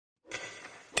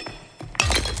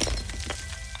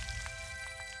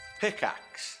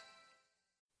Pickaxe.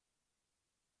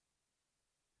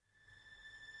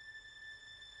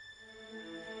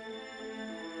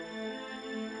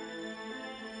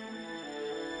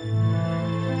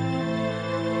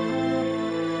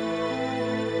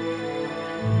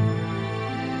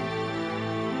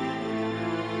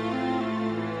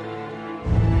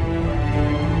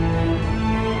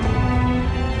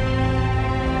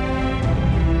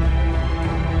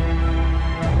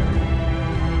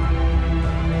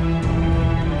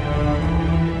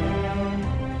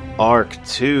 Arc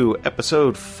 2,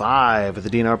 Episode 5 of the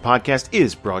DNR Podcast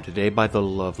is brought today by the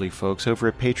lovely folks over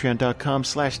at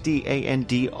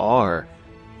patreon.com/DANDR.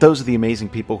 Those are the amazing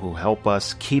people who help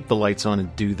us keep the lights on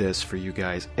and do this for you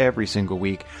guys every single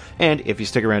week. And if you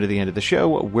stick around to the end of the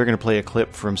show, we're going to play a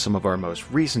clip from some of our most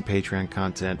recent Patreon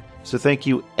content. So thank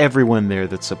you everyone there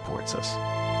that supports us.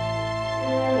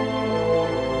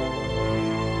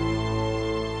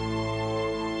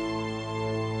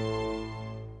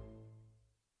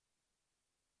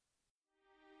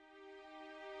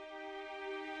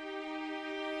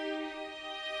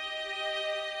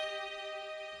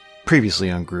 Previously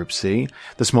on Group C,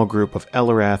 the small group of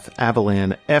Elarath,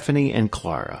 Avalan, Effany, and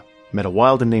Clara met a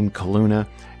wilden named Kaluna,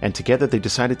 and together they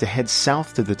decided to head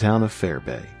south to the town of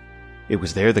Fairbay. It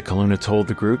was there that Kaluna told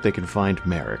the group they could find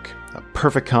Merrick, a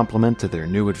perfect complement to their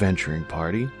new adventuring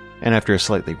party, and after a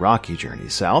slightly rocky journey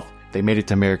south, they made it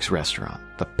to Merrick's restaurant,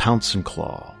 the Pounce and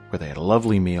Claw, where they had a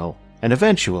lovely meal, and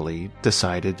eventually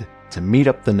decided to meet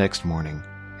up the next morning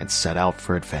and set out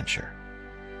for adventure.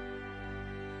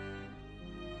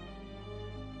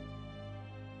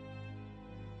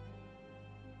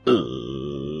 Let's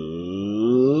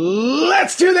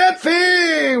do that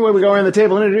thing where we go around the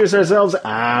table and introduce ourselves.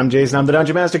 I'm Jason, I'm the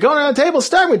Dungeon Master. Going around the table,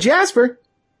 start with Jasper.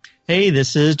 Hey,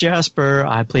 this is Jasper.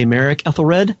 I play Merrick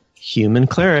Ethelred, human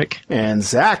cleric. And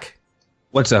Zach.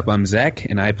 What's up, I'm Zach,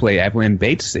 and I play Avalan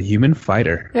Bates, the human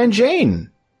fighter. And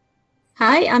Jane.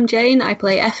 Hi, I'm Jane. I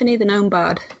play Effany, the gnome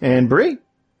bard. And Bree.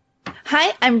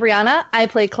 Hi, I'm Brianna. I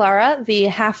play Clara, the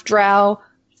half-drow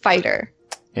fighter.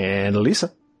 And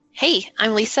Lisa. Hey,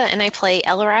 I'm Lisa, and I play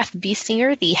Elarath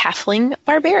Beastinger, the halfling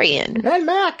barbarian. And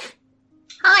Mac.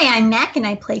 Hi, I'm Mac, and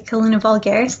I play Kaluna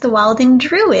Vulgaris, the Walden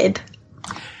druid.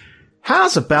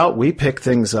 How's about we pick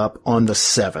things up on the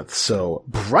 7th? So,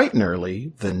 bright and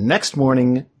early, the next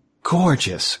morning,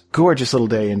 gorgeous little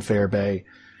day in Fairbay.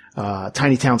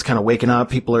 Tiny town's kind of waking up.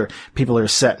 People are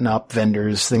setting up,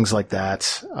 vendors, things like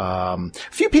that. A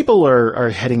few people are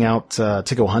heading out,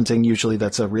 to go hunting. Usually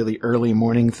that's a really early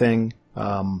morning thing.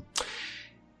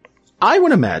 I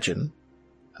would imagine,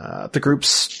 the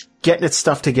group's getting its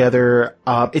stuff together.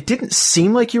 It didn't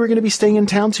seem like you were going to be staying in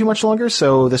town too much longer,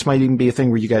 so this might even be a thing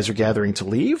where you guys are gathering to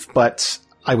leave, but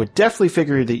I would definitely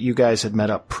figure that you guys had met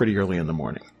up pretty early in the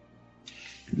morning.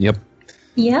 Yep.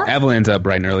 Yeah. Avalan's up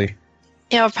bright and early.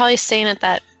 Yeah, we're probably staying at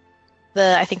the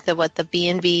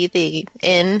B&B, the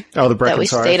inn. Oh, the Brecken's that we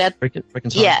stayed at.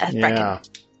 Brecken's Yeah, Yeah. Brecken.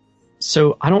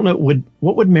 So I don't know,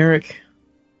 what would Merrick...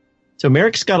 So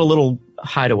Merrick's got a little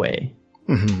hideaway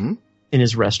Mm-hmm. in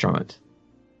his restaurant.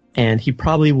 And he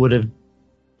probably would have,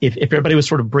 if everybody was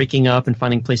sort of breaking up and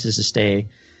finding places to stay,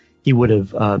 he would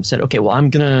have said, okay, well, I'm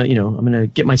gonna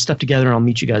get my stuff together and I'll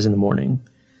meet you guys in the morning.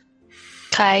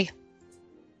 Kai.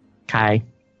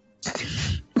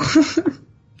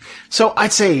 So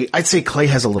I'd say Clay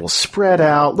has a little spread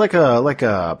out, like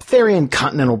a Therian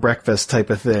continental breakfast type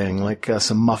of thing, like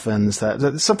some muffins,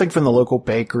 that something from the local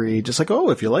bakery, just like,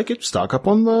 oh, if you like it, stock up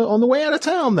on the way out of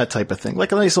town, that type of thing,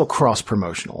 like a nice little cross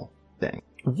promotional thing.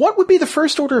 What would be the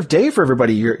first order of day for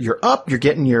everybody? You're up, you're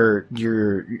getting your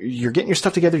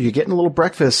stuff together, you're getting a little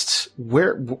breakfast.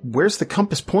 Where's the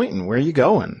compass pointing? Where are you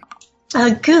going?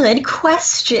 A good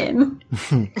question.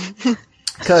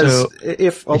 Because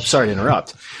sorry to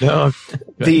interrupt. No.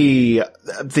 The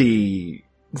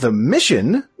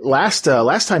mission last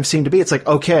time seemed to be, it's like,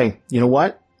 okay, you know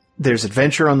what? There's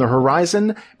adventure on the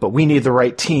horizon, but we need the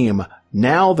right team.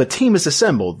 Now the team is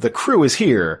assembled. The crew is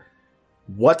here.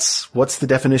 What's the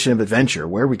definition of adventure?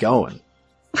 Where are we going?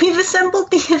 We've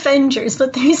assembled the Avengers,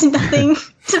 but there's nothing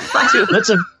to fight. There's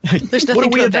nothing what do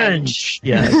we to avenge?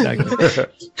 Yeah, exactly.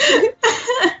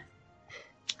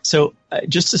 So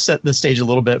just to set the stage a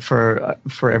little bit for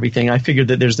everything, I figured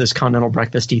that there's this continental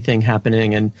breakfasty thing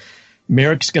happening, and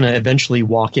Merrick's going to eventually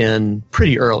walk in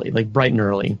pretty early, like bright and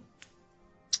early.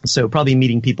 So probably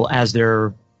meeting people as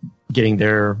they're getting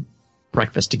their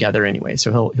breakfast together anyway.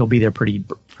 So he'll be there pretty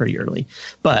early.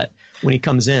 But when he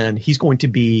comes in, he's going to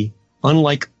be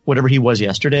unlike whatever he was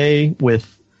yesterday,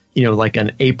 with like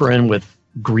an apron with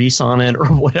grease on it or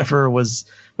whatever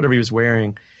he was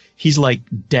wearing. He's like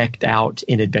decked out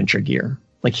in adventure gear.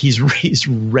 Like he's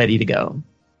ready to go.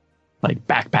 Like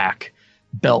backpack,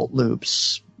 belt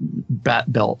loops,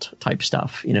 bat belt type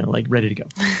stuff, like ready to go.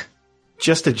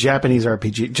 Just a Japanese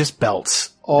RPG, just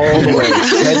belts all the way,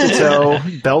 head to toe,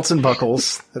 belts and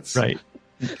buckles. That's right.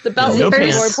 The belt No is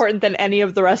pants. more important than any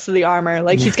of the rest of the armor.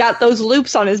 Like, he's got those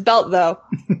loops on his belt, though.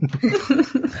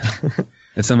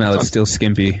 And somehow it's still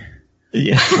skimpy.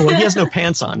 Yeah. Well, he has no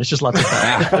pants on. It's just lots of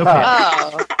fat. No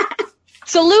pants. Oh.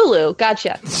 So Lulu,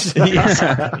 gotcha.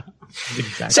 Yeah.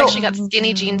 Exactly. It's actually got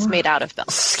skinny jeans made out of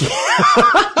belts.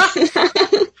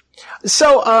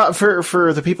 So,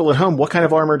 for the people at home, what kind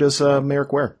of armor does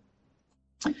Merrick wear?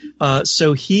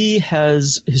 So he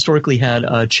has historically had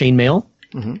chainmail.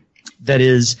 Mm-hmm. That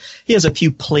is, he has a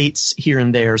few plates here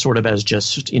and there, sort of as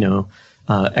just,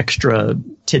 extra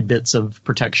tidbits of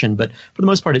protection. But for the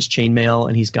most part, it's chainmail,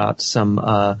 and he's got some,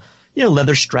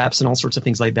 leather straps and all sorts of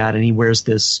things like that. And he wears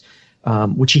this,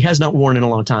 which he has not worn in a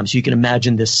long time. So you can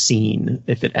imagine this scene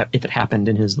if it happened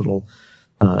in his little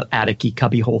attic-y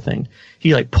cubbyhole thing.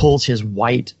 He like pulls his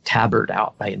white tabard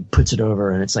out, right, and puts it over,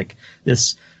 and it's like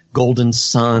this golden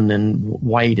sun and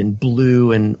white and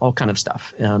blue and all kind of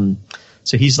stuff.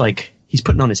 So he's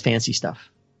putting on his fancy stuff.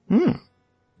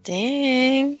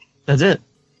 Dang. That's it.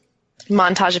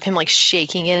 Montage of him like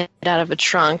shaking it out of a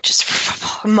trunk, just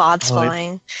moths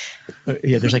flying.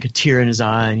 Yeah, there's like a tear in his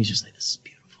eye, and he's just like, this is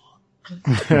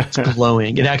beautiful. It's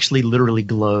glowing. It actually literally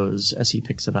glows as he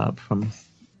picks it up from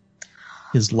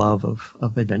his love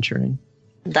of adventuring.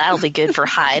 That'll be good for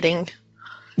hiding.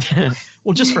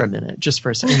 Well, just for a minute, just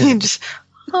for a second. Just,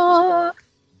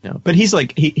 No, but he's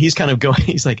like he's kind of going.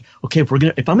 He's like, okay,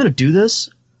 if I'm gonna do this,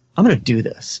 I'm gonna do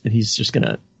this, and he's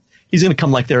gonna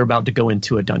come like they're about to go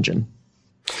into a dungeon.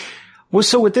 Well,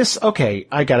 so with this, okay,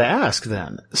 I gotta ask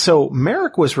then. So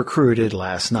Merrick was recruited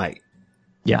last night.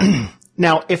 Yeah.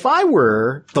 Now, if I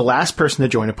were the last person to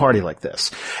join a party like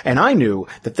this, and I knew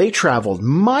that they traveled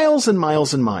miles and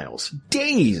miles and miles,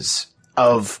 days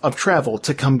of travel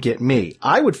to come get me,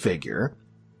 I would figure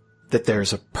that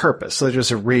there's a purpose. So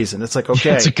there's a reason. It's like,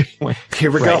 okay, That's a good point.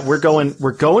 here we go. We're going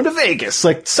to Vegas,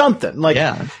 like something like,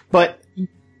 Yeah. But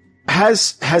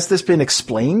has this been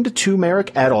explained to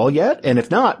Merrick at all yet? And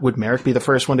if not, would Merrick be the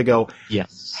first one to go,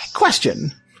 Yes.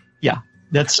 question? Yeah.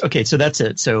 That's okay. So that's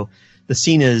it. So the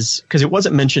scene is, because it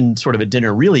wasn't mentioned sort of at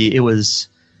dinner, really, it was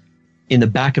in the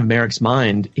back of Merrick's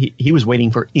mind. He was waiting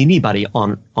for anybody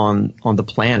on the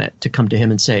planet to come to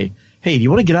him and say, hey, do you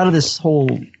want to get out of this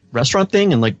whole restaurant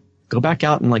thing and like go back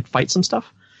out and like fight some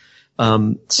stuff?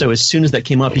 So as soon as that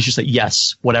came up, he's just like,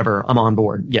 yes, whatever, I'm on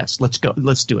board. Yes, let's go.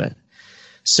 Let's do it.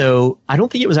 So I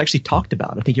don't think it was actually talked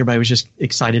about. I think everybody was just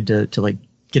excited to like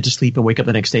get to sleep and wake up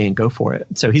the next day and go for it.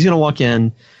 So he's going to walk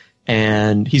in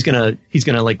and he's going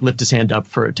to like lift his hand up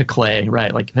to Clay,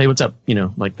 right? Like, hey, what's up?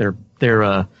 Like they're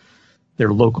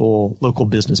local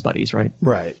business buddies, right?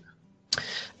 Right.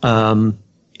 And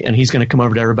he's going to come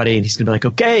over to everybody and he's going to be like,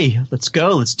 okay, let's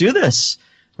go. Let's do this.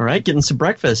 All right. Getting some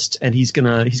breakfast. And he's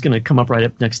going to come up right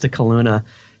up next to Kaluna.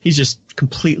 He's just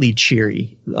completely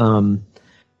cheery.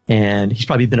 And he's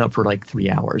probably been up for like 3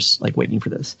 hours, like waiting for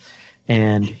this.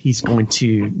 And he's going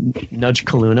to nudge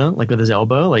Kaluna like with his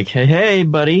elbow, like, hey,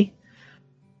 buddy.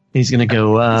 And he's going to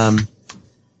go,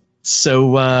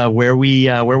 so where we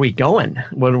going?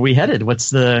 Where are we headed? What's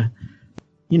the,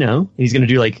 he's going to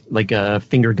do like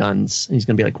finger guns. And he's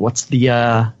going to be like, what's the,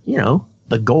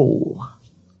 the goal?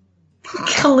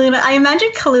 Kaluna, I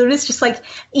imagine Kaluna's just like,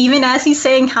 even as he's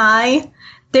saying hi,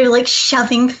 they're like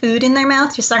shoving food in their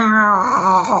mouth, just like,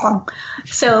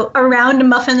 so around a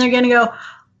muffin, they're going to go,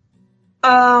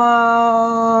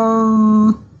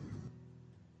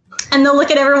 and they'll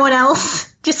look at everyone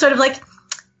else, just sort of like,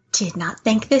 did not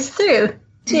think this through,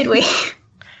 did we?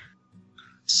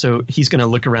 So he's going to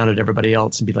look around at everybody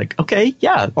else and be like, okay,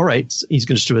 yeah, all right. So he's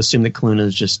going to assume that Kaluna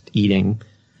is just eating.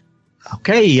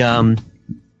 Okay,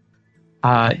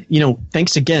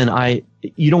 thanks again.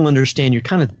 You don't understand. You're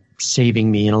kind of saving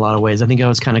me in a lot of ways. I think I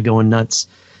was kind of going nuts,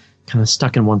 kind of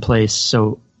stuck in one place.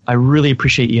 So I really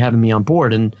appreciate you having me on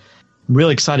board, and I'm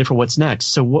really excited for what's next.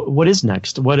 So what is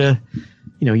next?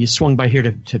 You swung by here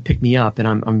to pick me up, and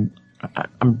I'm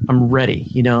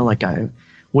ready.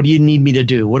 What do you need me to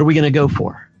do? What are we going to go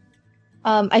for?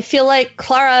 I feel like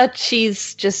Clara,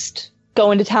 she's just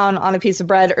going to town on a piece of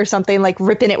bread or something, like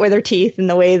ripping it with her teeth in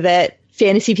the way that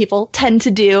fantasy people tend to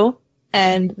do,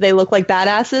 and they look like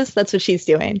badasses. That's what she's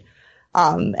doing.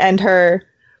 And her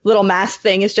little mask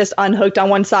thing is just unhooked on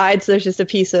one side, so there's just a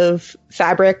piece of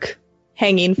fabric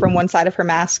hanging from one side of her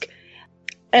mask.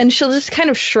 And she'll just kind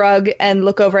of shrug and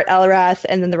look over at Elrath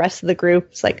and then the rest of the group.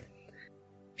 It's like,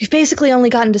 we've basically only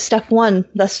gotten to step 1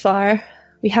 thus far.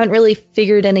 We haven't really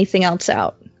figured anything else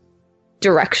out.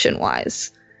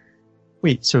 direction-wise.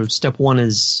 Wait, so step one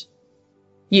is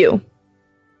You.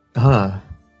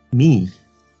 me.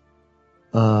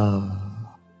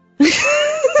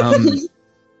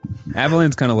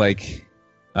 Avalan's kind of like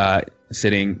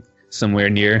sitting somewhere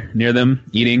near them,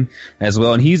 eating as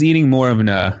well, and he's eating more of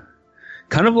an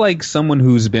kind of like someone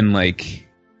who's been like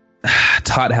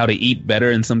taught how to eat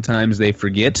better, and sometimes they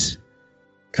forget,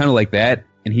 kind of like that.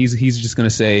 And he's just gonna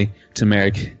say to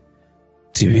Merrick,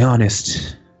 "To be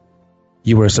honest,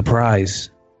 you were a surprise.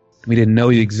 We didn't know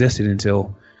you existed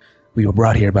until we were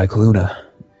brought here by Kaluna.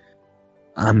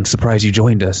 I'm surprised you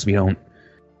joined us. We don't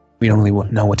really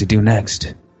know what to do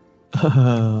next."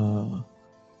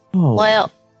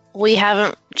 Well, we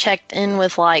haven't checked in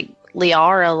with like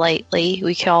Liara lately.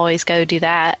 We could always go do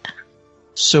that.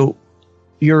 So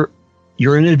you're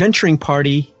an adventuring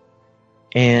party,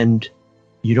 and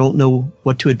you don't know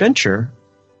what to adventure.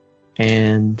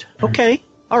 And okay,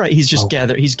 all right. He's just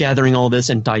gathering all this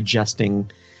and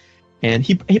digesting, and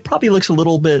he probably looks a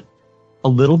little bit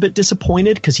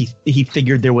disappointed because he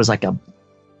figured there was like a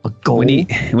goal.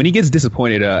 When he gets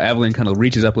disappointed, Avalon kind of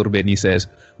reaches up a little bit and he says,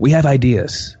 "We have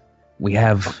ideas. We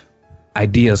have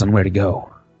ideas on where to go."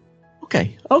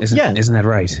 Okay. Isn't that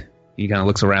right? He kind of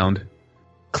looks around.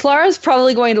 Clara's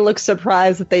probably going to look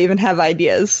surprised that they even have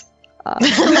ideas.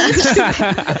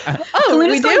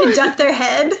 Kaluna's going to duck their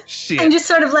head and just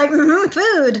sort of like,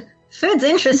 food. Food's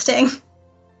interesting.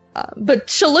 But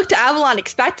she'll look to Avalon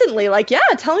expectantly, like, yeah,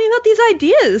 tell me about these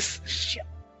ideas.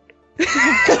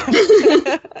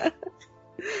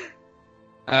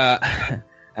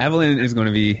 Avalon is going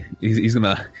to be. He's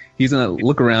gonna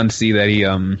look around to see that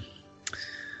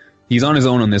he's on his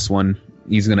own on this one.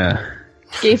 He's gonna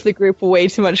gave the group way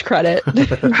too much credit.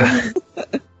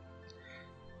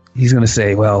 He's gonna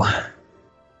say, "Well,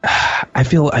 I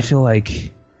feel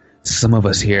like some of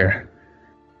us here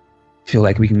feel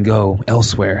like we can go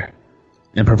elsewhere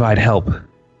and provide help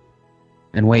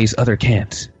in ways other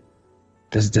can't.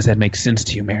 Does that make sense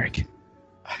to you, Merrick?"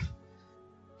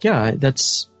 Yeah,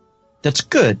 that's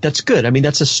good. That's good. I mean,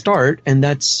 that's a start, and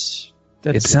that's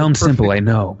it sounds perfect. simple, I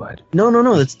know, but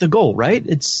no. That's the goal, right?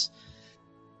 It's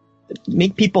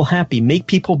make people happy, make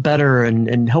people better,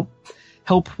 and help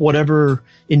whatever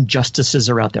injustices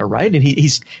are out there, right? And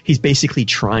he's basically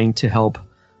trying to help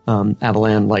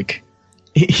Avalon. Like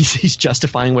he's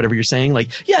justifying whatever you're saying. Like,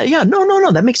 yeah,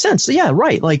 no, that makes sense. Yeah,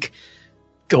 right. Like,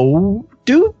 go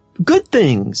do good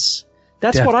things.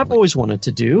 That's Definitely. what I've always wanted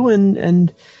to do,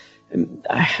 and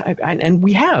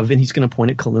we have. And he's going to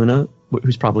point at Kaluna,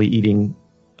 who's probably eating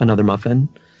another muffin,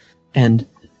 and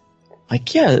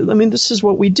like, yeah, I mean, this is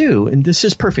what we do, and this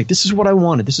is perfect. This is what I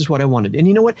wanted. This is what I wanted. And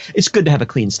you know what? It's good to have a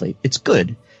clean slate. It's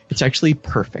good. It's actually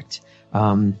perfect.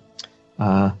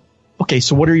 Okay,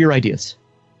 so what are your ideas?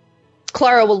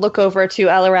 Clara will look over to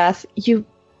Elarath. You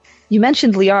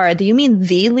mentioned Liara. Do you mean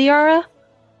the Liara?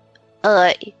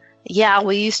 Yeah,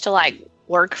 we used to like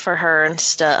work for her and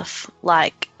stuff.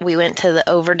 Like, we went to the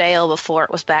Overdale before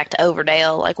it was back to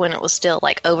Overdale, like when it was still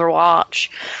like Overwatch.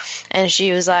 And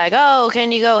she was like, "Oh,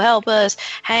 can you go help us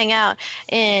hang out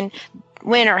in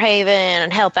Winter Haven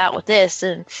and help out with this?"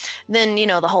 And then,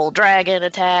 the whole dragon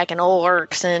attack and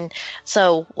orcs. And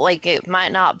so, like, it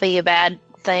might not be a bad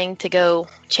thing to go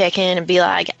check in and be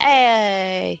like,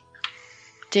 "Hey,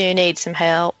 do you need some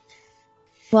help?"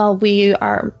 Well, we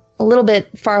are a little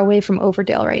bit far away from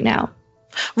Overdale right now.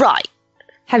 Right.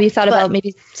 Have you thought about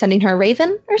maybe sending her a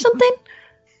raven or something?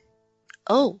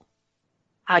 Oh,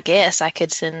 I guess I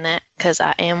could send that because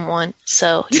I am one.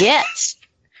 So, yes.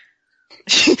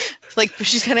 Like,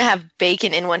 she's going to have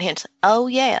bacon in one hand. Oh,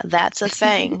 yeah, that's a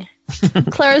thing.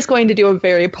 Clara's going to do a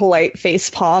very polite face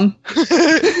palm. This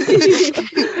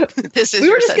is we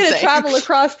were just going to travel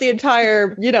across the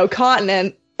entire,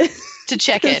 continent. To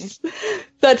check in.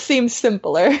 That seems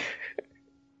simpler.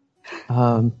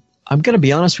 I'm going to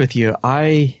be honest with you.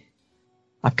 I've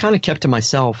kind of kept to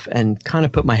myself and kind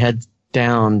of put my head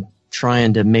down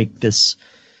trying to make this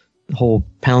whole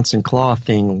pounce and claw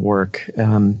thing work.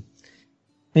 And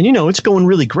it's going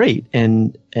really great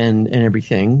and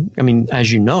everything. I mean, as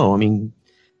you know,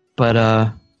 but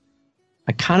I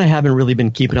kind of haven't really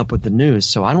been keeping up with the news,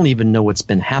 so I don't even know what's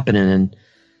been happening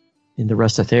in the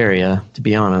rest of the area, to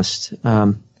be honest.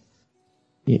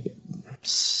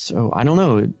 So I don't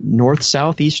know, north,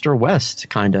 south, east, or west,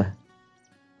 kind of.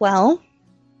 Well,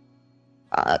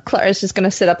 Clara's just going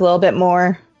to sit up a little bit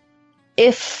more.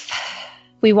 If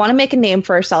we want to make a name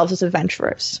for ourselves as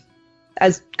adventurers,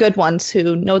 as good ones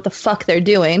who know what the fuck they're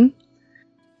doing,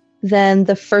 then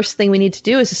the first thing we need to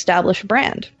do is establish a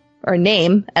brand, or a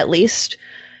name, at least.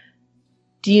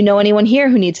 Do you know anyone here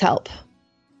who needs help?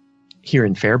 Here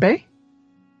in Fairbay?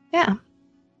 Yeah.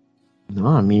 No,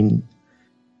 I mean,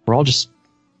 we're all just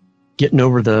getting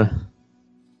over the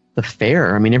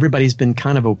fair. I mean, everybody's been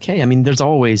kind of okay. I mean, there's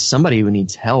always somebody who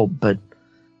needs help, but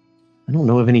I don't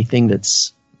know of anything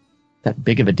that's that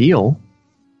big of a deal.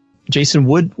 Jason,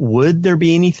 would there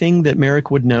be anything that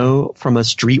Merrick would know from a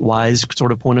streetwise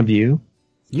sort of point of view?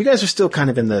 You guys are still kind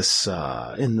of in this,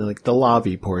 the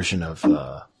lobby portion of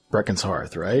Brecken's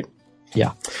Hearth, right?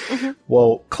 Yeah. Mm-hmm.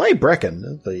 Well, Clay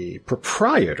Brecken, the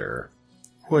proprietor,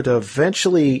 would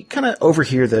eventually kind of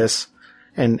overhear this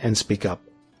and speak up.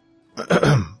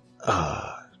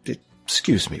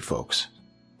 Excuse me, folks.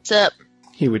 What's up?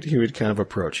 He would kind of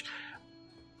approach.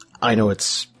 I know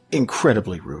it's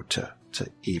incredibly rude to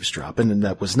eavesdrop, and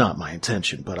that was not my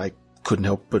intention, but I couldn't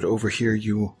help but overhear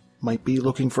you might be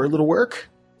looking for a little work.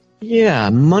 Yeah,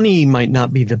 money might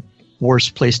not be the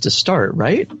worst place to start,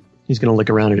 right? He's going to look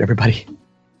around at everybody.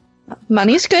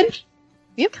 Money's good.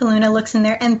 Kaluna looks in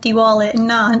their empty wallet and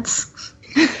nods.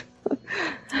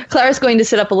 Clara's going to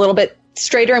sit up a little bit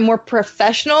straighter and more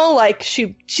professional. Like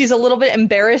she's a little bit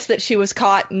embarrassed that she was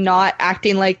caught not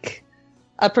acting like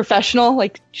a professional.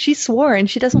 Like she swore and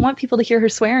she doesn't want people to hear her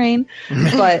swearing.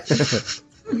 But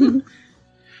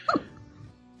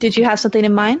did you have something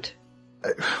in mind?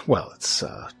 Well, it's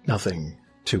nothing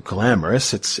too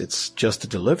glamorous. It's just a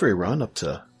delivery run up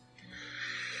to.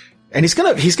 And he's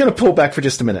gonna pull back for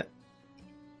just a minute.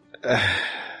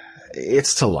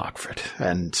 It's to Lockford,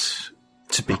 and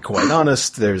to be quite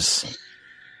honest, there's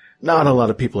not a lot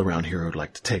of people around here who'd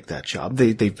like to take that job.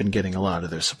 They've been getting a lot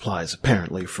of their supplies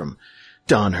apparently from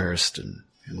Donhurst and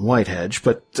Whitehedge,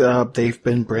 but they've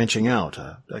been branching out.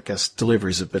 I guess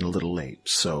deliveries have been a little late,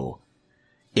 so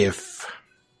if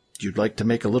you'd like to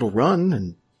make a little run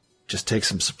and just take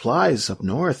some supplies up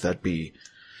north, that'd be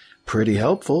pretty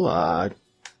helpful.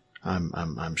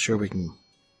 I'm sure we can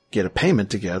get a payment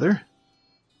together.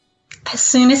 As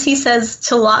soon as he says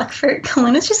to Lockford,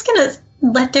 Kaluna's just gonna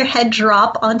let their head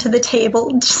drop onto the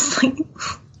table,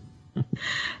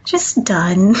 just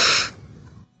done.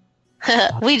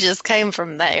 We just came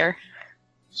from there.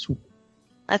 So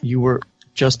you were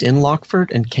just in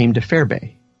Lockford and came to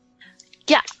Fairbay.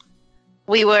 Yeah.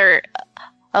 We were...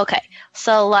 Okay.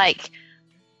 So,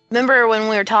 remember when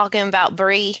we were talking about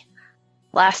Bree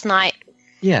last night?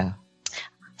 Yeah.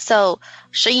 So,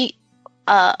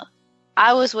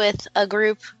 I was with a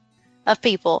group of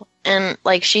people, and,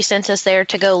 she sent us there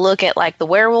to go look at, the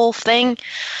werewolf thing,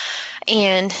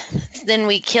 and then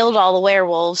we killed all the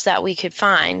werewolves that we could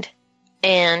find,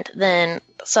 and then...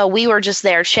 So we were just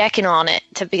there checking on it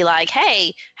to be like,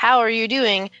 hey, how are you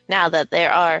doing now that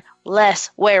there are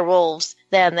less werewolves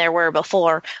than there were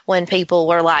before when people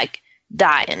were,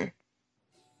 dying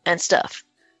and stuff.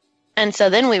 And so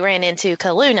then we ran into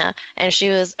Kaluna, and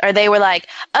they were like,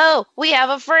 oh, we have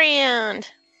a friend.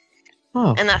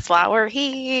 Oh. And that's why we're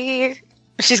here.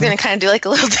 She's going to kind of do a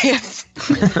little dance.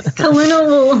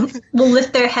 Kaluna will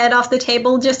lift their head off the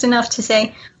table just enough to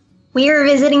say, we are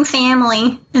visiting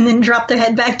family, and then drop their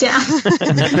head back down.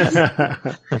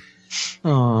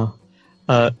 Oh,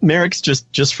 Merrick's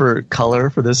just for color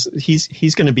for this.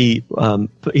 He's going to be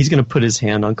he's going to put his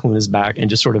hand on Kaluna's back and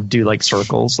just sort of do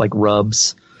circles,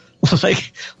 rubs,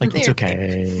 like it's okay,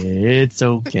 it's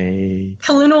okay.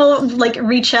 Kaluna will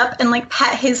reach up and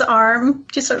pat his arm,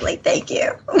 just sort of thank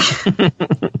you.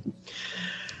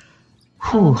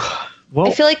 Well,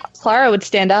 I feel like Clara would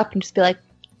stand up and just be like,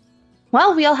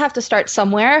 well, we all have to start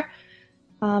somewhere.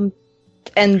 And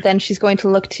then she's going to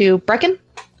look to Brecken?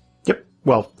 Yep.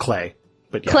 Well, Clay.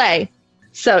 But yeah. Clay.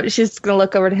 So she's going to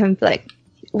look over to him and be like,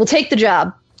 we'll take the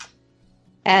job.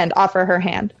 And offer her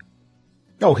hand.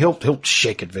 Oh, he'll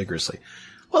shake it vigorously.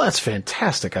 Well, that's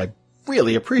fantastic. I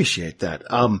really appreciate that.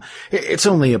 It's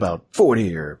only about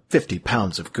 40 or 50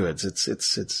 pounds of goods.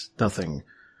 It's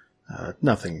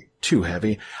nothing too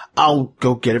heavy. I'll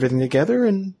go get everything together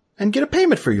and get a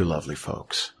payment for you lovely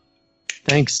folks.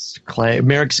 Thanks, Clay.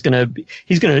 Merrick's gonna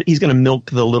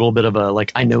milk the little bit of a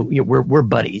I know we're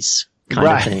buddies kind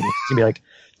of thing. He's gonna be like,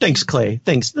 thanks, Clay.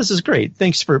 Thanks. This is great.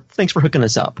 Thanks for hooking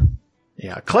us up.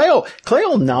 Yeah, Clay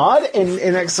will nod and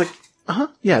it's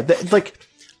yeah.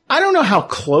 I don't know how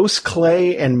close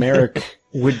Clay and Merrick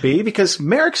would be because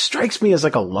Merrick strikes me as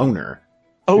a loner.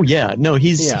 Oh yeah, no,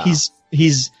 he's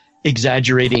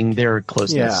exaggerating their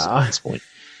closeness at this point.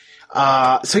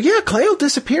 So yeah, Clay will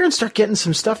disappear and start getting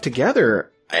some stuff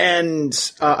together. And,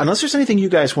 unless there's anything you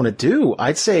guys want to do,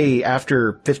 I'd say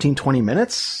after 15, 20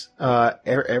 minutes,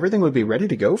 everything would be ready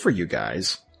to go for you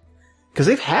guys. Cause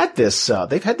they've had the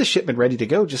shipment ready to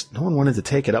go, just no one wanted to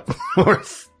take it up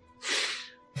north.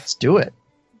 Let's do it.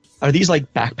 Are these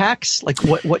like backpacks? Like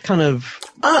what kind of?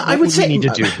 I would say we need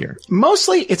to do here.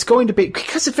 Mostly, it's going to be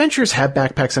because adventurers have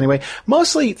backpacks anyway.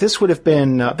 Mostly, this would have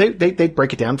been they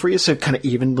break it down for you, so kind of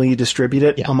evenly distribute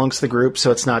it amongst the group,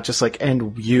 so it's not just like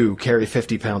and you carry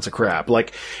 50 pounds of crap.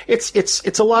 Like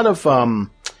it's a lot of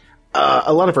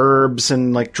herbs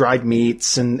and like dried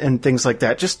meats and things like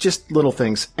that. Just little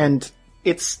things, and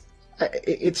it's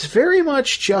very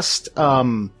much just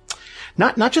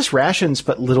not just rations,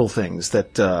 but little things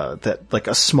that like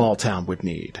a small town would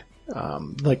need,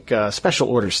 like special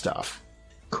order stuff.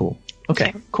 Cool.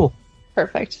 Okay. Cool.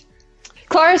 Perfect.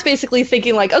 Clara's basically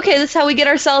thinking like, okay, this is how we get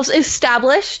ourselves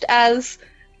established as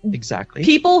exactly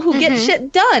people who get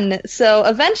shit done. So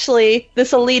eventually,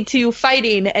 this will lead to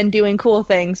fighting and doing cool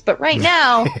things. But right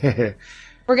now,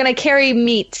 we're gonna carry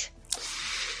meat.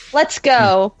 Let's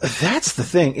go. That's the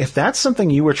thing. If that's something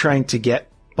you were trying to get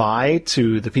by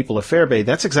to the people of Fairbay,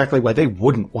 that's exactly why they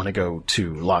wouldn't want to go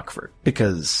to Lockford,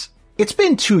 because it's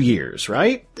been 2 years,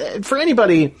 right? For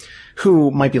anybody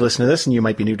who might be listening to this and you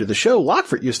might be new to the show,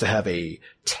 Lockford used to have a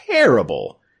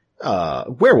terrible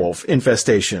werewolf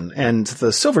infestation, and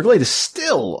the Silver Glade is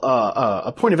still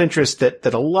a point of interest that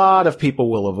a lot of people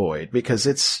will avoid because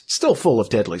it's still full of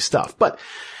deadly stuff. But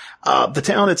the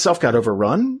town itself got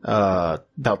overrun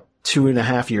about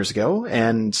 2.5 years ago,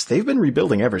 and they've been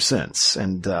rebuilding ever since.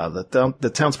 And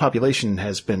the town's population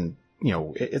has been,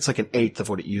 it's like 1/8 of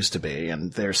what it used to be,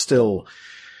 and they're still.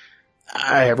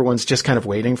 Everyone's just kind of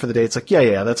waiting for the day. It's like,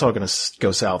 yeah, that's all going to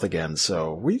go south again.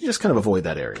 So we just kind of avoid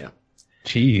that area.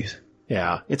 Jeez.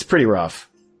 Yeah, it's pretty rough.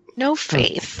 No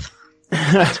faith.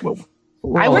 Well,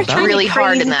 I worked really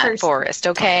hard in crazy that person. forest,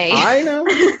 okay? I know.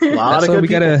 A lot That's of why good we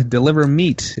people. gotta deliver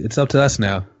meat. It's up to us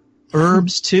now.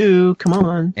 herbs too. Come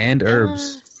on. And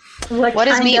herbs. What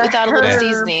is meat kinda without a little herb?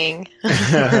 seasoning?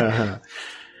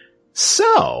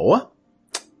 So,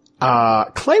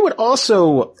 Clay would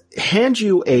also hand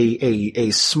you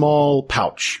a small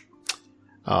pouch,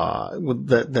 with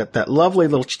that lovely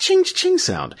little ching ching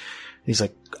sound. And he's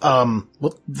like,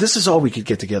 well, this is all we could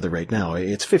get together right now.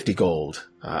 It's 50 gold.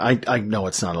 I know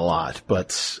it's not a lot,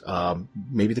 but,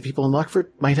 maybe the people in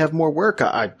Lockford might have more work.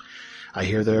 I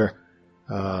hear they're,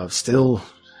 still,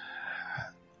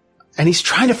 and he's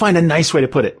trying to find a nice way to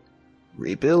put it.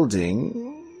 Rebuilding.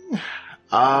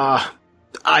 I'm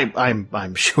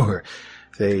sure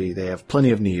they have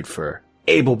plenty of need for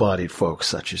able-bodied folks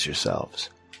such as yourselves.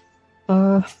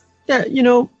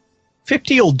 Yeah,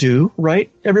 50 will do,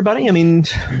 right, everybody? I mean,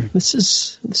 this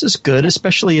is good,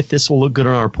 especially if this will look good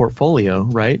on our portfolio,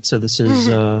 right? So this is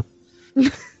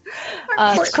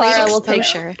Clara will take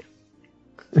Sure.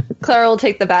 Clara will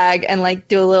take the bag and like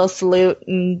do a little salute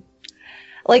and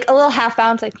like a little half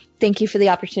bounce, like thank you for the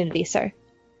opportunity, sir.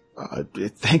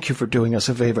 Thank you for doing us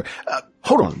a favor.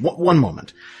 Hold on, one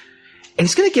moment. And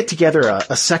he's going to get together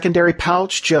a secondary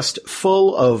pouch just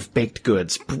full of baked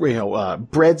goods,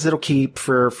 breads that'll keep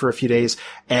for a few days,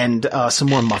 and some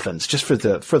more muffins just for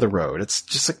the road. It's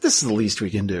just like, this is the least we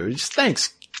can do. Just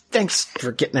thanks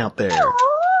for getting out there.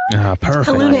 Perfect.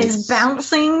 Kaluna is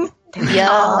bouncing. Yeah.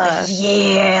 Oh,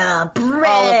 yeah, All of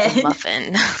bread. the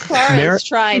muffin. Clara is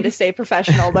trying to stay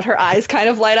professional, but her eyes kind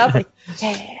of light up like,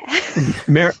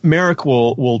 yeah. Merrick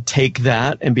will take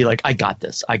that and be like, I got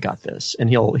this, and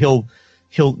he'll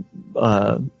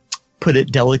put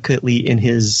it delicately in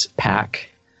his pack,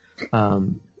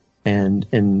 and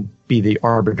be the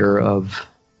arbiter of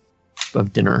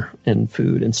dinner and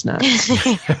food and snacks.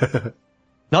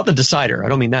 Not the decider. I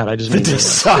don't mean that. I just mean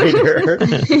Decider.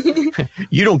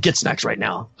 you don't get snacks right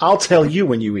now. I'll tell you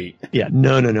when you eat. Yeah,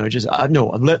 no. Just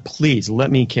please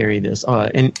let me carry this.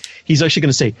 And he's actually going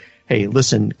to say, "Hey,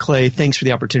 listen, Clay, thanks for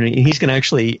the opportunity." And he's going to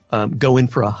actually go in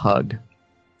for a hug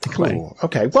to Clay. Cool.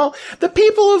 Okay. Well, the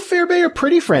people of Fairbay are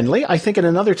pretty friendly. I think in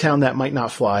another town that might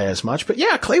not fly as much, but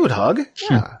yeah, Clay would hug.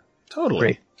 Yeah,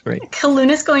 totally. Great.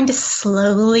 Kaluna's going to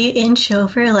slowly inch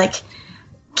over, like,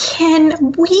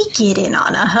 can we get in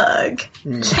on a hug?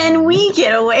 Can we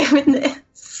get away with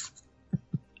this?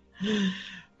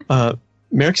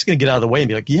 Merrick's going to get out of the way and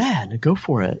be like, "Yeah, no, go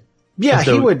for it." Yeah, As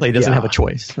though he would. Clay doesn't yeah. have a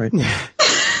choice, right?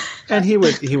 And he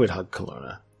would hug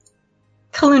Kaluna.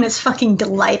 Kaluna's fucking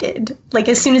delighted. Like,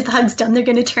 as soon as the hug's done, they're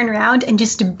going to turn around and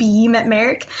just beam at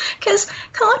Merrick. Because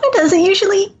Kaluna doesn't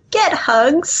usually get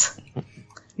hugs.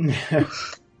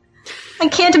 I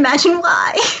can't imagine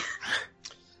why.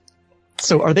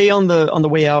 So, are they on the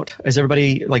way out? Is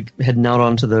everybody like heading out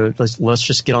onto the? Let's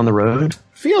just get on the road.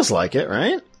 Feels like it,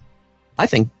 right? I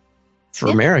think for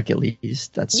Yeah. Merrick at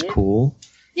least, that's cool.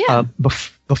 Yeah.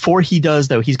 Before he does,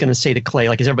 though, he's going to say to Clay,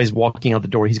 like as everybody's walking out the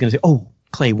door, he's going to say, "Oh,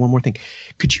 Clay, one more thing.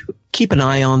 Could you keep an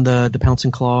eye on the Pounce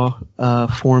and Claw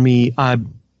for me?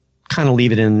 kind of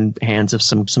leave it in hands of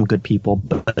some good people.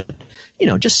 But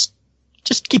just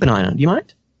keep an eye on it. Do you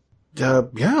mind?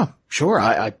 Yeah, sure.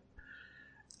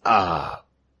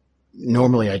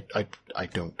 Normally I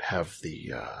don't have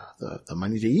the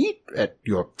money to eat at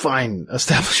your fine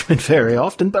establishment very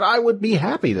often, but I would be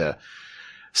happy to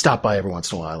stop by every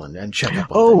once in a while and check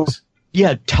up on things.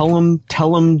 Yeah, tell them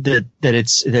that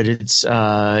it's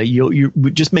you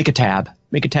just make a tab.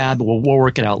 Make a tab. We'll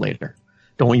work it out later.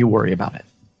 Don't you worry about it.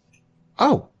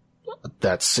 Oh,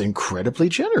 that's incredibly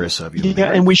generous of you.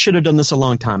 Yeah, and we should have done this a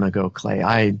long time ago, Clay.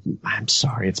 I'm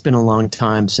sorry. It's been a long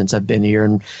time since I've been here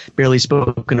and barely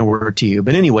spoken a word to you.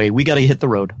 But anyway, we got to hit the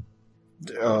road.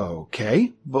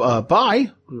 Okay.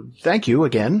 Bye. Thank you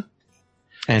again.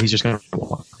 And he's just going to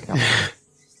walk out.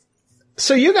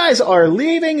 So you guys are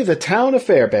leaving the town of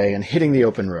Fairbay and hitting the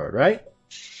open road, right?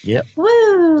 Yep.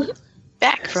 Woo!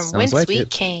 Back from Sounds whence like we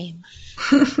it. came.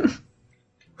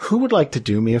 Who would like to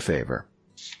do me a favor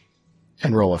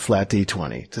and roll a flat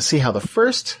D20 to see how the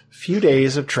first few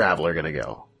days of travel are going to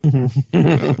go?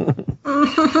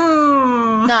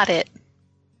 Not it.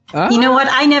 You know what?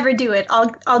 I never do it.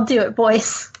 I'll do it,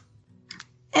 boys.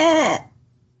 Hey!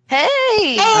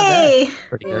 Hey!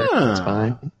 Pretty good. That's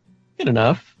fine. Good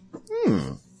enough.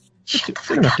 Good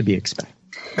enough to be expected.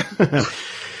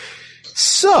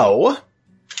 So,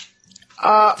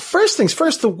 first things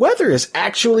first, the weather is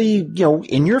actually,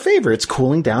 in your favor. It's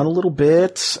cooling down a little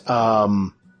bit.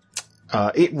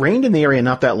 It rained in the area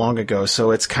not that long ago, so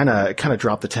it's kind of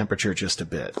dropped the temperature just a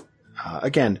bit.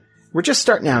 Again, we're just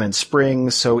starting out in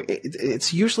spring, so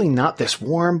it's usually not this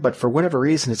warm, but for whatever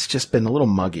reason, it's just been a little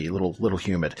muggy, a little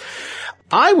humid.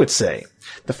 I would say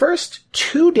the first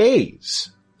 2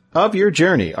 days of your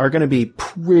journey are going to be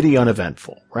pretty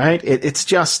uneventful, right?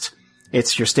 It's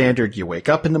your standard, you wake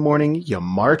up in the morning, you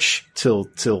march till,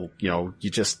 you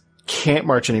just can't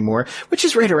march anymore, which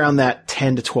is right around that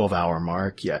 10 to 12 hour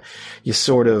mark. You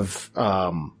sort of,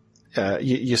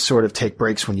 you sort of take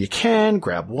breaks when you can,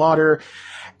 grab water.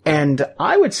 And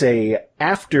I would say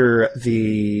after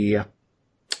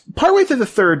partway through the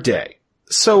third day,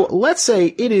 so let's say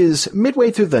it is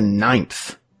midway through the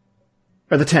 9th,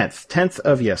 or the 10th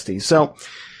of Yesti. So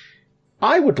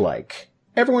I would like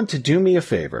everyone to do me a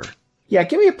favor. Yeah,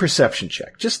 give me a perception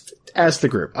check, just as the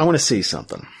group. I want to see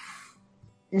something.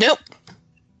 Nope.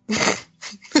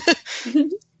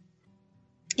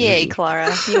 Yay,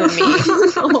 Clara, you and me.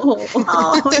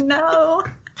 Oh no.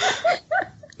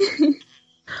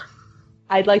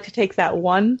 I'd like to take that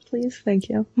one, please. Thank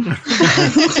you.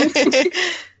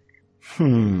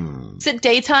 Is it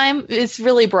daytime? It's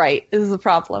really bright. Is the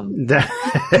problem. Yeah,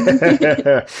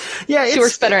 She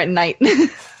works better at night.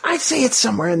 I'd say it's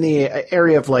somewhere in the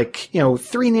area of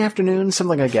 3 in the afternoon,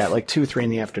 something like that, like 2, 3 in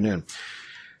the afternoon.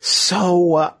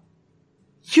 So,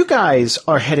 you guys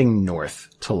are heading north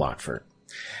to Lockford.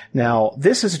 Now,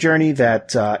 this is a journey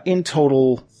that, in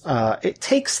total, it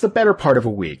takes the better part of a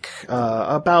week,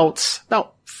 about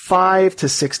 5 to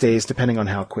 6 days, depending on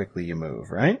how quickly you move,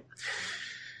 right?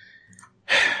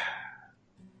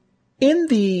 In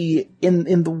the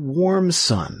warm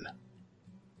sun,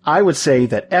 I would say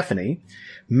that Effany,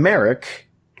 Merrick,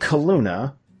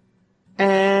 Kaluna,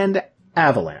 and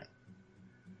Avalan.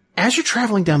 As you're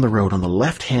traveling down the road on the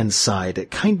left-hand side, it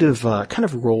kind of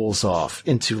rolls off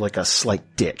into like a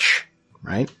slight ditch,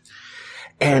 right?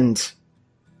 And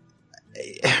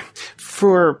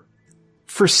for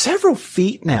several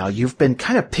feet now, you've been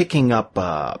kind of picking up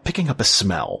a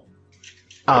smell.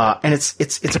 And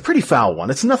it's a pretty foul one.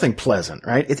 It's nothing pleasant,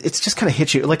 right? It's just kind of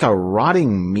hits you like a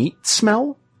rotting meat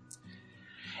smell.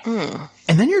 And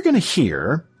then you're going to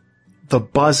hear the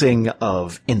buzzing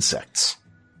of insects.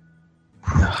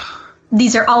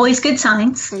 These are always good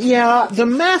signs. Yeah, the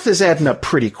math is adding up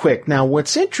pretty quick. Now,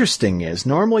 what's interesting is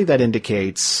normally that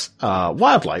indicates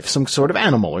wildlife, some sort of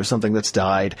animal or something that's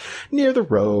died near the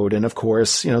road. And of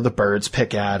course, the birds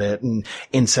pick at it and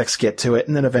insects get to it.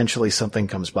 And then eventually something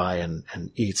comes by and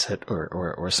eats it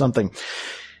or something.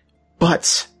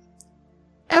 But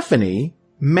Effany,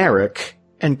 Merrick,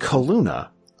 and Kaluna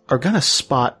are going to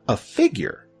spot a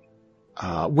figure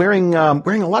wearing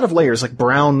a lot of layers, like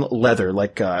brown leather,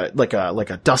 like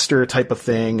a duster type of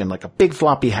thing, and like a big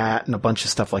floppy hat and a bunch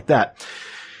of stuff like that.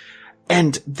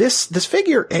 And this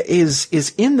figure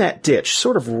is in that ditch,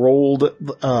 sort of rolled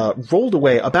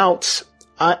away about,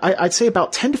 I'd say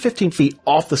about 10 to 15 feet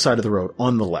off the side of the road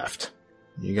on the left.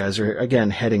 You guys are again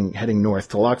heading north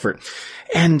to Lockford.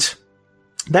 And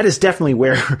that is definitely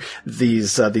where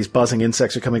these buzzing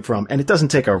insects are coming from, and it doesn't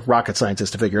take a rocket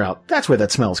scientist to figure out that's where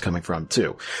that smell is coming from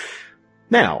too.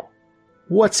 Now,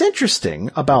 what's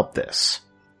interesting about this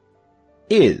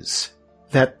is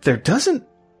that there doesn't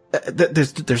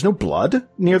there's no blood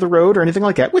near the road or anything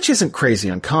like that, which isn't crazy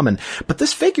uncommon, but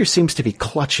this figure seems to be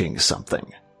clutching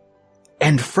something.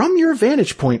 And from your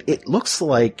vantage point, it looks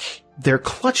like they're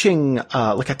clutching,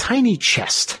 like a tiny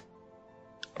chest.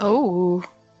 Oh.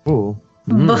 Ooh.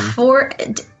 Before,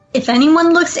 if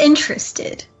anyone looks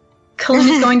interested,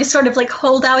 Colleen is going to sort of like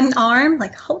hold out an arm,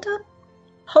 like hold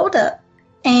up,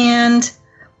 and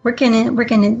we're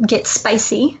gonna get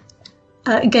spicy.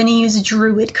 Gonna use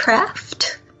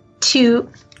Druidcraft to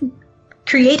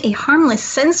create a harmless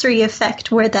sensory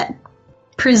effect where that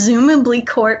presumably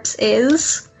corpse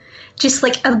is, just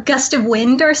like a gust of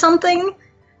wind or something,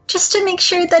 just to make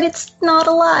sure that it's not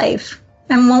alive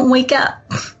and won't wake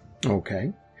up.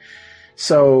 Okay.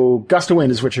 So, gust of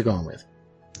wind is what you're going with.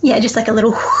 Yeah, just like a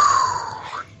little.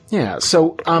 Yeah,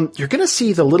 so you're gonna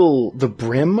see the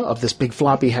brim of this big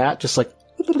floppy hat, just like,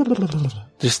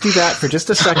 just do that for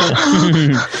just a second,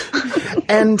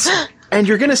 and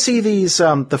you're gonna see these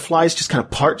the flies just kind of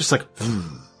part, just like,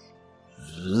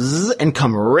 and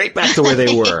come right back to where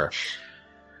they were,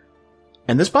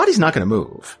 and this body's not gonna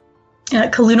move.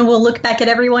 Kaluna will look back at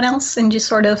everyone else and just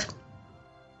sort of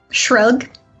shrug.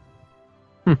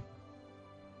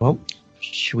 Well,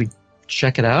 should we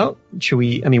check it out? Should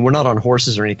we? I mean, we're not on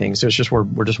horses or anything, so it's just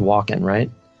we're just walking, right?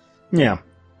 Yeah.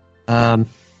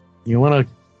 You want a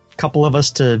couple of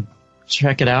us to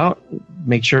check it out?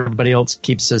 Make sure everybody else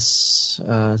keeps us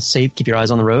safe. Keep your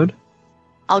eyes on the road.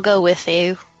 I'll go with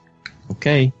you.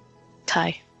 Okay.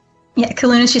 Ty. Yeah,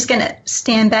 Kaluna's just gonna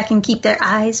stand back and keep their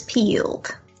eyes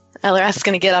peeled. Elrath's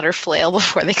gonna get out her flail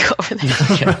before they go over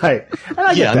there. Right.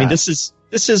 I mean, this is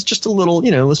just a little,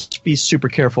 let's be super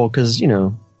careful because,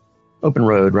 open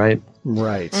road, right?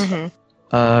 Right. Mm-hmm.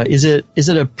 Is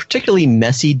it a particularly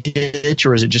messy ditch,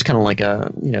 or is it just kind of like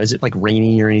is it like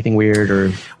rainy or anything weird,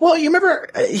 or? Well, you remember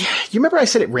I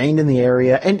said it rained in the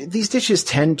area, and these ditches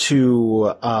tend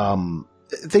to,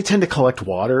 they tend to collect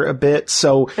water a bit,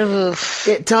 so Oof.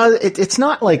 it does, it's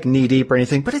not like knee deep or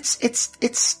anything, but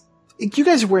it's, you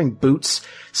guys are wearing boots,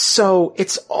 so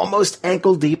it's almost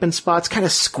ankle deep in spots, kind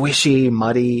of squishy,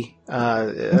 muddy,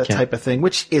 type of thing,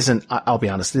 which isn't, I'll be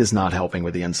honest, it is not helping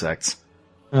with the insects.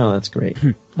 Oh, that's great.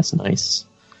 That's nice.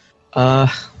 All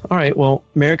right. Well,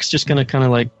 Merrick's just going to kind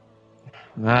of like,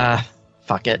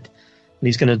 fuck it. And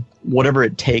he's going to, whatever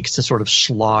it takes to sort of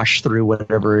slosh through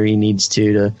whatever he needs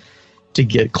to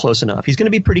get close enough. He's going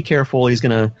to be pretty careful. He's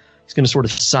going to sort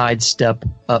of sidestep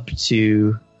up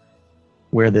to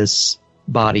where this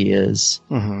body is.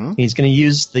 Mm-hmm. He's going to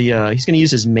use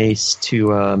his mace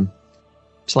to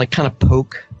like kind of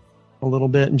poke a little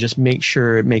bit and just make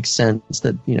sure it makes sense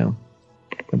that,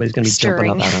 nobody's going to be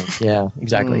jumping up at him. Yeah,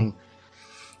 exactly.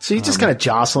 So you're just kind of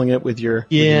jostling it with your...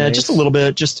 Yeah, with just a little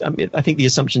bit. I think the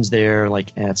assumption's there,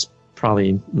 like, it's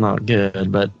probably not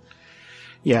good, but...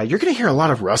 Yeah, you're going to hear a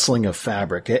lot of rustling of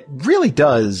fabric. It really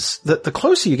does. The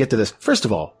closer you get to this, first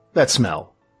of all, that smell.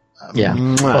 Yeah.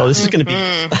 Oh, this is going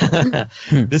to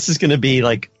be... this is going to be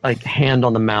like hand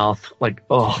on the mouth, like,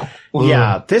 oh.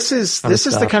 Yeah, this is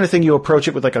the kind of thing you approach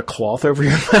it with like a cloth over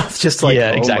your mouth, just like,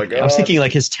 yeah, oh exactly. my God. I was thinking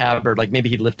like his tabard, like maybe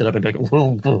he'd lift it up and be like,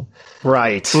 whoa.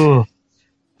 Right.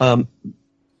 And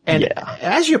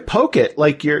as you poke it,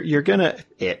 like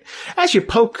as you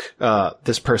poke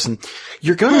this person,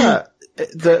 you're gonna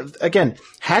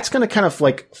hat's gonna kind of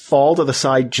like fall to the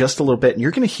side just a little bit, and you're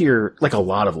gonna hear like a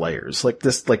lot of layers, like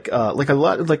this, like a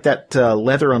lot of like that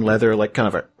leather on leather, like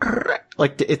kind of a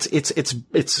like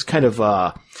it's kind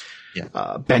of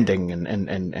bending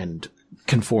and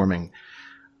conforming,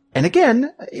 and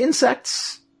again,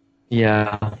 insects.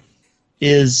 Yeah,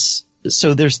 there's.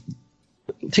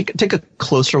 Take a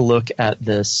closer look at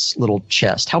this little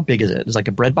chest. How big is it? Is it like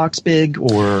a bread box big,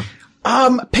 or?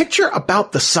 Picture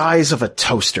about the size of a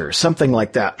toaster, something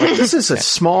like that. Like, this is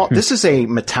this is a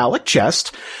metallic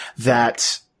chest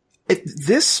that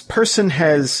this person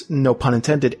has, no pun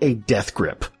intended, a death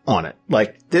grip on it.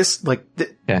 Like this, like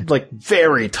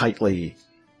very tightly.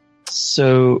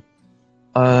 So,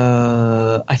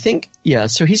 I think,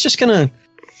 so he's just gonna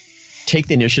take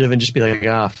the initiative and just be like,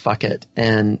 fuck it.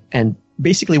 And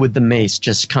basically with the mace,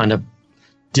 just kind of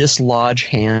dislodge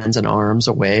hands and arms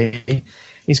away.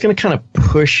 He's going to kind of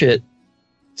push it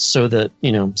so that,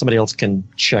 somebody else can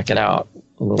check it out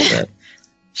a little bit.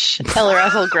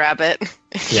 Elrath will grab it.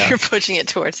 Yeah. You're pushing it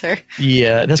towards her.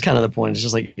 Yeah, that's kind of the point. It's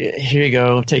just like, here you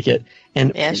go, take it.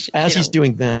 And as he's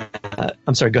doing that,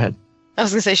 I'm sorry, go ahead. I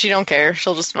was going to say, she don't care.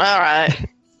 She'll just, all right.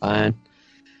 Fine.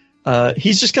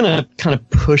 He's just going to kind of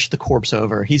push the corpse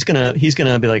over. He's going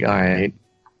to be like, all right,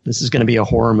 this is going to be a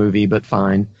horror movie, but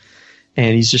fine.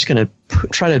 And he's just going to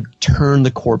try to turn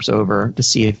the corpse over to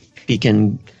see if he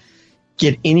can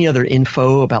get any other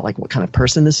info about like what kind of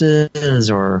person this is,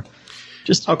 or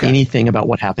just anything about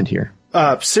what happened here?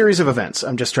 Series of events.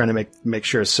 I'm just trying to make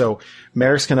sure. So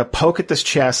Merrick's going to poke at this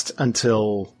chest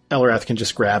until Elrath can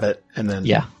just grab it, and then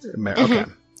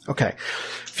Okay.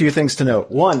 Few things to note.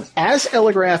 One, as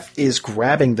Elrath is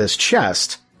grabbing this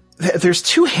chest, there's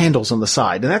two handles on the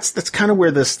side, and that's kind of where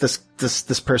this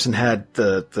person had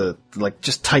the like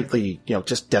just tightly,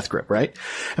 just death grip, right?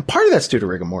 And part of that's due to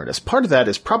rigor mortis. Part of that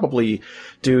is probably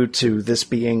due to this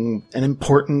being an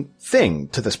important thing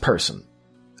to this person.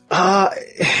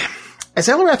 As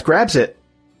Elrath grabs it,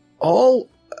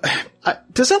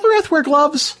 does Elrath wear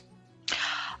gloves?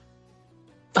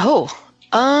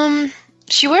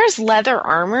 She wears leather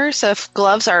armor, so if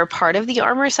gloves are a part of the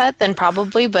armor set, then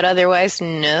probably, but otherwise,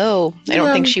 no. I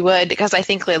don't think she would, because I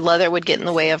think leather would get in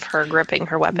the way of her gripping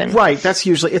her weapon. Right, that's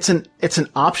usually, it's an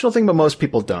optional thing, but most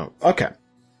people don't. Okay.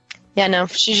 Yeah, no,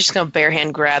 she's just gonna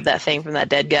barehand grab that thing from that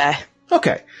dead guy.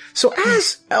 Okay, so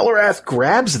as Elrath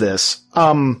grabs this,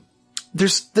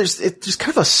 there's kind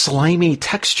of a slimy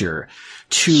texture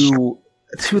to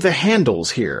the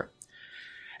handles here.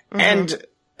 Mm-hmm. And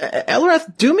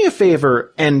Elrath, do me a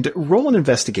favor and roll an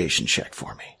investigation check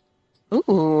for me.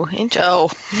 Ooh,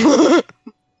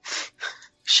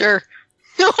 Sure.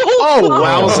 Oh,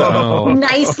 wowza. Oh.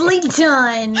 Nicely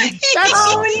done. That's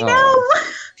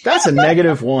a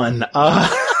 -1.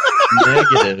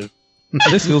 Negative.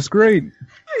 This feels great.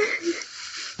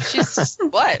 She's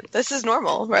what? This is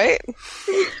normal, right?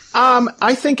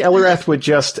 I think Elrath would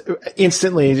just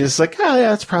instantly just like, oh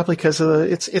yeah, it's probably because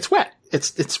of it's wet.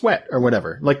 It's wet or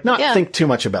whatever. Like, not think too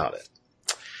much about it.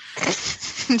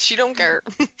 She don't care.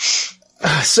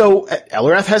 So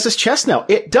Elrath has his chest now.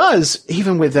 It does,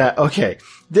 even with that. Okay,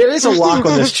 there is a lock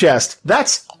on this chest.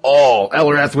 That's all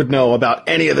Elrath would know about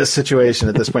any of this situation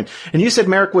at this point. And you said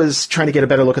Merrick was trying to get a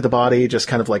better look at the body, just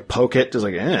kind of like poke it, just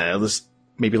like, let's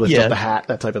maybe lift up the hat,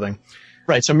 that type of thing.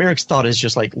 Right. So Merrick's thought is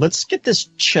just like, let's get this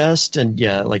chest and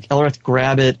like Elrath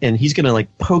grab it, and he's going to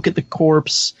like poke at the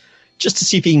corpse just to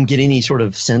see if he can get any sort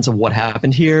of sense of what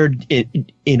happened here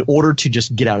in order to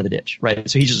just get out of the ditch. Right.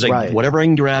 So he's just like, whatever I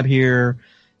can grab here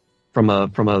from a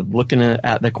looking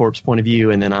at the corpse point of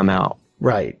view, and then I'm out.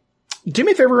 Right. Do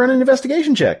me a favor, run an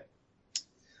investigation check.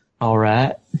 All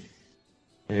right.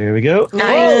 There we go.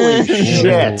 Holy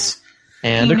shit.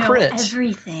 And a crit.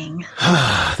 Everything.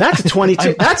 That's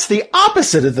 22. That's the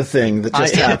opposite of the thing that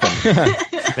just happened.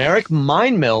 Merrick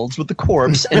mind melds with the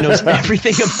corpse and knows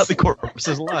everything about the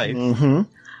corpse's life. Mm-hmm.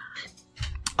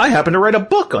 I happen to write a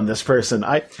book on this person.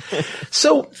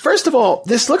 So, first of all,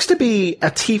 this looks to be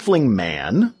a tiefling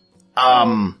man.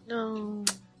 No.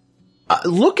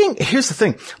 Here's the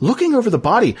thing. Looking over the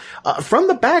body, from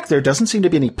the back, there doesn't seem to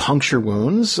be any puncture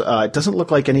wounds. It doesn't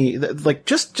look like any, like,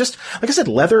 just, like I said,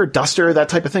 leather, duster, that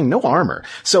type of thing. No armor.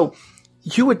 So,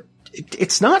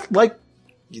 it's not like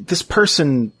this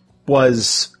person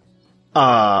was,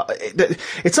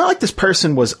 it's not like this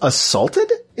person was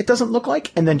assaulted, it doesn't look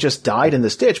like, and then just died in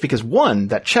this ditch, because one,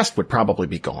 that chest would probably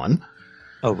be gone.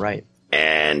 Oh, right.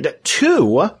 And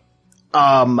two,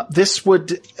 it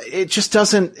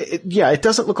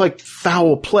doesn't look like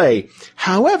foul play.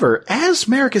 However, as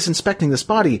Merrick is inspecting this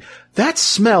body, that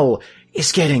smell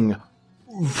is getting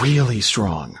really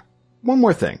strong. One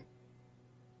more thing.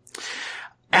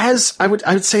 As I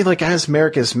would say, like, as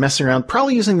Merrick is messing around,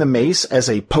 probably using the mace as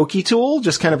a pokey tool,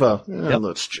 just kind of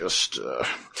let's just,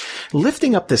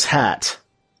 lifting up this hat.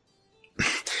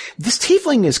 This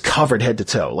tiefling is covered head to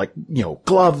toe, like,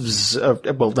 gloves,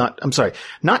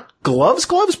 not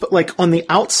gloves, but like on the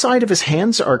outside of his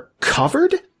hands are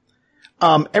covered.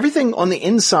 Everything on the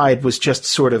inside was just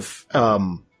sort of,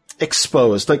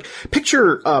 exposed. Like,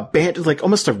 picture, like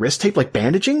almost a wrist tape, like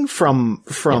bandaging from,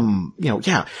 and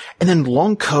then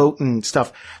long coat and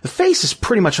stuff. The face is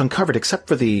pretty much uncovered except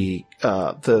for the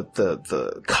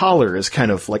collar is kind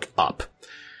of like up.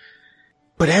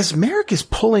 But as Merrick is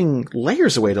pulling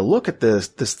layers away to look at this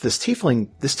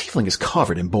tiefling is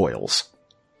covered in boils.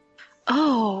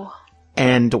 Oh.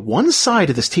 And one side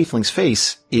of this tiefling's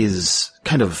face is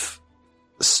kind of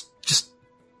just,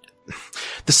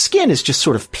 the skin is just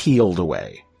sort of peeled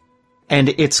away. And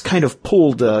it's kind of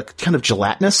pulled, kind of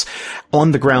gelatinous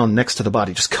on the ground next to the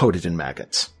body, just coated in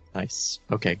maggots. Nice.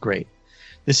 Okay, great.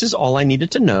 This is all I needed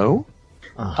to know.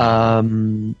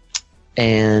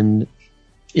 And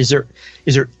is there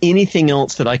anything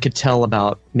else that I could tell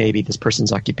about maybe this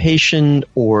person's occupation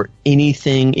or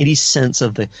anything, any sense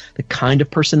of the kind of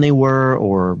person they were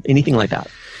or anything like that?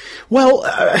 Well,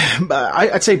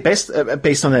 I'd say based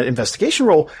on that investigation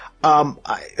roll,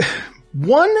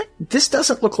 One, this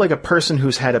doesn't look like a person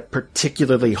who's had a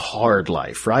particularly hard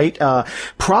life, right?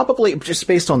 Probably, just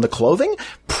based on the clothing,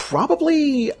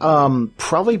 probably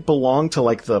belong to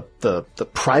like the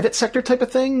private sector type of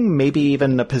thing, maybe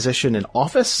even a position in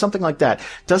office, something like that.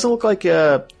 Doesn't look like,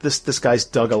 this guy's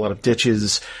dug a lot of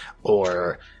ditches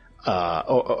or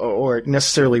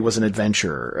necessarily was an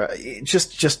adventurer.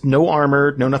 Just no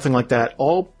armor, no nothing like that.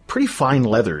 All pretty fine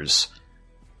leathers.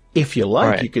 If you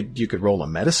like, right. you could roll a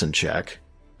medicine check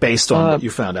based on what you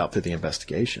found out through the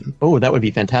investigation. Oh, that would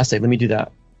be fantastic. Let me do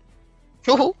that.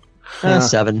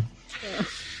 7.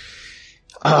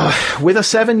 With a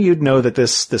 7, you'd know that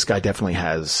this guy definitely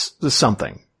has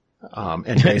something.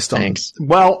 And based on, Thanks.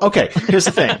 Well, okay. Here's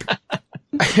the thing.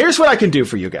 Here's what I can do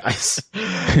for you guys.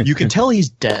 You can tell he's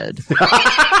dead.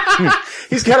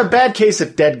 He's got a bad case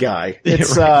of dead guy.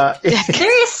 It's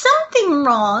there is something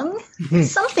wrong.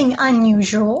 Something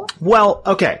unusual. Well,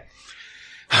 okay.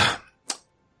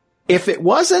 If it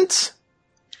wasn't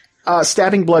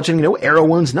stabbing, bludgeoning, no arrow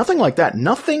wounds, nothing like that,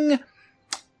 nothing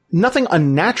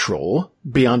unnatural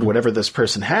beyond whatever this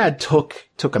person had took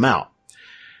him out.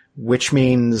 Which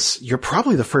means you're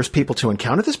probably the first people to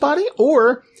encounter this body,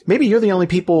 or maybe you're the only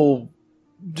people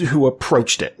who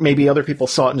approached it. Maybe other people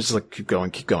saw it and just like, keep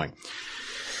going.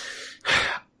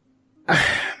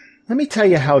 Let me tell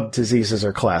you how diseases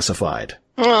are classified.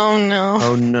 Oh no.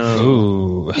 Oh no.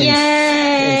 Ooh.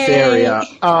 Yay! In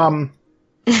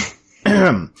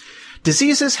theory,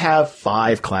 diseases have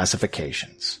 5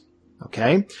 classifications.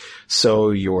 Okay? So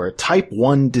your type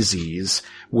 1 disease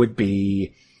would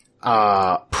be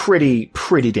pretty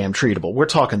damn treatable. We're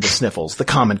talking the sniffles, the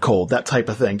common cold, that type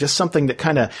of thing. Just something that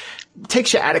kind of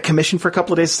takes you out of commission for a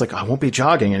couple of days. It's like, I won't be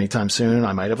jogging anytime soon.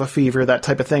 I might have a fever, that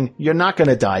type of thing. You're not going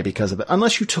to die because of it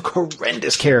unless you took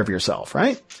horrendous care of yourself,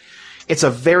 right? It's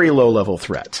a very low level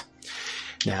threat.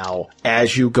 Now,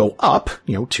 as you go up,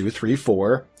 2, 3,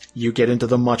 4, you get into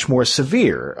the much more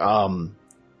severe.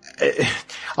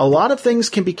 A lot of things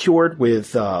can be cured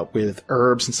with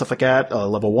herbs and stuff like that.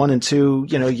 Level 1 and 2,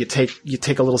 you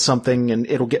take a little something and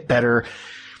it'll get better.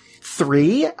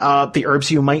 3, the herbs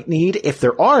you might need, if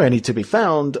there are any to be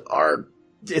found,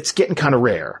 it's getting kind of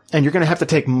rare. And you're going to have to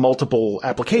take multiple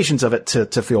applications of it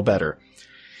to feel better.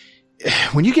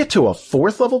 When you get to a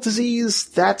 4th level disease,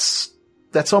 that's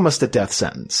almost a death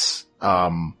sentence.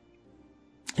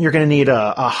 You're going to need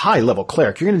a high-level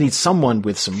cleric. You're going to need someone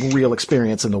with some real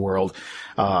experience in the world,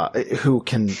 who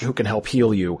can help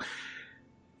heal you.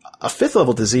 A 5th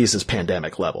level disease is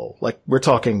pandemic level. Like, we're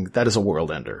talking, that is a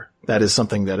world ender. That is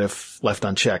something that if left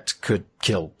unchecked could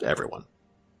kill everyone.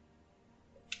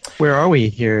 Where are we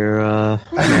here?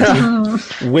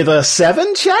 With a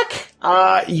 7 check,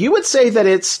 you would say that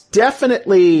it's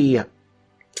definitely,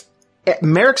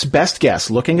 Merrick's best guess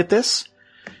looking at this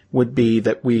would be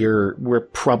that we're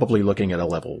probably looking at a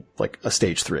level, like a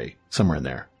stage 3, somewhere in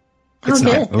there. It's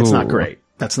not great.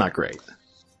 That's not great.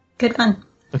 Good fun.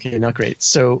 Okay, not great.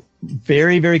 So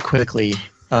very, very quickly,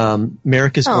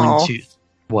 Merrick is going to,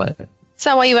 what? Is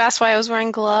that why you asked why I was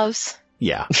wearing gloves?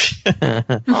 Yeah.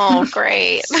 Oh,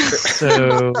 great.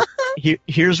 So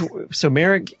so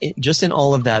Merrick, just in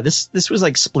all of that, this was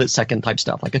like split second type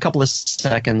stuff, like a couple of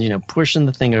seconds, pushing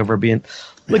the thing over,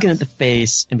 looking at the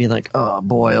face and being like, oh,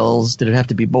 boils. Did it have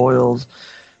to be boils?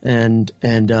 And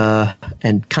kind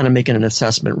of making an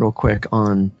assessment real quick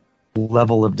on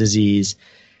level of disease.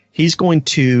 He's going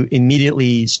to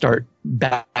immediately start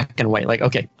backing away. Like,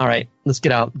 okay, all right, let's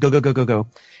get out. Go.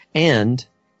 And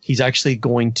he's actually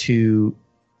going to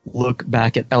look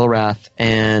back at Elrath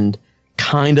and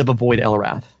kind of avoid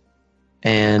Elrath.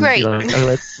 And great. Be like, oh,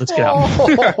 let's get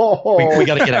out. we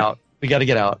got to get out. We got to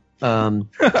get out. Come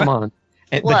on.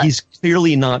 But he's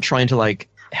clearly not trying to like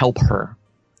help her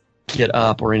get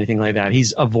up or anything like that.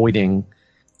 He's avoiding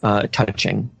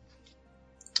touching.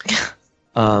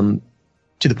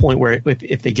 To the point where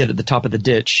if they get at the top of the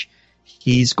ditch,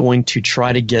 he's going to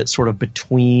try to get sort of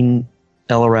between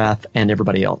Elrath and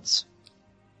everybody else.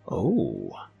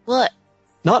 Oh. What?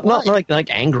 Not like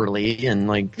angrily and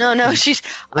like. No, she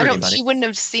wouldn't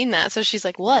have seen that, so she's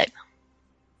like, what?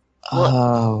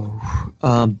 Oh.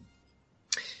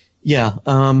 Yeah.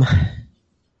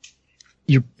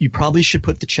 You probably should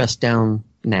put the chest down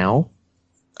now.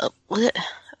 What?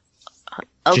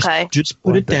 Okay. Just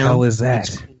put it down. What the hell is that?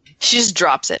 She just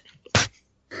drops it.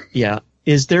 Yeah.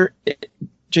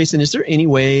 Jason, is there any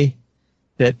way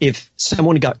that if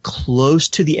someone got close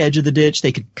to the edge of the ditch,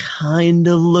 they could kind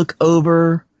of look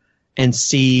over and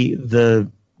see the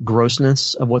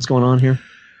grossness of what's going on here?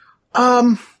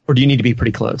 Or do you need to be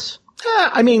pretty close?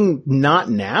 I mean, not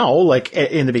now. Like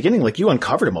in the beginning, like you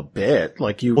uncovered him a bit.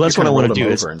 Like you. Well, that's you what I kinda want rolled to him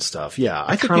do. over and stuff. Yeah,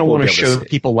 I kind of want to show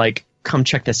people like, come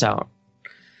check this out.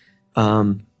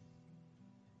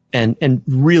 And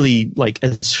really like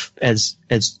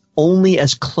as only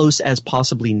as close as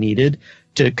possibly needed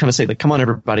to kind of say like, come on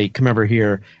everybody, come over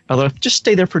here. Although just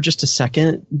stay there for just a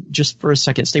second,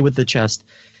 stay with the chest.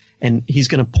 And he's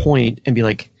going to point and be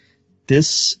like,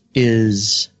 this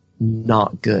is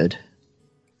not good.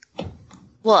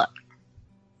 What?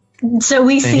 So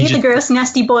we see he the just- gross,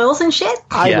 nasty boils and shit.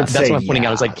 I would that's say, what I'm pointing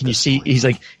out. Is like, can you see? He's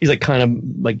like kind of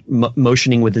like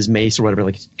motioning with his mace or whatever.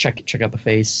 Like check out the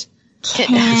face.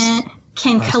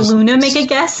 Can Kaluna make a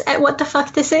guess at what the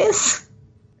fuck this is?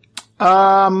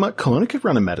 Kaluna could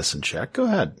run a medicine check. Go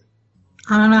ahead.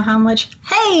 I don't know how much.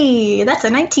 Hey, that's a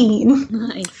 19.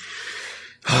 Nice.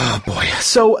 Oh boy.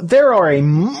 So there are a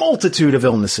multitude of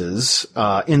illnesses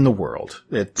in the world.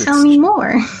 Tell me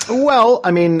more. Well, I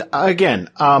mean, again,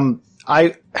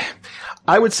 I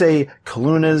would say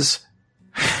Kaluna's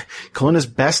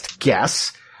best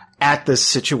guess at this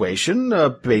situation,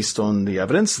 based on the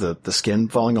evidence, the skin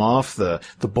falling off, the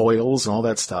boils and all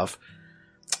that stuff.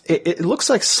 It looks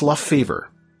like slough fever,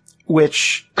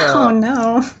 which, Oh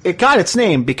no. it got its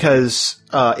name because,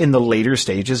 in the later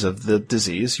stages of the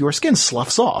disease, your skin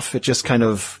sloughs off. It just kind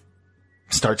of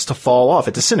starts to fall off.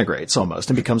 It disintegrates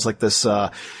almost and becomes like this,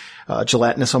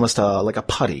 gelatinous, almost, like a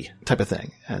putty type of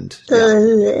thing. And,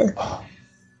 yeah. Ugh.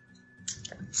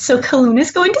 So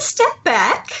Kaluna's going to step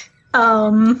back.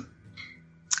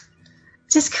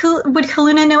 Would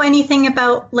Kaluna know anything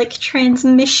about like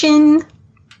transmission?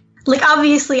 Like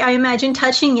obviously, I imagine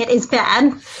touching it is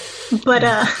bad, but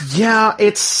Yeah,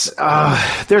 it's,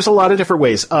 there's a lot of different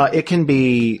ways. It can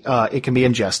be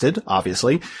ingested,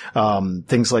 obviously.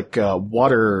 Things like,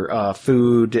 water,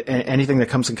 food, anything that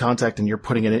comes in contact and you're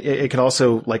putting it in. It could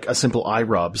also, like a simple eye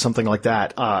rub, something like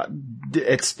that.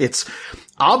 It's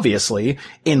obviously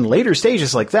in later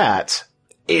stages like that,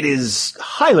 it is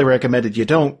highly recommended you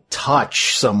don't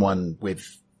touch someone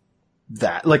with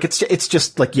that. Like it's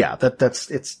just like, yeah,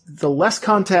 it's the less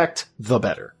contact, the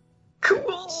better.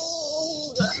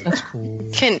 cool. That's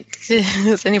cool.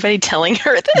 Is anybody telling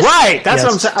her this? Right. That's Yes.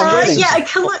 what I'm saying. I'm waiting.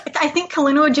 I think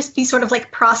Kaluna would just be sort of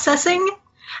like processing,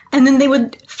 and then they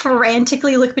would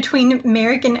frantically look between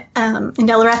Merrick and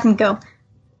Elrath and go,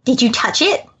 "Did you touch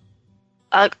it,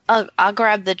 I'll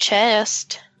grab the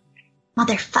chest.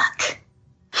 motherfuck?"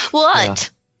 What?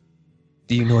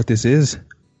 Do you know what this is?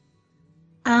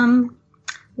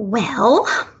 Well,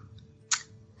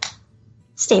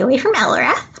 stay away from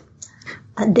Elrath.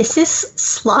 This is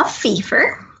slough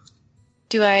fever.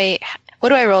 What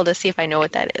do I roll to see if I know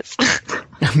what that is?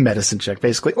 Medicine check,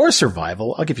 basically, or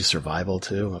survival. I'll give you survival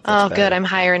too. if that's Oh, good. better. I'm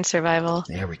higher in survival.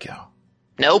 There we go.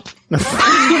 Nope.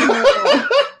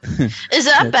 Is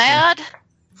that bad?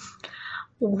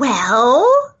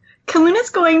 Well, Kaluna's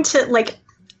going to like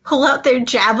pull out their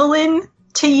javelin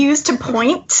to use to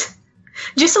point,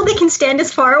 just so they can stand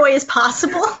as far away as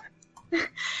possible.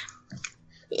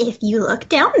 If you look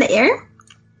down there,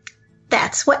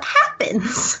 that's what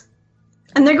happens.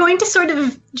 And they're going to sort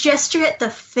of gesture at the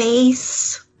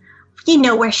face, you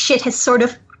know, where shit has sort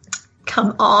of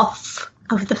come off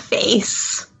of the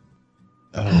face.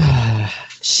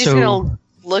 She's gonna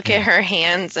look at her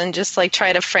hands and just like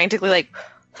try to frantically like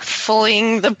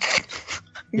fling the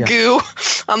Yeah. goo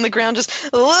on the ground. Just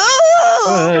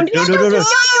No.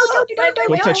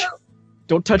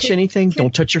 Don't touch anything.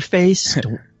 Don't touch your face.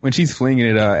 Don't. When she's flinging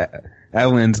it,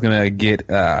 Evelyn's gonna get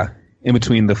in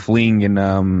between the fling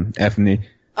and Ethne.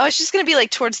 oh, it's just gonna be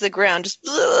like towards the ground, just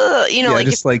you know, Yeah, like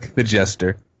just like the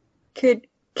jester.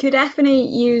 Could Ethne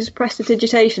use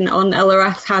prestidigitation on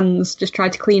Elrath's hands? Just try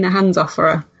to clean her hands off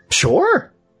for her.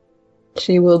 Sure.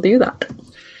 She will do that.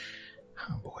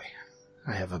 Oh boy,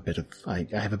 I have a bit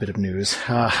of news.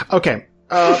 Okay,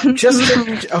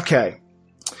 okay.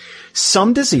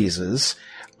 Some diseases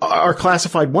are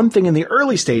classified one thing in the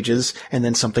early stages and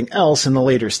then something else in the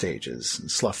later stages.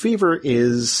 And slough fever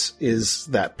is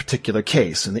that particular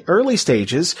case. In the early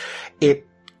stages, it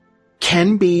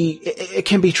can be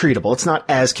treatable. It's not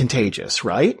as contagious,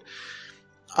 right?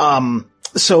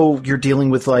 So you're dealing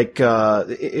with like,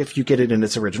 if you get it in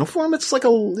its original form, it's like a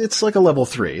level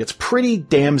 3. It's pretty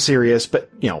damn serious, but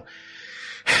you know,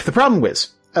 the problem is,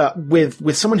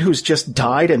 with someone who's just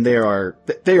died and they are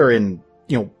in,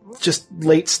 you know, just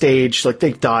late stage, like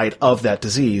they've died of that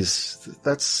disease,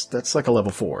 that's like a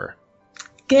level 4.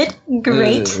 Good,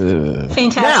 great,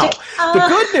 fantastic. Now, the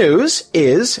good news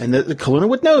is, and the Kaluna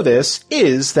would know this,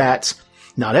 is that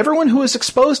not everyone who is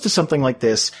exposed to something like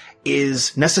this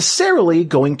is necessarily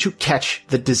going to catch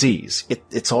the disease.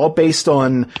 It's all based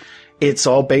on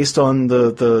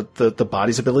the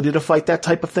body's ability to fight that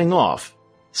type of thing off.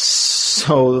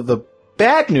 So the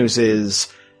bad news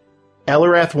is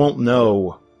Elarath won't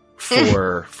know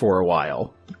for a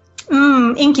while.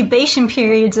 Incubation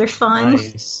periods are fun.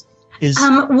 Nice.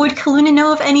 Would Kaluna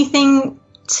know of anything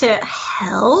to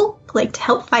help? Like, to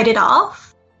help fight it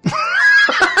off?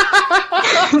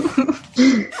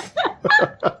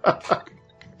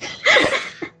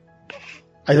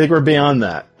 I think we're beyond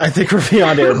that. I think we're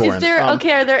beyond airborne.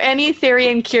 Are there any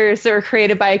Therian cures that were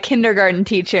created by a kindergarten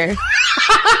teacher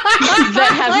that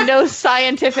have no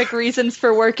scientific reasons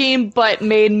for working but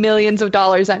made millions of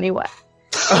dollars anyway?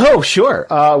 Oh, sure.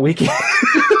 We can.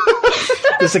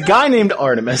 There's a guy named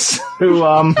Artemis who.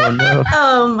 Oh no!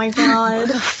 Oh my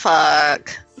god!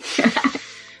 Fuck.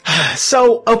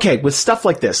 So, okay, with stuff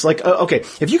like this, like, okay,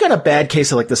 if you got a bad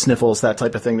case of like the sniffles, that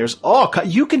type of thing,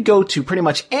 you could go to pretty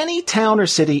much any town or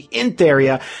city in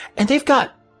Theria, and they've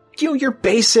got, your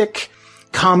basic,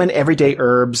 common, everyday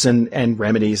herbs and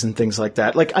remedies and things like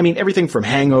that. Like, I mean, everything from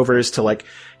hangovers to like,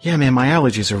 yeah, man, my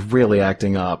allergies are really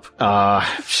acting up.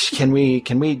 Can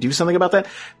we do something about that?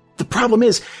 The problem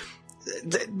is,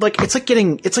 it's like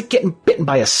getting bitten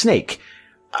by a snake.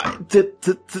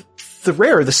 The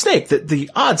rarer the snake, the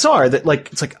odds are that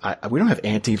we don't have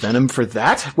anti-venom for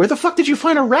that. Where the fuck did you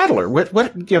find a rattler? What,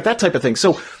 that type of thing.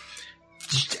 So,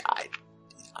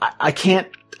 I can't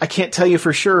tell you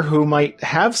for sure who might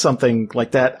have something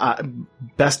like that.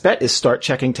 Best bet is start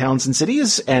checking towns and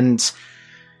cities. And,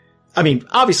 I mean,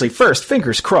 obviously first,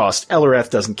 fingers crossed, Elarath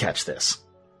doesn't catch this.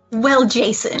 Well,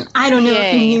 Jason, I don't know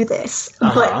if you knew this,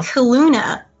 but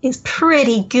Kaluna is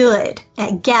pretty good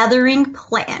at gathering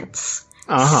plants.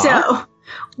 So,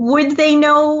 would they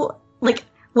know,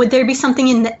 would there be something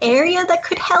in the area that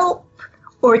could help?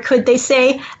 Or could they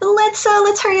say,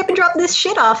 let's hurry up and drop this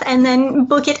shit off and then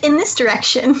book it in this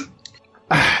direction?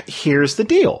 Here's the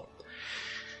deal.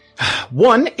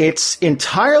 One, it's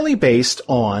entirely based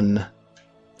on,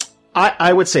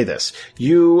 I would say this.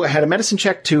 You had a medicine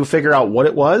check to figure out what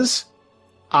it was.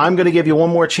 I'm going to give you one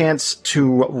more chance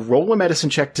to roll a medicine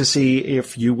check to see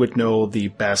if you would know the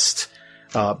best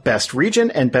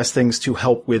region and best things to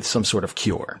help with some sort of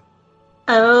cure.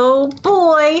 Oh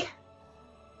boy.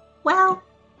 Well.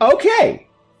 Okay.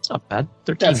 It's not bad.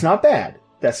 13. That's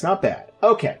not bad.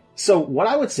 Okay. So what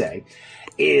I would say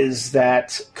is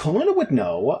that Kaluna would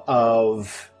know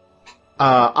of,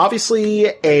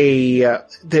 obviously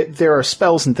there are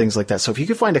spells and things like that. So if you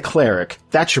could find a cleric,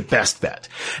 that's your best bet.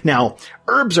 Now,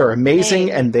 herbs are amazing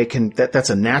and that's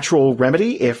a natural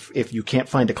remedy. If you can't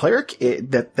find a cleric,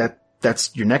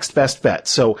 that's your next best bet.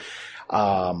 So,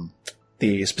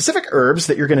 the specific herbs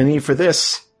that you're going to need for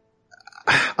this,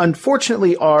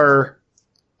 unfortunately, are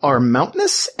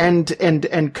mountainous and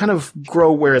kind of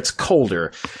grow where it's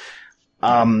colder.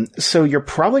 So you're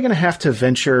probably going to have to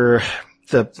venture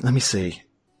let me see.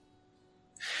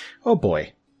 Oh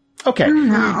boy. Okay.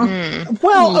 No.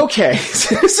 Well, okay.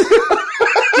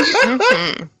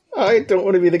 I don't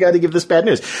want to be the guy to give this bad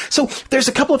news. So there's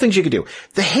a couple of things you could do.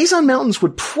 The Hazon Mountains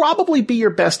would probably be your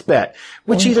best bet,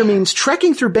 which either means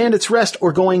trekking through Bandit's Rest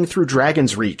or going through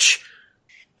Dragon's Reach.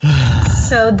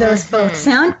 So those both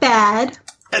sound bad.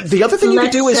 The other thing you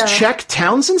could do is check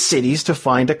towns and cities to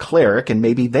find a cleric, and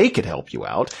maybe they could help you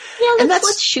out. Yeah,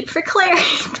 let's shoot for cleric.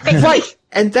 Right.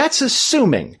 And that is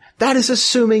assuming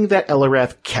that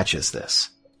Elarath catches this.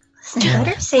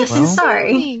 Better safe than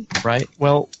sorry. Right.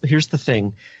 Well, here's the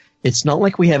thing. It's not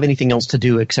like we have anything else to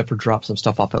do except for drop some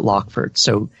stuff off at Lockford.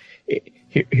 So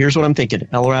here's what I'm thinking.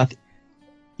 Elarath,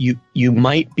 you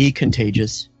might be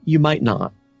contagious. You might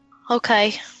not.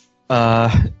 Okay.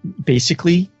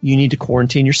 Basically, you need to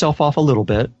quarantine yourself off a little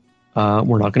bit.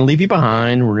 We're not going to leave you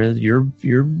behind.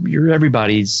 You're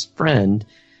everybody's friend,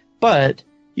 but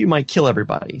you might kill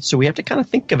everybody. So we have to kind of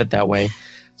think of it that way.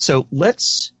 So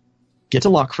let's get to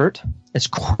Lockford as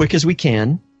quick as we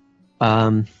can.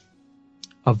 Avoid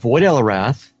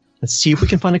Elarath. Let's see if we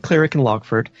can find a cleric in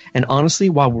Lockford. And honestly,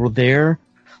 while we're there,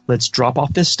 let's drop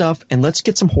off this stuff and let's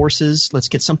get some horses. Let's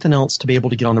get something else to be able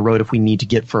to get on the road if we need to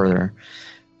get further.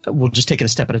 We'll just take it a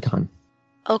step at a time.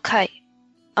 Okay.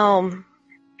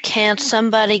 Can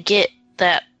somebody get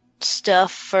that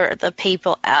stuff for the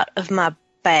people out of my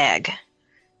bag?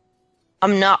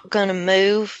 I'm not gonna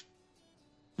move,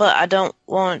 but I don't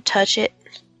want to touch it.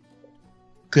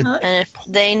 Good. And if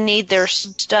they need their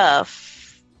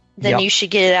stuff, then you should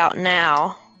get it out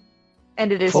now.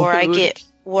 And it is before I food. get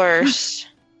worse.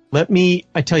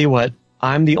 I tell you what,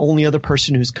 I'm the only other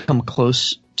person who's come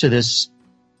close to this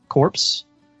corpse.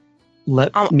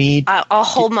 I'll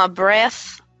hold my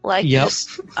breath Like, Yep.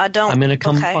 I don't. I'm going to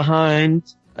come okay.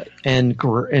 behind and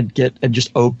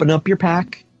just open up your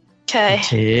pack. Okay.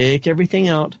 Take everything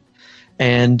out,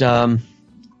 and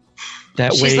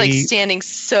that She's way. like standing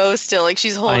so still, like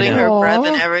she's holding her know. breath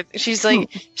and everything. She's like,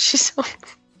 she's so.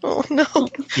 Oh no.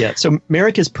 Yeah, so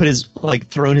Merrick has put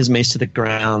thrown his mace to the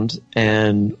ground,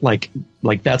 and like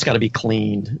that's got to be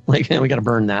cleaned. Like, we got to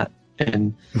burn that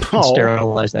and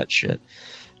sterilize that shit.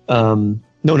 No,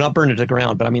 not burn it to the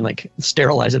ground, but I mean like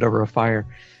sterilize it over a fire.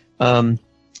 And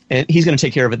he's going to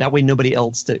take care of it. That way, nobody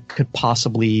else that could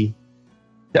possibly.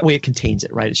 That way, it contains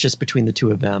it, right? It's just between the two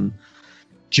of them,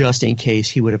 just in case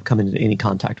he would have come into any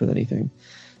contact with anything.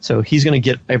 So he's going to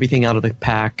get everything out of the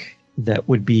pack that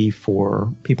would be for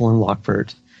people in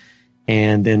Lockford,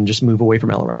 and then just move away from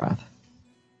Elrath.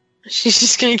 She's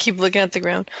just gonna keep looking at the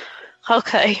ground.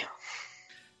 Okay.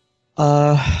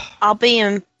 You I'll be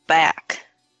in back.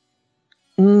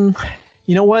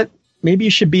 know what? Maybe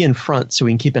you should be in front so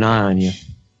we can keep an eye on you.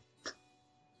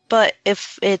 But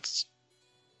if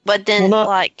then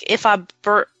like if I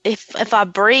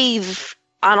breathe,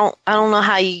 I don't know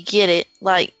how you get it.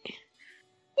 Like,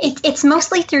 It's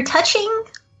mostly through touching,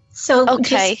 so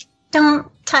Okay. just don't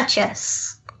touch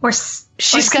us.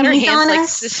 she's got her hands like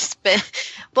suspended.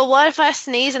 But what if I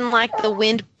sneeze and like the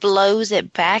wind blows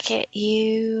it back at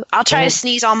you? I'll try to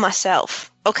sneeze on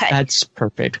myself. Okay. That's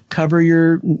perfect. Cover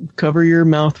your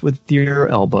mouth with your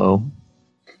elbow.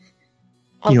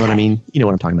 You know what I mean? You know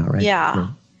what I'm talking about, right? Yeah.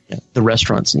 Yeah. The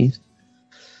restaurant sneeze.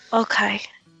 Okay.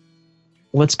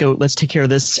 Let's go. Let's take care of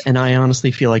this. And I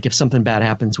honestly feel like if something bad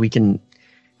happens, we'll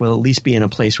at least be in a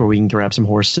place where we can grab some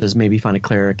horses, maybe find a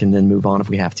cleric, and then move on if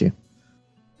we have to.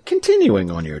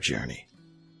 Continuing on your journey.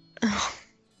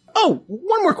 Oh,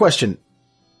 one more question.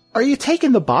 Are you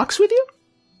taking the box with you?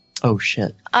 Oh,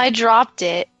 shit. I dropped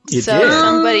it. You so did?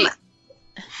 somebody.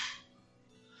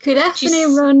 Could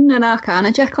Ethne run an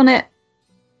Arcana check on it?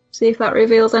 See if that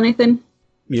reveals anything.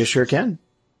 You sure can.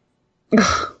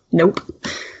 Nope.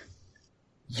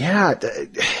 Yeah,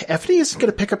 Ethne isn't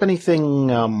going to pick up anything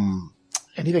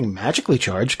magically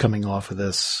charged coming off of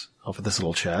this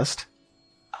little chest.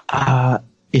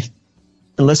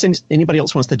 Unless anybody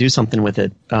else wants to do something with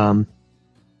it,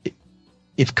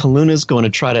 if Kaluna's going to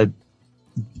try to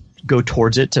go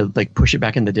towards it to like push it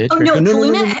back in the ditch. Oh no,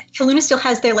 Kaluna still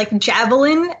has their like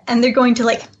javelin, and they're going to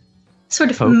like sort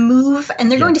of move,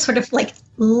 and they're going to sort of like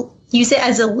use it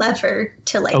as a lever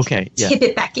to like tip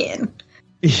it back in.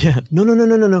 Yeah,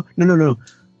 no.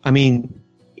 I mean,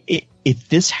 if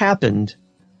this happened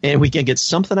and we can get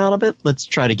something out of it, let's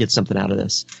try to get something out of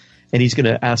this. And he's going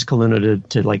to ask Kaluna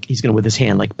to like, he's going to with his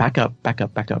hand like back up. And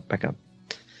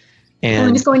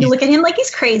Kaluna's going to look at him like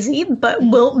he's crazy, but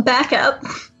we'll back up.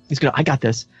 I got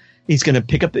this. He's going to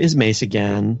pick up his mace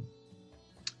again.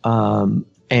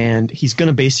 And he's going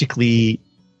to basically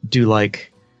do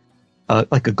like a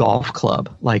golf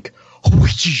club, like,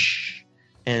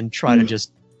 and try to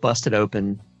just bust it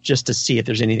open just to see if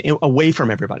there's anything away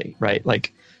from everybody, right?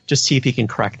 Like, just see if he can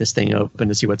crack this thing open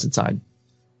to see what's inside.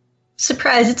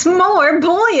 Surprise, it's more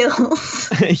boils.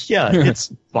 Yeah,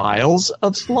 it's vials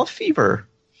of slough fever.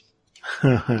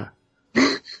 Yeah.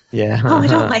 Oh, I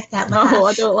don't like that laugh. No,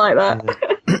 I don't like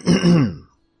that.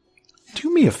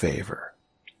 Do me a favor.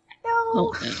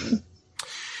 No.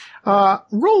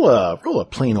 Roll a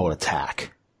plain old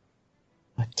attack.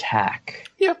 Attack.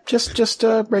 Yep, just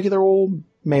a regular old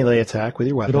melee attack with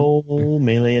your weapon. Good old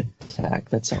melee attack.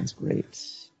 That sounds great.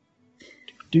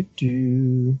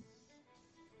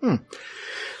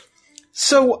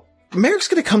 So Merrick's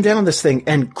going to come down on this thing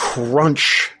and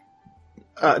crunch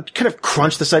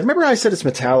the side. Remember I said it's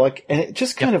metallic, and it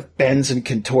just kind of bends and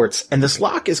contorts, and this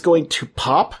lock is going to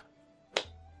pop.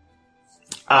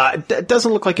 It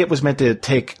doesn't look like it was meant to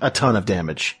take a ton of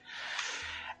damage.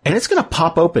 And it's going to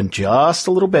pop open just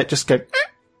a little bit,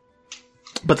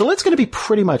 but the lid's going to be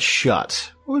pretty much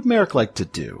shut. What would Merrick like to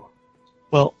do?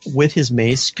 Well, with his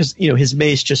mace, because his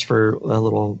mace, just for a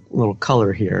little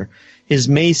color here, his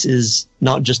mace is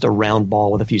not just a round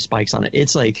ball with a few spikes on it.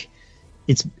 It's like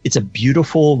it's a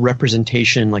beautiful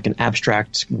representation, like an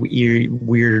abstract,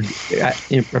 weird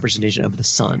representation of the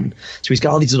sun. So he's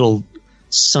got all these little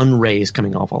sun rays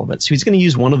coming off all of it. So he's going to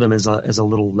use one of them as a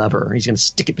little lever. He's going to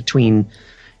stick it between,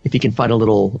 if he can find a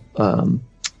little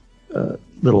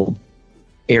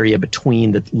area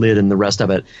between the lid and the rest of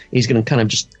it. He's going to kind of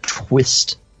just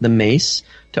twist the mace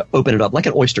to open it up like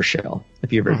an oyster shell,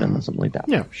 if you've ever done something like that.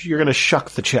 Yeah, you're going to shuck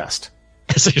the chest.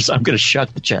 So I'm going to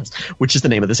shuck the chest, which is the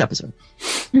name of this episode.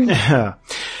 Yeah.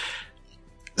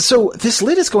 So this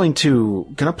lid is going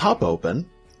to pop open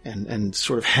and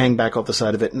sort of hang back off the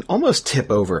side of it and almost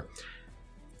tip over.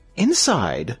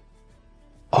 Inside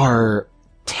are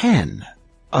 10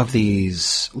 of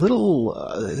these little,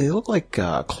 they look like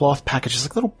cloth packages,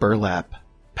 like little burlap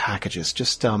packages,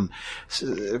 just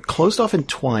closed off and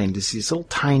twined. These little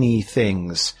tiny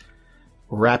things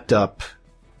wrapped up.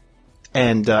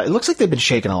 And it looks like they've been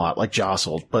shaken a lot, like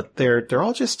jostled, but they're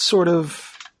all just sort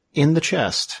of in the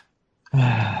chest. All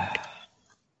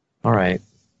right.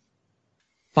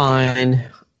 Fine.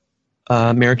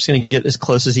 Merrick's going to get as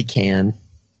close as he can.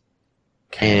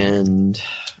 And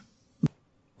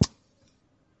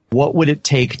what would it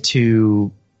take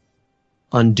to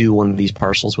undo one of these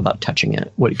parcels without touching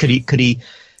it? What could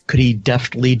he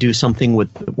deftly do something with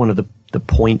one of the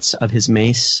points of his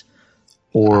mace,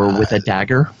 or with a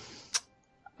dagger?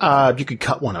 You could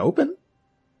cut one open.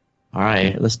 All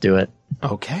right, let's do it.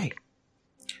 Okay.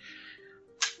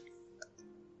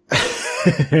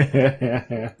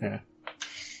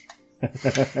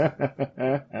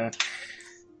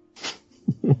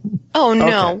 Oh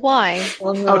no, Okay. why?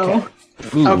 Oh, no. Okay.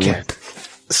 Okay.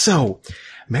 So,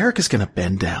 Merrick is going to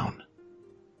bend down,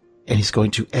 and he's going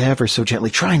to ever so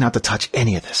gently try not to touch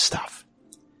any of this stuff.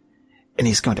 And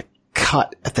he's going to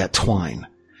cut at that twine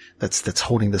that's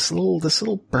holding this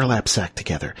little burlap sack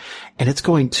together, and it's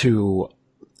going to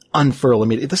unfurl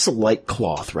immediately. This is a light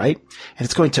cloth, right? And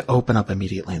it's going to open up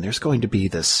immediately, and there's going to be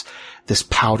this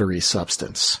powdery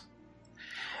substance.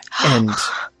 And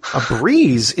a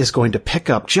breeze is going to pick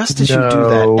up just as you do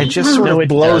that and just sort of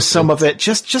blow some of it,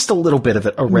 just a little bit of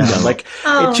it around. Like,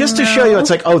 just to show you, it's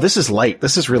like, oh, this is light.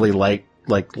 This is really light,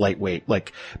 like lightweight.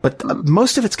 Like, but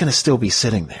most of it's going to still be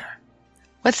sitting there.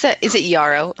 What's that? Is it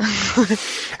yarrow?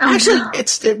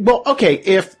 Actually, well,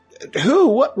 okay,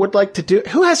 who would like to do,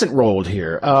 who hasn't rolled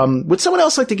here? Would someone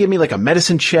else like to give me like a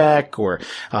medicine check or,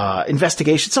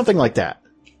 investigation, something like that?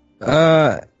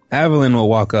 Avalon will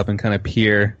walk up and kind of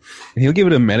peer, and he'll give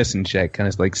it a medicine check, kind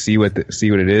of like see what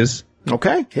it is.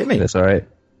 Okay, hit me. That's all right.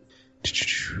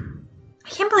 I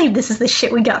can't believe this is the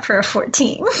shit we got for a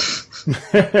 14.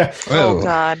 Oh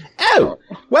God. Oh,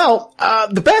 well,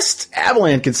 the best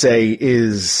Avalon can say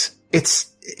is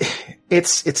it's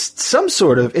some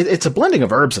sort of, it's a blending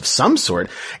of herbs of some sort.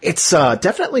 It's,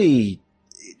 definitely,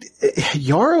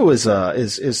 yarrow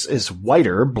is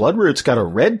whiter. Bloodroot's got a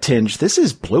red tinge. This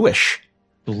is bluish.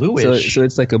 Bluish? So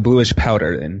it's like a bluish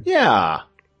powder then. Yeah.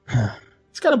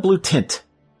 It's got a blue tint.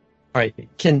 All right.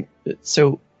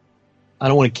 So I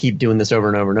don't want to keep doing this over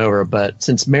and over and over, but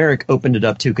since Merrick opened it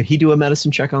up too, could he do a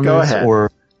medicine check on Go this? ahead. Or,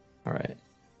 all right.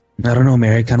 I don't know,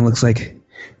 Mary. It kind of looks like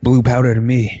blue powder to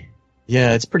me.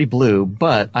 Yeah, it's pretty blue,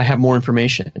 but I have more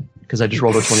information because I just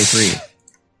rolled a 23.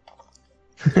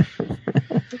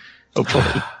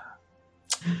 Hopefully.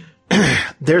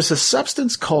 There's a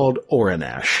substance called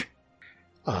oranash.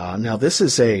 Now this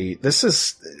is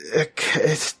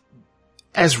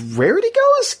as rarity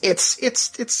goes,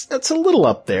 it's a little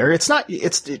up there.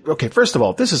 Okay. First of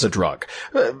all, this is a drug,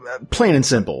 plain and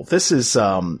simple. This is,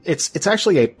 it's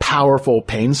actually a powerful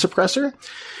pain suppressor.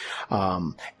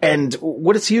 And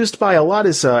what it's used by a lot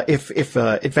is, if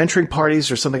adventuring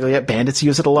parties or something like that, bandits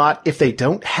use it a lot. If they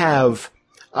don't have,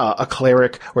 a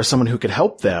cleric or someone who could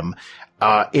help them,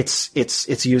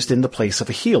 it's used in the place of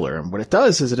a healer. And what it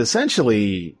does is it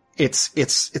essentially,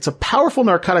 it's a powerful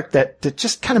narcotic that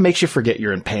just kind of makes you forget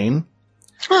you're in pain.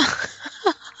 So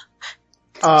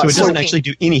it doesn't actually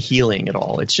do any healing at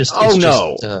all. It's just,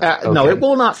 no, okay. it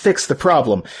will not fix the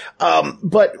problem.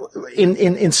 But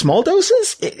in small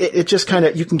doses, it just kind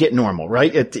of, you can get normal,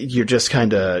 right? You're just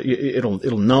kind of,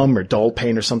 it'll numb or dull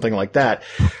pain or something like that.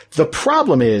 The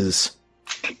problem is,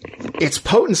 its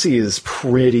potency is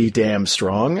pretty damn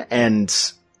strong,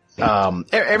 and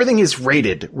everything is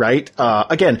rated, right?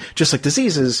 Again, just like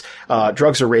diseases,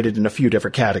 drugs are rated in a few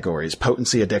different categories: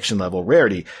 potency, addiction level,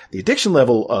 rarity. The addiction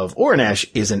level of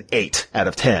oranash is an 8 out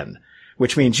of 10,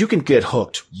 which means you can get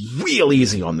hooked real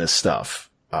easy on this stuff.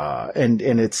 And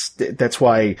that's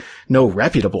why no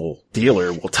reputable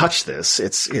dealer will touch this.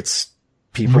 It's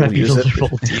people who use it.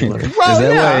 Dealer.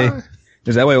 Well,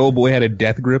 Is that why old boy had a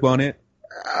death grip on it?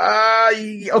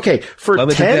 Okay, for Love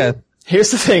it to 10, death.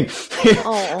 here's the thing.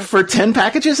 Oh. For 10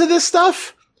 packages of this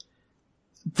stuff,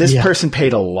 this person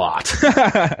paid a lot.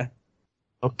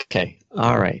 Okay.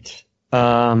 All right.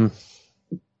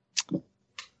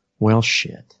 Well,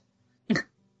 shit.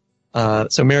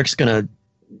 So Merrick's gonna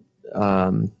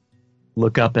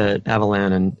look up at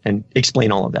Avalon and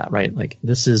explain all of that, right? Like,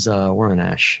 this is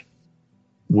oranash,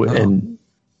 and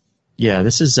yeah,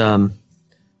 this is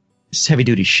heavy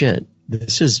duty shit.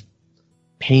 This is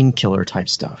painkiller type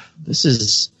stuff. This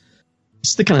is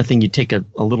the kind of thing you take a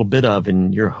little bit of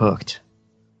and you're hooked.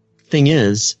 Thing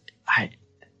is,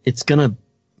 it's gonna,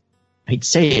 I hate to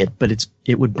say it, but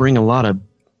it would bring a lot of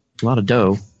a lot of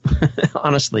dough.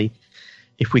 Honestly,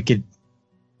 if we could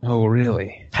Oh,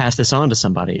 really? pass this on to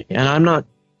somebody. And I'm not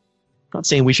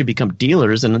saying we should become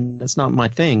dealers, and that's not my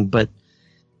thing, but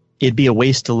it'd be a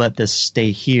waste to let this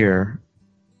stay here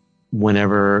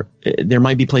whenever there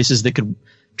might be places that could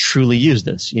truly use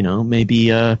this, maybe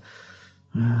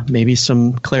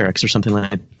some clerics or something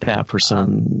like that for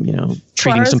some, treating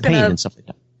Clara's some pain gonna- and stuff like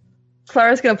that.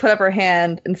 Clara's going to put up her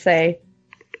hand and say,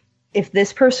 if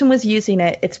this person was using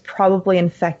it, it's probably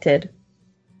infected.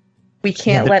 We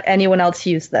can't let anyone else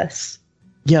use this.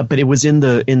 Yeah, but it was in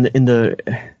the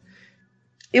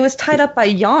It was tied up by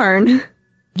yarn.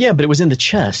 yeah, but it was in the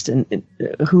chest, and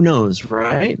who knows,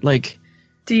 right? Like,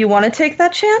 Do you want to take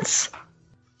that chance?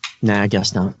 nah, I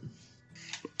guess not.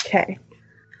 Okay.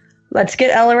 Let's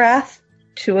get Elarath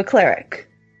to a cleric.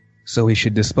 So we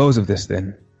should dispose of this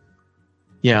then.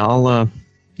 Yeah, I'll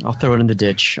throw it in the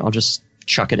ditch. I'll just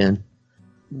chuck it in.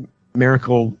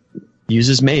 Miracle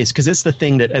uses mace because it's the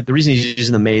thing that the reason he's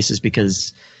using the mace is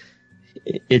because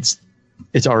it's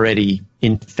already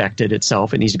infected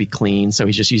itself. It needs to be clean, so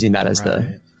he's just using that as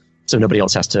so nobody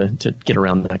else has to get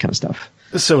around that kind of stuff.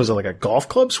 So is it like a golf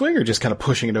club swing, or just kind of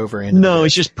pushing it over? Into No, the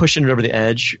he's just pushing it over the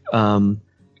edge.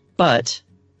 But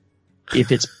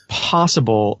if it's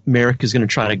possible, Merrick is going to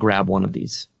try to grab one of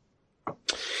these.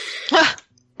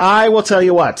 I will tell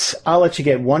you what. I'll let you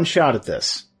get one shot at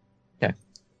this. Okay.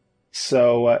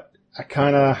 So I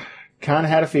kind of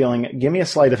had a feeling. Give me a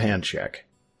sleight of hand check.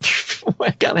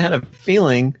 I kind of had a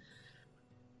feeling.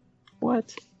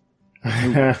 What?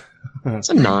 It's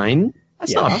a 9.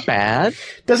 That's not bad.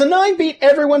 Does a 9 beat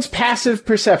everyone's passive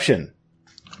perception?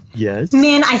 Yes.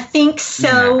 Man, I think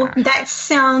so. That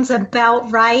sounds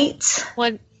about right.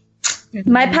 What?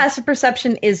 My passive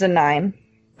perception is a 9.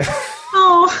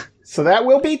 Oh, So that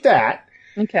will beat that.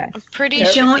 Okay. I'm pretty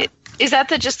Yeah. sure. Is that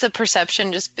just the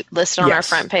perception just listed on our Yes.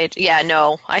 front page? Yeah,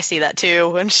 no, I see that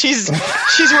too. And she's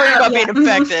worried about being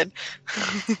infected.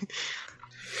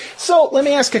 So let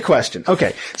me ask a question.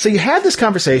 Okay, so you had this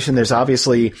conversation. There's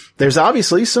obviously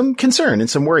some concern and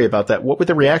some worry about that. What would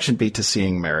the reaction be to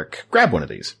seeing Merrick grab one of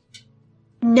these?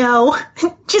 no.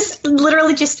 Just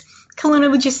literally just, Kaluna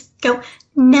would just go,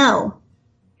 no.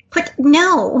 But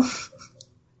no.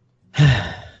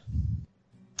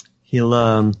 He'll,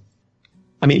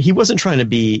 I mean, he wasn't trying to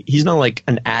be, he's not like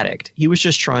an addict. He was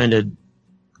just trying to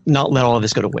not let all of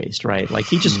this go to waste, right? Like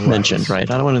he just mentioned, right?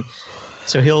 I don't want to,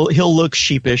 so he'll look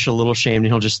sheepish, a little shamed,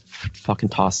 and he'll just fucking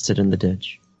toss it in the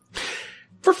ditch.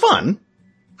 For fun,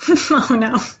 Oh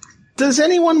no. does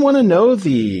anyone want to know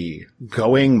the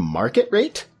going market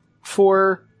rate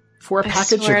for a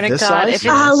package I swear of to this God, size? if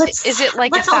it's, Let's- is it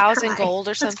like let's all 1,000 cry. gold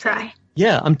or Let's something? cry.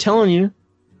 Yeah, I'm telling you.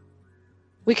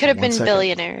 We could have One been second.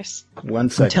 billionaires. 1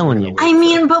 second. telling you. I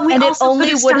mean, but we And it also only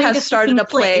could have would have a started a fucking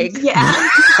plague. plague. Yeah.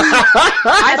 I've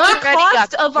At the already got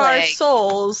cost the of our plague.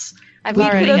 souls, I've we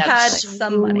already could have got had the plague.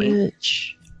 some money.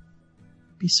 Rich.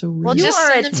 Be so rich. Well, You just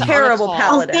are send a them to terrible Unicall. Oh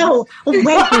paladin. no!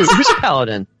 Wait. Who's a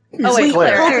paladin? Oh wait,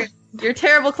 Cleric. cleric. You're a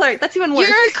terrible cleric. That's even worse.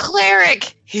 You're a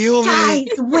cleric. Heal me.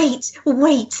 Guys,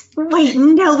 wait.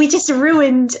 No, we just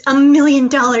ruined $1 million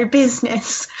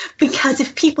business because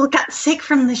if people got sick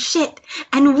from the shit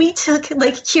and we took,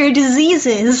 cure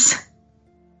diseases.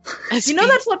 You know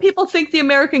that's what people think the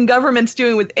American government's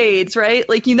doing with AIDS, right?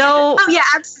 Like, you know, Oh yeah,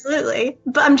 absolutely.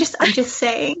 But I'm just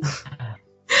saying.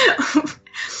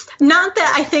 Not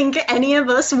that I think any of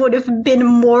us would have been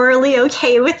morally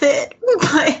okay with it,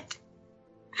 but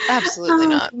Absolutely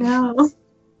not. No.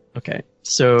 Okay,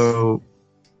 so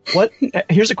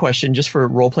here's a question just for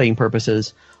role-playing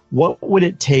purposes. What would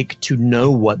it take to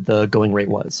know what the going rate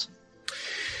was?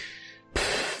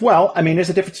 Well, I mean, there's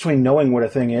a difference between knowing what a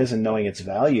thing is and knowing its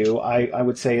value. I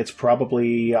would say it's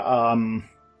probably,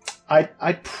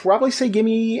 I'd probably say give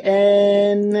me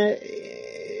an,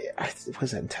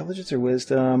 was that intelligence or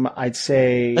wisdom? I'd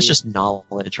say... That's just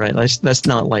knowledge, right? That's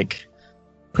not like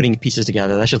putting pieces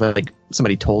together. That's just like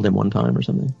somebody told him one time or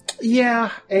something.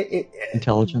 Yeah.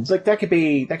 Intelligence. Like that could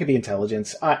be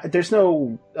intelligence. There's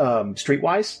no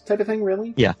streetwise type of thing,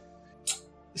 really. Yeah.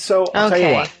 So I'll tell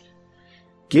you what.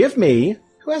 Give me,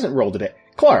 who hasn't rolled it?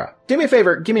 Clara, do me a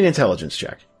favor. Give me an intelligence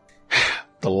check.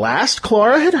 The last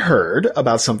Clara had heard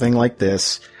about something like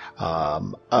this,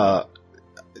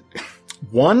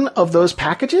 one of those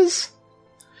packages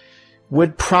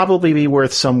would probably be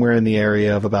worth somewhere in the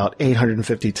area of about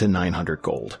 850 to 900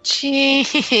 gold. Gee.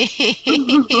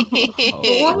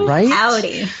 Right?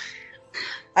 Howdy.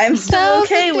 I'm still Those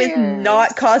okay with bears.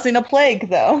 not causing a plague,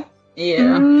 though. Yeah.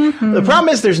 Mhm. The problem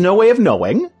is there's no way of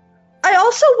knowing. I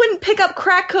also wouldn't pick up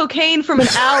crack cocaine from an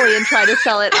alley and try to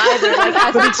sell it either, like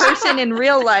as a person in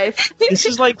real life. This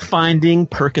is like finding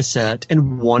Percocet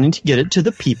and wanting to get it to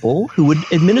the people who would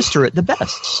administer it the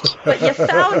best. But you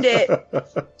found it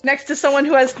next to someone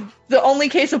who has the only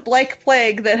case of Black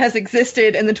Plague that has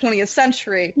existed in the 20th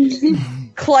century,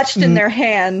 clutched in their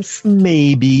hands.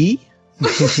 Maybe.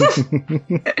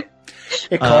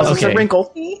 It causes a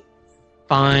wrinkle.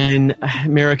 Fine.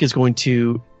 Merrick is going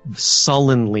to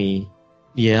sullenly...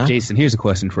 Yeah? Jason, here's a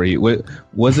question for you.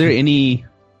 Was there any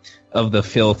of the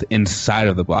filth inside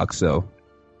of the box, though?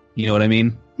 You know what I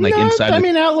mean? Like No, inside. I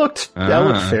mean, that looked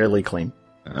fairly clean.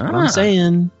 That's what I'm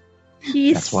saying.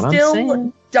 He's That's what I'm still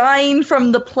saying. dying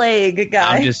from the plague,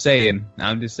 guy. I'm just saying.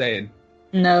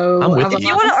 No. I'm with If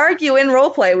you want to argue in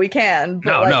roleplay, we can.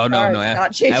 But No.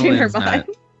 Not changing her mind.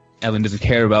 Evelyn doesn't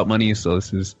care about money, so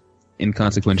this is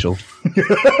inconsequential.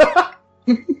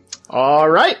 All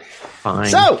right. Fine.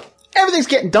 So, everything's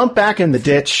getting dumped back in the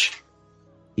ditch.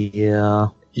 Yeah.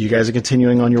 You guys are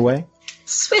continuing on your way?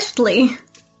 Swiftly.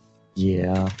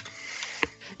 Yeah.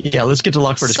 Yeah, let's get to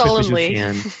Lockford as quickly as we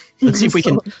can. Let's see if we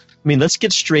can... I mean, let's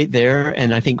get straight there,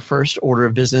 and I think first order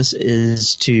of business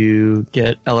is to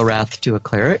get Elarath to a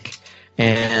cleric,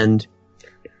 and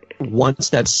once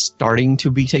that's starting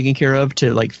to be taken care of,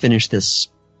 to like finish this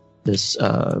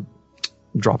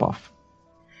drop off.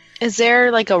 Is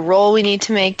there like a roll we need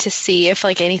to make to see if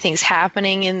like anything's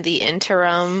happening in the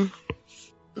interim,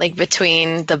 like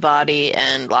between the body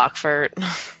and Lockford?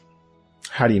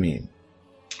 How do you mean?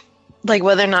 Like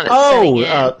whether or not it's setting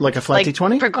in. Like a flat Like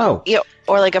D20? Yeah,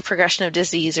 or like a progression of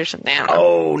disease or something. I don't know.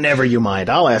 Oh, never you mind.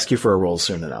 I'll ask you for a roll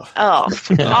soon enough. Oh,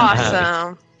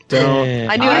 awesome. Don't.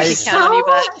 I knew I could count on you,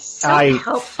 but So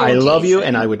helpful, I love you, Jason.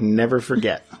 and I would never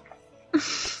forget.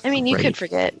 I mean, you Great. could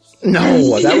forget.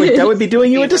 No, that would be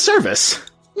doing you a disservice.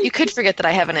 You could forget that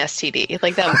I have an STD.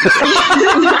 Like that would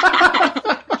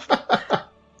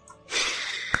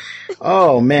be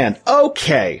Oh, man.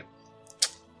 Okay.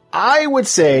 I would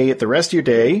say the rest of your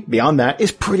day, beyond that,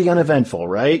 is pretty uneventful,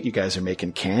 right? You guys are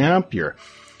making camp. You're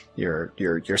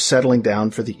settling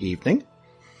down for the evening.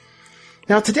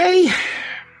 Now today's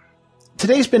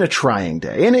been a trying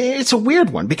day, and it's a weird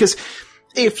one because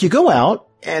if you go out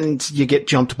and you get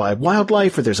jumped by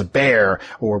wildlife, or there's a bear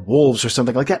or wolves or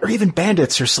something like that, or even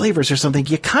bandits or slavers or something,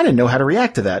 you kind of know how to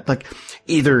react to that. Like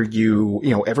either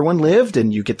everyone lived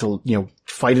and you get to,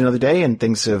 fight another day and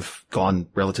things have gone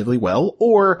relatively well,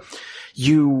 or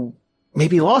you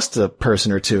maybe lost a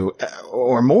person or two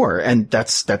or more, and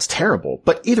that's terrible.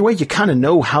 But either way, you kind of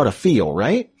know how to feel,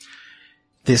 right?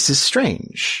 This is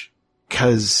strange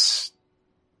because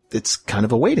it's kind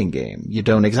of a waiting game. You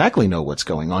don't exactly know what's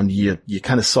going on. You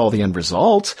kind of saw the end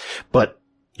result, but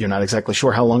you're not exactly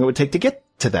sure how long it would take to get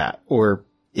to that, or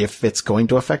if it's going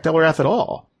to affect Elarath at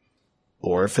all,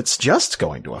 or if it's just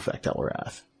going to affect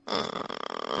Elarath.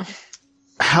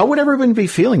 How would everyone be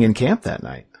feeling in camp that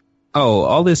night? Oh,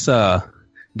 all this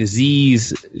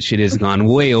disease shit has gone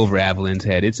way over Avalin's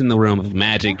head. It's in the realm of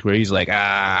magic where he's like,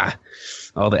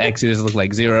 all the X's look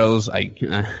like zeros.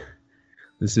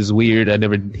 This is weird.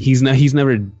 He's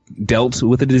never dealt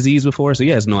with a disease before, so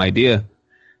he has no idea.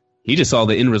 He just saw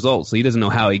the end result, so he doesn't know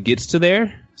how he gets to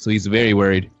there, so he's very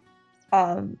worried.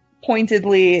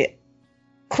 Pointedly,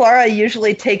 Clara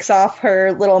usually takes off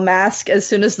her little mask as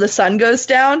soon as the sun goes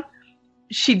down.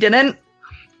 She didn't.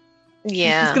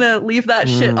 yeah. She's gonna leave that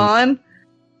shit on.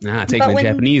 Take the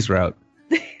Japanese route.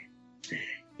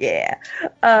 Yeah.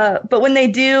 But when they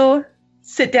do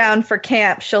sit down for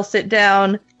camp, she'll sit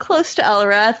down close to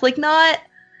Elarath, like not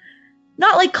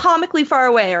like comically far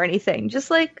away or anything, just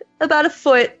like about a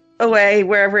foot away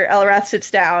wherever Elarath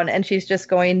sits down, and she's just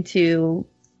going to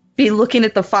be looking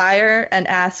at the fire and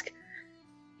ask,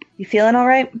 "You feeling all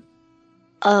right?"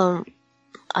 I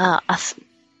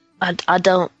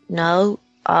don't know.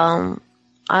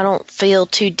 I don't feel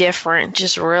too different,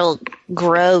 just real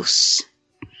gross.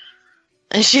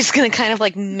 And she's gonna kind of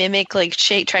like mimic, like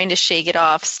trying to shake it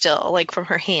off still, like from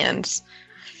her hands.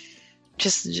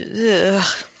 Just,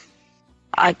 ugh.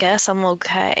 I guess I'm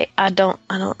okay. I don't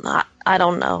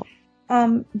know.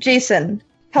 Jason,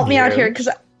 help me out here, because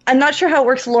I'm not sure how it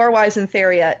works lore-wise in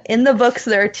Theria. In the books,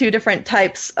 there are two different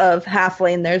types of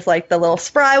halfling. There's like the little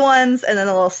spry ones and then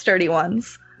the little sturdy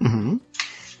ones. Mm-hmm.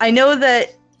 I know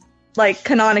that, like,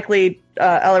 canonically,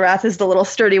 Elarath is the little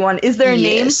sturdy one. Is there a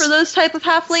name for those type of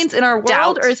halflings in our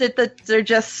world, or is it that they're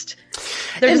just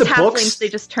halflings, books, they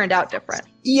just turned out different?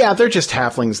 Yeah, they're just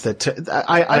halflings that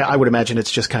I would imagine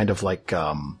it's just kind of like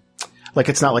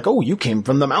it's not like, oh, you came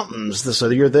from the mountains, so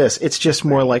you're this. It's just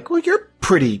more like, well, you're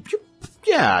pretty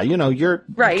yeah, you're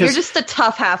Right, you're just a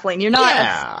tough halfling. You're not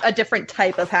Yeah. a different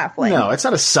type of halfling. No, it's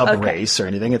not a sub race or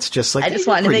anything. It's just like I just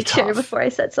you're wanted to pretty make sure tough. before I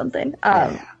said something.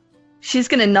 Yeah. She's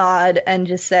gonna nod and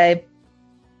just say,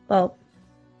 "Well,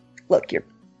 look,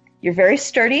 you're very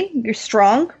sturdy. You're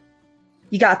strong.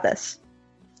 You got this."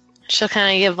 She'll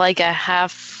kind of give like a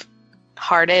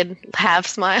half-hearted, half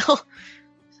smile.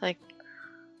 It's like,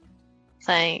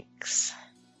 thanks.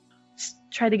 Just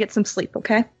try to get some sleep,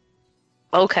 okay?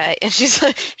 Okay. And she's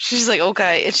like,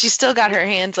 okay. And she's still got her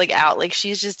hands like out, like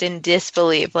she's just in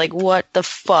disbelief. Like, what the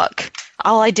fuck?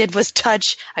 All I did was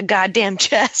touch a goddamn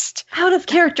chest. Out of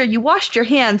character, you washed your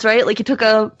hands, right? Like you took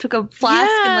a flask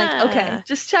and like, Yeah. okay,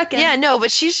 just checking. Yeah, no, but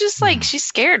she's just like, she's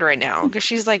scared right now because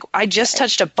she's like, I just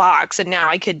touched a box and now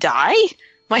I could die.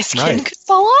 My skin Right. could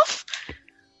fall off.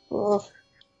 Ugh.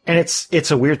 And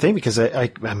it's a weird thing because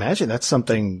I imagine that's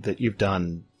something that you've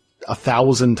done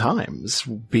 1,000 times,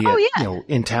 be it Oh, yeah.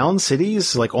 in town,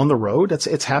 cities, like on the road.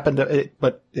 It's happened,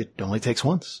 but it only takes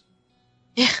once.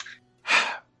 Yeah.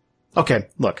 Okay,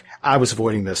 look, I was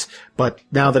avoiding this, but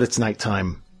now that it's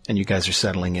nighttime and you guys are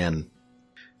settling in,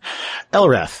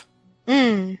 Elrath,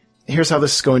 here's how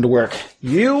this is going to work.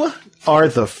 You are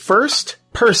the first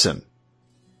person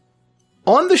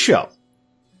on the show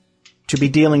to be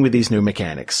dealing with these new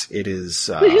mechanics. It is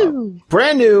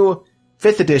brand new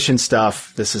 5th edition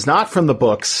stuff. This is not from the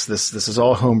books. This is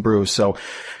all homebrew. So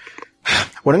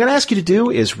what I'm going to ask you to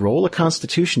do is roll a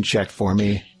constitution check for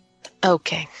me.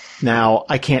 Okay. Now,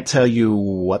 I can't tell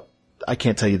you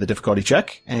the difficulty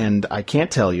check, and I can't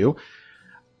tell you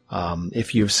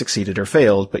if you've succeeded or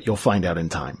failed, but you'll find out in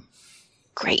time.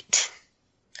 Great.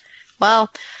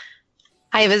 Well,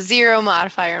 I have a 0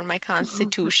 modifier on my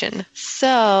constitution.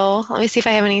 So let me see if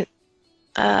I have any.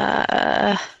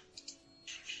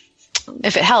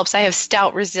 If it helps, I have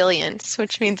stout resilience,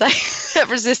 which means I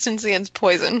have resistance against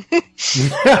poison.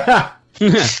 You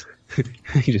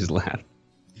just laugh.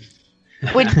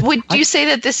 Would you say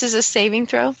that this is a saving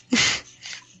throw?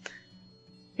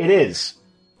 It is.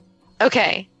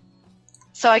 Okay.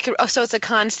 So I could. Oh, so it's a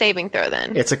con saving throw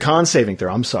then. It's a con saving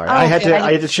throw. I'm sorry. Oh, I had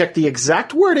okay. to check the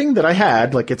exact wording that I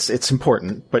had. Like it's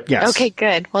important, but yes. Okay,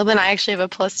 good. Well, then I actually have a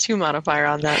 +2 modifier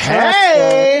on that. So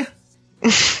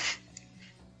that's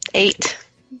Hey! 8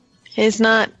 is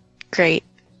not great.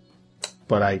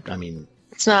 But I mean.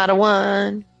 It's not a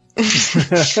 1.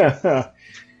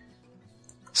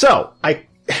 So,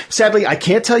 sadly, I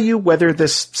can't tell you whether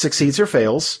this succeeds or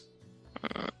fails,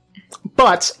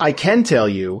 but I can tell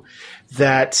you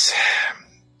that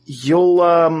you'll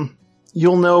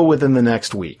know within the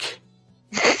next week.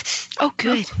 Oh,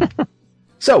 good.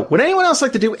 So, would anyone else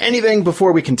like to do anything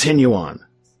before we continue on?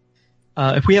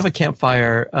 If we have a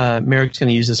campfire, Merrick's going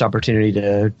to use this opportunity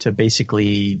to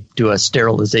basically do a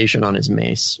sterilization on his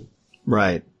mace.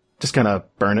 Right. Just kind of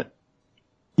burn it.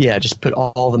 Yeah, just put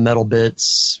all the metal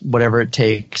bits, whatever it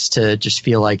takes to just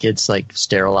feel like it's like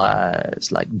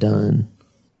sterilized, like done.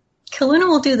 Kaluna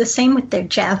will do the same with their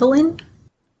javelin.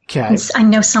 Okay. I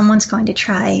know someone's going to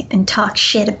try and talk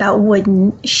shit about wood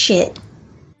and shit,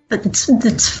 but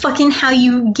that's fucking how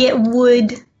you get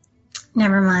wood.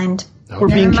 Never mind. We're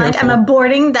being careful. I'm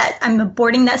aborting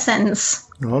that sentence.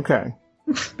 Okay.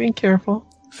 Being careful.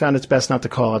 Found it's best not to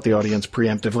call out the audience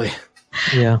preemptively.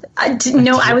 Yeah. I didn't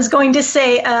know. I was going to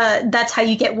say that's how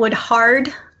you get wood hard.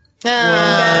 Oh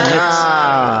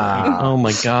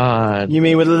my god. You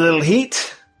mean with a little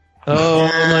heat? Oh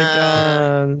my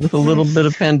god. With a little bit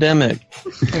of pandemic.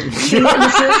 With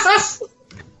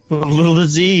a little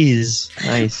disease.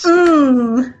 Nice.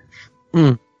 Mm.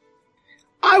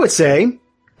 I would say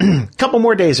a couple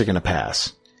more days are going to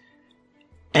pass.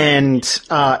 And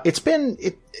it's been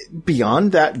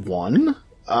beyond that one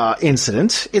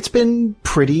incident. It's been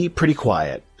pretty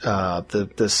quiet.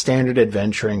 The standard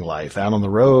adventuring life out on the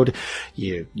road.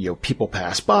 You people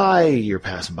pass by. You're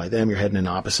passing by them. You're heading in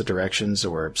opposite directions,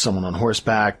 or someone on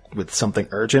horseback with something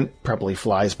urgent probably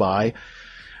flies by.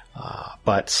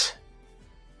 But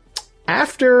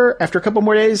after a couple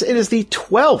more days, it is the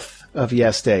 12th of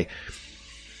Yes Day.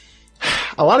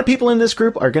 A lot of people in this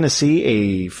group are going to see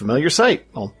a familiar sight.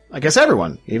 Well, I guess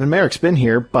everyone. Even Merrick's been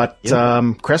here. But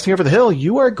cresting over the hill,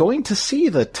 you are going to see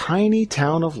the tiny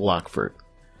town of Lockford.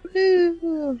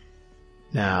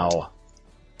 Now,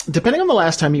 depending on the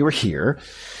last time you were here,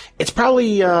 it's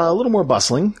probably a little more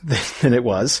bustling than it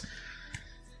was.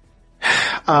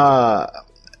 The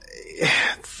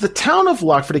town of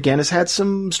Lockford, again, has had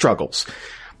some struggles.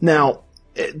 Now,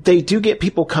 they do get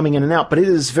people coming in and out, but it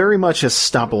is very much a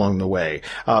stop along the way.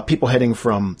 People heading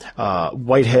from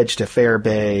Whitehedge to Fair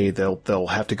Bay, they'll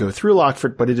have to go through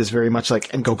Lockford, but it is very much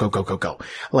like, and go.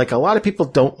 Like, a lot of people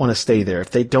don't want to stay there.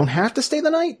 If they don't have to stay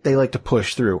the night, they like to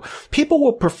push through. People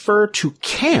will prefer to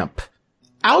camp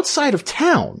outside of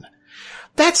town.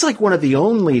 That's like one of the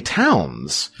only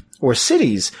towns or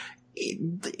cities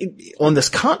on this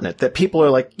continent that people are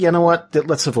like, you know what,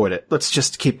 let's avoid it. Let's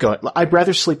just keep going. I'd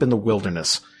rather sleep in the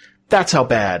wilderness. That's how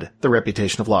bad the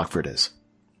reputation of Lockford is.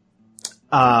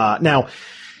 Now,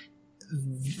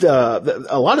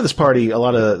 a lot of this party, a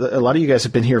lot of you guys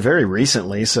have been here very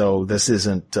recently, so this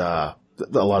isn't, a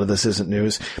lot of this isn't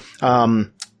news.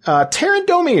 Taryn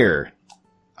Domir,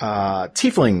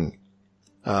 Tiefling,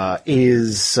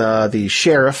 is the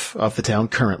sheriff of the town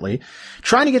currently,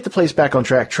 trying to get the place back on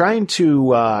track, trying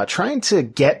to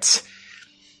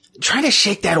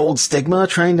shake that old stigma,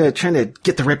 trying to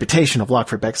get the reputation of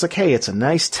Lockford back. It's like, hey, it's a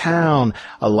nice town.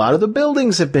 A lot of the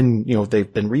buildings have been,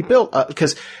 they've been rebuilt,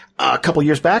 because a couple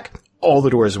years back, all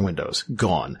the doors and windows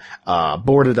gone,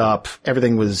 boarded up.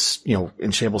 Everything was,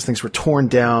 in shambles. Things were torn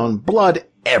down, blood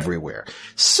everywhere.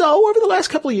 So over the last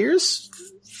couple of years,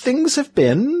 things have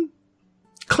been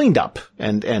cleaned up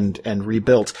and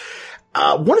rebuilt.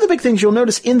 One of the big things you'll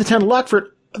notice in the town of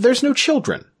Lockford, there's no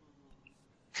children.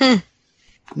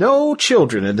 No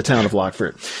children in the town of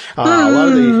Lockford. A lot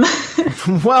of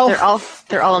the, well,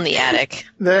 they're all in the attic.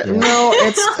 No,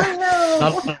 it's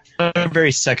not a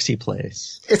very sexy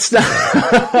place. It's not.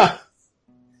 I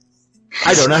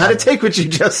don't know how to take what you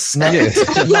just said.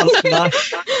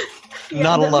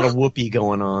 Not a lot of whoopee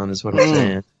going on, is what I'm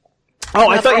saying. Oh,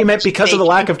 I thought you meant because of the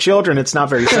lack of children, it's not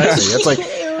very sexy. It's like,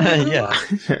 yeah,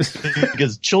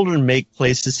 because children make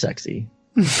places sexy.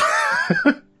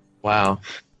 Wow.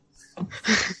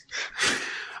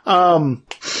 I'm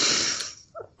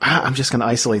just going to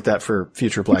isolate that for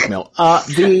future blackmail. Oh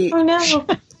no.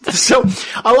 So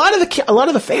a lot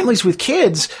of the families with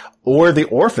kids or the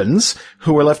orphans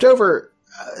who were left over,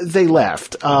 they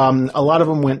left. A lot of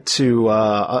them went to,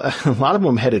 a lot of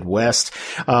them headed west.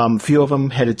 Few of them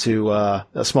headed to,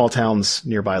 small towns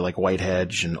nearby like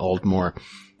Whitehedge and Aldmore.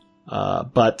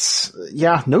 But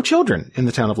yeah, no children in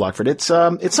the town of Lockford. It's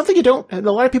something a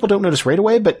lot of people don't notice right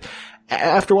away, but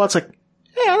after a while it's like,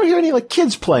 hey, I don't hear any like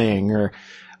kids playing or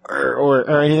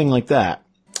anything like that.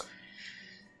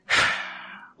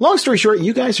 Long story short,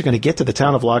 you guys are going to get to the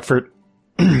town of Lockford,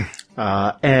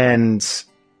 and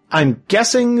I'm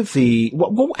guessing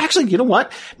well, actually, you know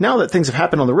what? Now that things have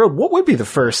happened on the road, what would be the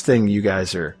first thing you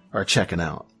guys are checking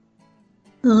out?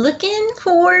 Looking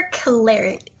for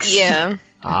clerics. Yeah.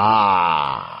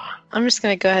 I'm just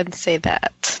going to go ahead and say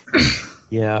that.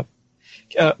 Yeah.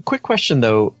 Quick question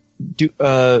though.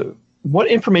 What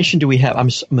information do we have?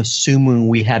 I'm assuming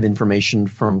we have information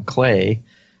from Clay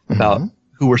about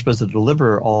who we're supposed to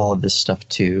deliver all of this stuff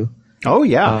to. Oh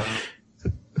yeah.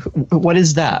 What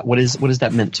is that? What is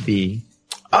that meant to be?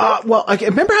 Well,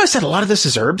 remember how I said a lot of this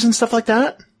is herbs and stuff like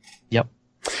that? Yep.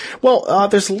 Well,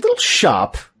 there's a little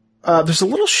shop. There's a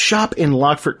little shop in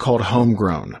Lockford called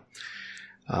Homegrown.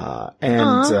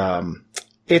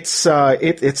 It's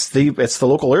the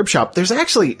local herb shop. There's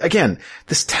actually, again,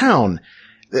 this town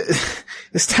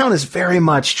is very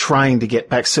much trying to get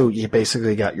back. So you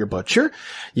basically got your butcher,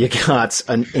 you got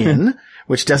an inn,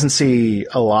 which doesn't see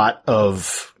a lot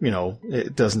of,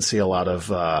 it doesn't see a lot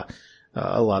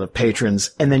of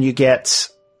patrons. And then you get,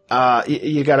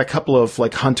 you got a couple of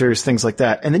like hunters, things like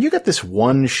that. And then you got this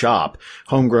one shop,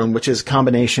 Homegrown, which is a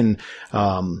combination,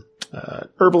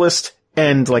 herbalist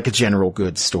and like a general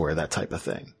goods store, that type of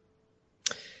thing.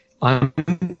 I'm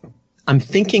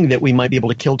thinking that we might be able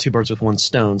to kill two birds with one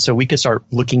stone. So we could start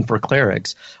looking for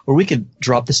clerics, or we could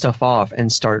drop the stuff off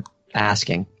and start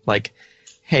asking, like,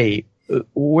 hey,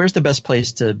 where's the best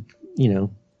place to,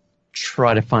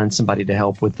 try to find somebody to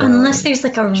help with that? Unless there's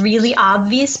like a really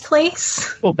obvious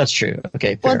place. Well, that's true.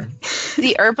 Okay, fair. Well,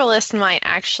 the herbalist might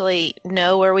actually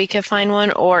know where we could find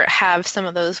one, or have some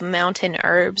of those mountain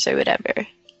herbs or whatever.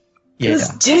 Yeah. Those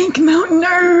dank mountain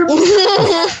herbs.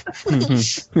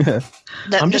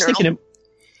 I'm just thinking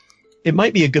it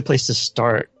might be a good place to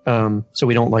start, so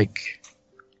we don't like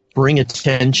bring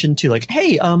attention to like,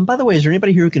 hey, by the way, is there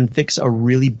anybody here who can fix a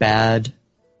really bad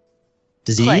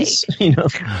disease?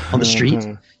 On the street?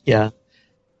 Yeah.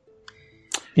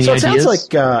 So it sounds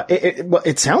like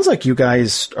it sounds like you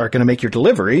guys are going to make your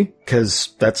delivery,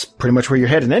 because that's pretty much where you're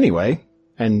headed anyway,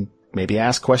 and maybe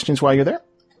ask questions while you're there.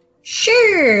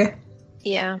 Sure.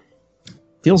 Yeah.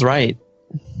 Feels right.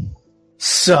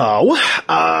 So,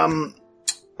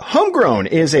 Homegrown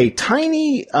is a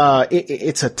tiny,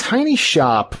 it's a tiny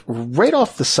shop right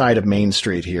off the side of Main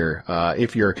Street here.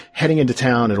 If you're heading into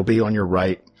town, it'll be on your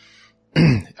right.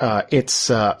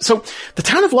 So the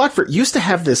town of Lockford used to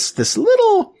have this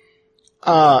little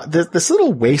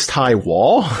waist-high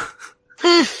wall,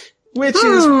 which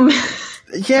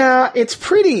is, yeah, it's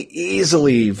pretty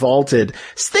easily vaulted.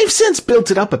 They've since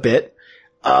built it up a bit.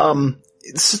 I'm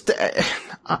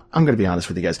going to be honest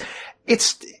with you guys.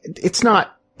 It's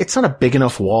not a big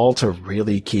enough wall to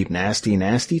really keep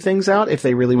nasty things out if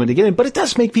they really want to get in, but it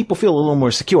does make people feel a little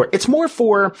more secure. It's more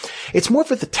for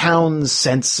the town's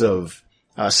sense of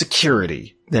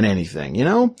security than anything, you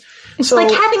know? It's like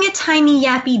having a tiny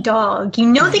yappy dog. You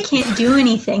know they can't do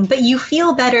anything, but you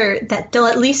feel better that they'll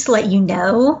at least let you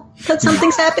know that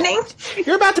something's happening.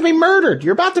 You're about to be murdered.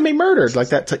 Like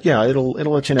that. Yeah, it'll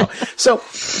let you know. So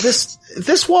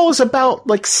this wall is about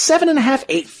like 7.5,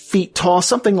 8 feet tall,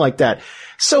 something like that.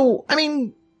 So, I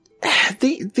mean,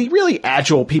 the really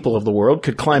agile people of the world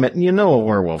could climb it, and you know a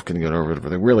werewolf can get over it if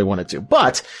they really wanted to.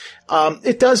 But,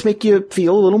 it does make you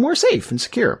feel a little more safe and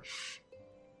secure.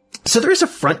 So there is a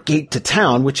front gate to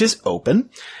town, which is open.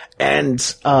 And,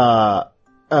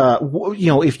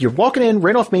 if you're walking in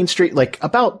right off Main Street, like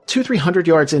about 200-300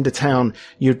 yards into town,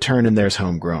 you turn and there's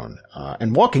Homegrown.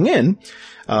 And walking in,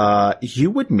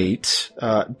 you would meet,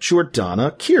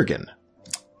 Jordana Kiergan.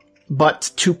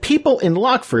 But to people in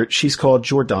Lockford, she's called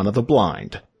Jordana the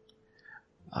Blind.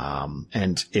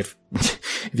 And if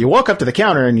you walk up to the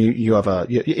counter and you have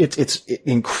it's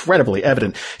incredibly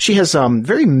evident. She has,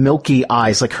 very milky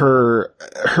eyes, like her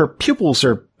pupils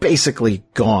are basically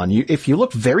gone. If you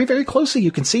look very, very closely,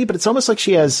 you can see, but it's almost like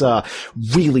she has,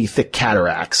 really thick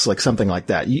cataracts, like something like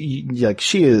that. Like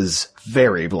she is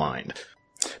very blind.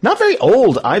 Not very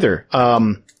old either.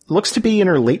 Looks to be in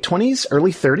her late 20s,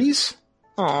 early 30s.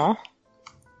 Aw.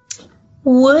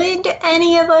 Would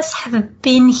any of us have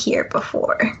been here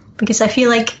before? Because I feel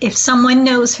like if someone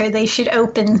knows her, they should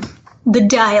open the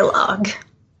dialogue.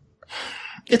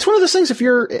 It's one of those things,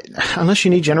 unless you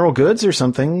need general goods or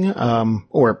something,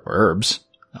 or herbs,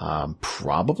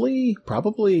 probably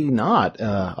not,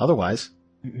 otherwise.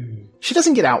 She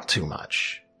doesn't get out too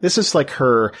much. This is like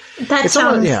her. That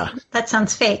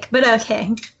sounds fake, but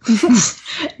okay.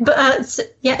 But,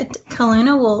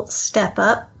 Kaluna will step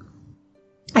up.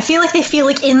 I feel like they feel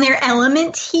like in their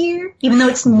element here, even though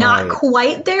it's not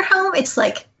quite their home. It's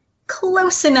like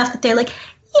close enough that they're like,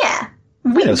 yeah,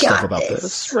 we got stuff about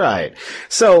this. Right.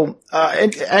 So,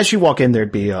 and as you walk in,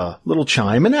 there'd be a little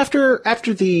chime, and after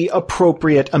the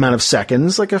appropriate amount of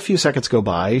seconds, like a few seconds go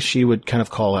by, she would kind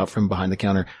of call out from behind the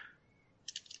counter,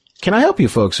 "Can I help you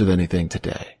folks with anything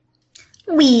today?"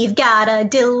 "We've got a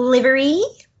delivery."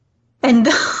 And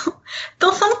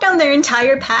they'll thump down their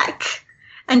entire pack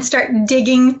and start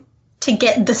digging to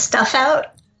get the stuff out.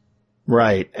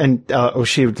 Right. And,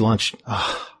 she would launch,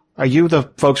 "Are you the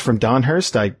folks from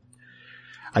Donhurst?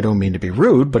 I don't mean to be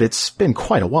rude, but it's been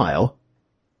quite a while."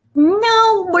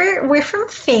 "No, we're from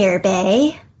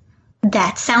Fairbay."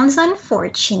 "That sounds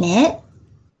unfortunate."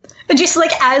 Just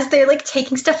like as they're like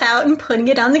taking stuff out and putting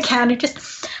it on the counter, just,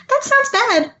 "That sounds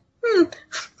bad."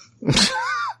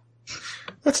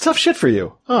 That's tough shit for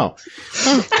you. Oh.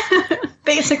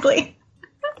 Basically.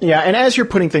 Yeah, and as you're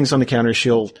putting things on the counter,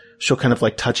 she'll kind of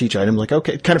like touch each item, like,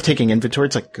 okay, kind of taking inventory.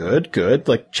 It's like, good,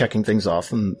 like checking things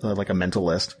off and like a mental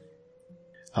list.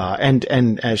 And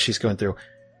as she's going through,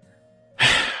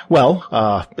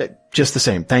 well, just the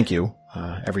same, thank you.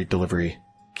 Every delivery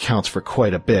counts for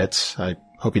quite a bit. I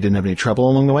hope you didn't have any trouble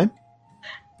along the way.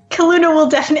 Kaluna will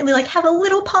definitely like have a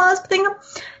little pause, but then go,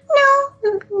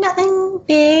 "No, nothing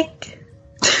big."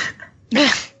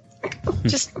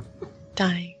 Just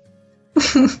dying.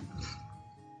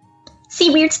 See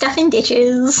weird stuff in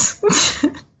ditches.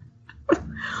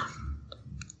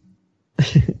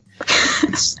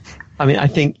 I mean, I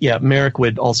think, Merrick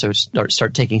would also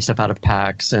start taking stuff out of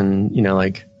packs and,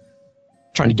 like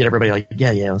trying to get everybody like,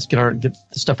 let's get the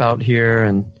stuff out here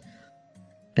and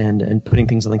putting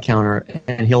things on the counter.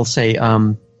 And he'll say,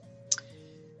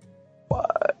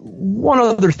 one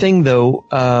other thing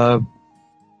though,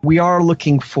 we are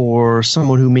looking for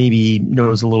someone who maybe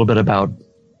knows a little bit about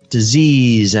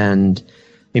disease and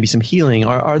maybe some healing.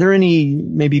 Are there any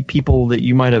maybe people that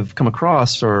you might have come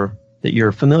across or that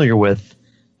you're familiar with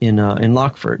in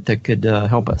Lockford that could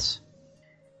help us?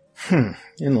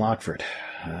 In Lockford,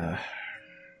 I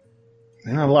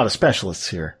have a lot of specialists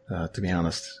here, to be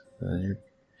honest.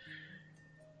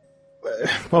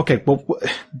 Okay, well,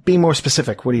 be more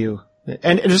specific. What do you?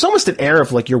 And there's almost an air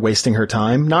of like you're wasting her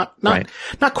time. Not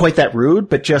quite that rude,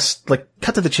 but just like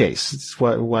cut to the chase.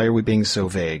 Why are we being so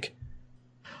vague?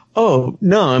 Oh,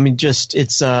 no, I mean, just,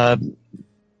 it's,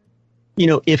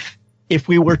 if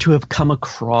we were to have come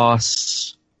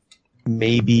across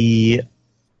maybe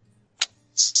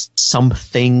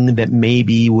something that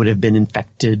maybe would have been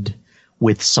infected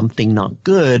with something not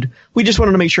good, we just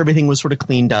wanted to make sure everything was sort of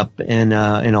cleaned up and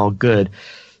all good.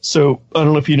 So I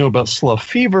don't know if you know about slough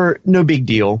fever, no big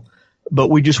deal, but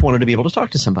we just wanted to be able to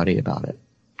talk to somebody about it.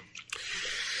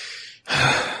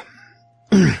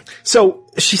 So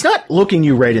she's not looking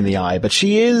you right in the eye, but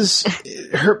she's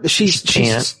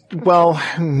well,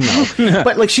 no,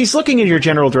 but like she's looking in your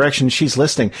general direction. She's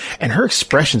listening, and her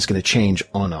expression's going to change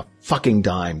on a fucking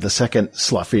dime the second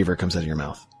slough fever comes out of your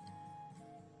mouth.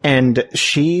 And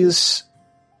she's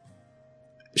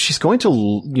going to,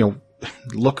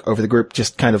 look over the group,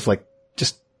 just kind of like,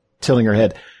 just tilting her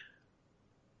head.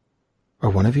 Are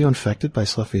one of you infected by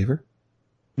slough fever?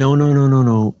 No.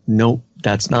 Nope,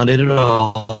 that's not it at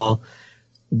all.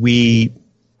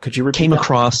 Could you repeat came that?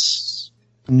 across.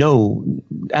 No,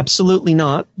 absolutely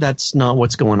not. That's not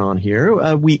what's going on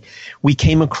here. We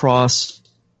came across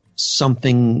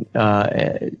something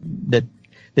that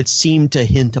seemed to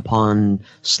hint upon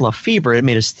slough fever. It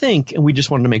made us think, and we just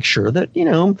wanted to make sure that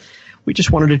we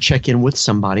just wanted to check in with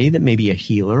somebody that may be a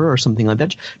healer or something like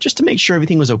that, just to make sure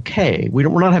everything was okay. We're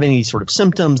not having any sort of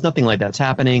symptoms. Nothing like that's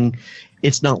happening.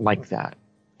 It's not like that.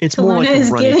 It's more like a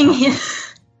running.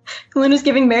 Kaluna's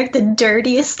giving Merrick the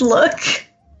dirtiest look.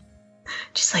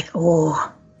 Just like,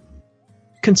 oh.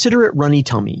 Consider it runny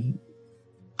tummy.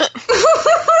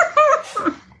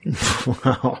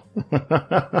 Wow.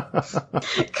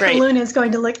 Kaluna's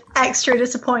going to look extra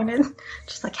disappointed.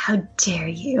 Just like, how dare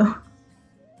you?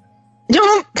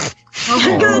 Don't.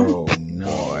 Oh, no.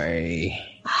 Boy.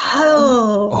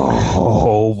 Oh.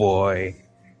 Oh, boy.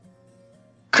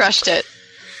 Crushed it.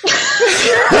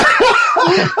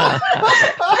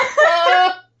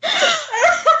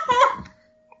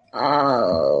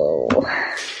 Oh.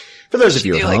 For those of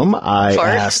you at Do you, like, home, I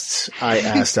fart? asked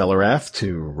Elarath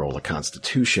to roll a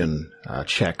Constitution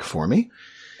check for me.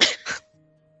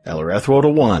 Elarath rolled a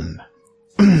 1.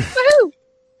 Woohoo!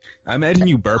 I imagine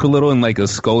you burp a little and like a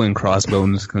skull and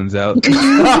crossbones comes out.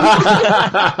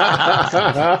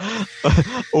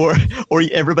 or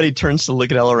everybody turns to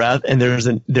look at Elarath, and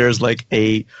there's like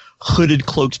a hooded,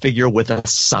 cloaked figure with a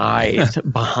scythe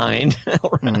behind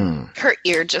Elarath. Her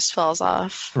ear just falls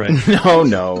off. Right.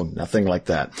 No, nothing like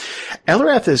that.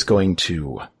 Elarath is going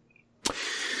to...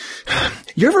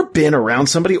 You ever been around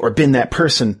somebody or been that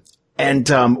person, and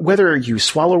whether you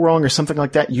swallow wrong or something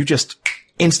like that, you just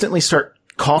instantly start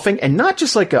coughing, and not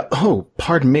just like oh,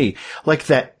 pardon me, like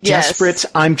that Yes. desperate,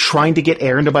 I'm trying to get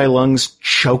air into my lungs,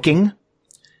 choking.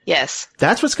 Yes.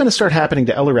 That's what's going to start happening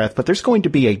to Elarath, but there's going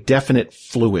to be a definite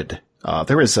fluid.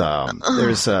 There's a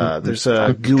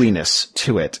gooiness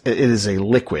to it. It is a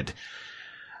liquid.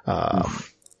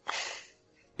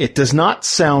 It does not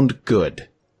sound good.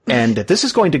 And this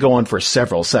is going to go on for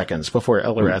several seconds before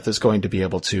Elarath is going to be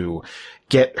able to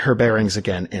get her bearings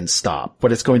again and stop.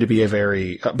 But it's going to be a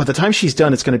very, by the time she's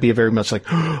done, it's going to be a very much like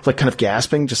kind of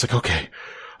gasping, just like, okay,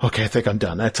 I think I'm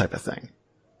done, that type of thing.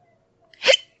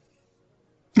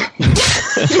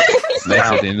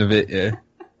 That's the end of it, yeah.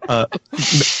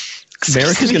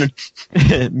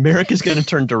 Merrick is gonna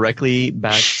turn directly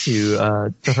back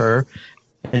to her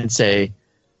and say,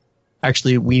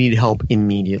 actually, we need help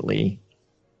immediately.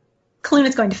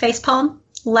 Kaluna's going to facepalm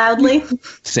loudly.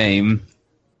 Same.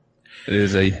 It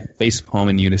is a face palm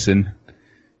in unison.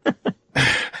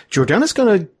 Jordana's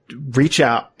going to reach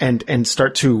out and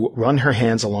start to run her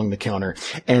hands along the counter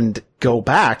and go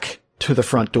back to the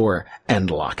front door and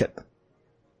lock it.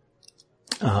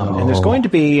 And there's going to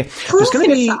be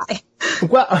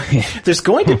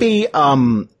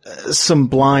some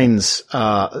blinds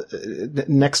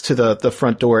next to the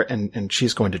front door, and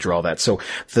she's going to draw that. So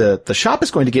the shop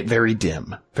is going to get very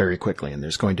dim very quickly, and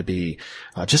there's going to be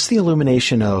just the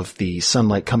illumination of the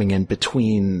sunlight coming in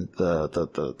between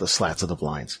the slats of the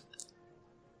blinds.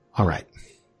 All right.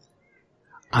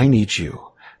 I need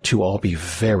you to all be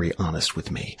very honest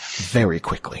with me very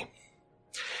quickly.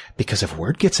 Because if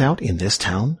word gets out in this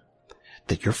town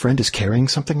that your friend is carrying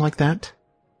something like that,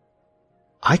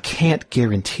 I can't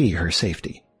guarantee her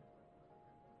safety.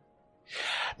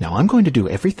 Now, I'm going to do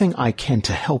everything I can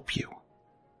to help you.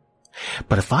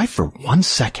 But if I for 1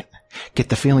 second get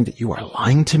the feeling that you are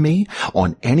lying to me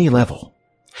on any level,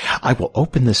 I will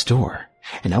open this door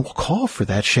and I will call for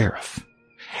that sheriff,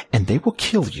 and they will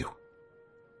kill you.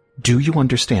 Do you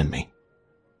understand me?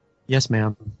 Yes,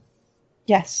 ma'am.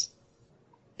 Yes.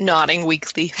 Nodding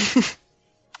weakly. She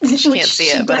can't see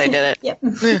it, but I did it. Yep.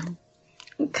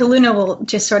 Kaluna will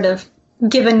just sort of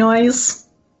give a noise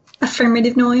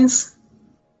affirmative noise.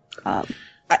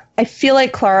 I feel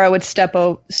like Clara would step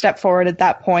forward at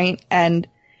that point and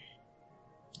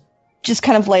just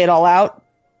kind of lay it all out.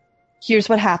 Here's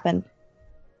what happened.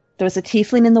 There was a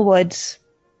tiefling in the woods.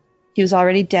 He was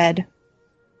already dead.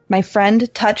 My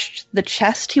friend touched the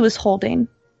chest he was holding.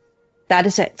 That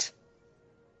is it.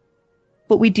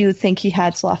 But we do think he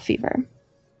had sloth fever.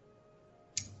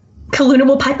 Kaluna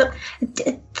will pipe up.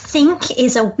 Think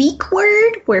is a weak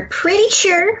word. We're pretty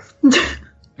sure.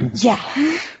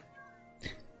 Yeah.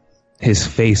 His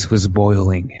face was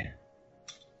boiling.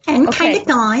 And Okay. kind of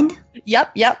gone.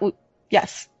 Yep.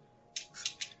 Yes.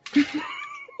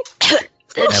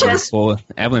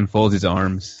 Evelyn folds his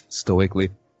arms stoically.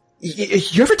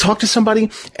 You ever talk to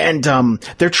somebody and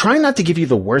they're trying not to give you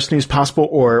the worst news possible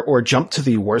or jump to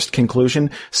the worst conclusion,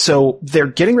 so they're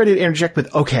getting ready to interject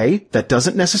with "okay, that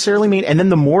doesn't necessarily mean," and then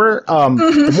the more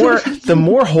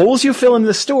holes you fill in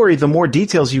the story, the more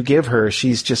details you give her.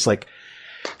 She's just like,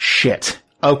 "Shit,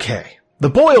 okay." The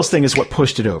boils thing is what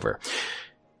pushed it over.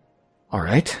 All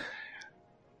right.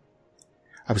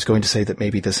 I was going to say that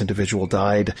maybe this individual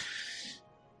died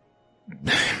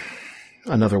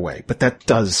another way, but that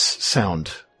does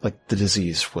sound like the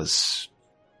disease was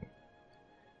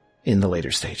in the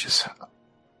later stages.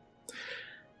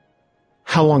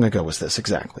 How long ago was this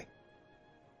exactly?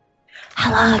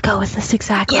 How long ago was this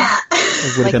exactly? Yeah.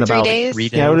 It would have Like been 3 about days? 3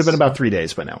 days. Yeah, it would have been about 3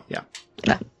 days by now. Yeah.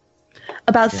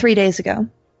 About 3 days ago.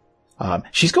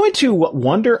 She's going to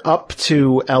wander up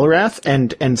to Elarath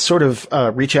and sort of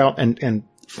reach out and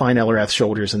find Elarath's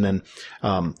shoulders, and then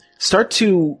start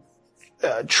to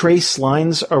trace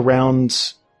lines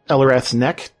around Elarath's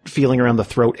neck, feeling around the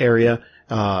throat area,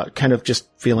 kind of just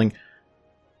feeling.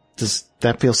 Does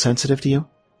that feel sensitive to you?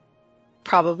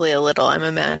 Probably a little, I'm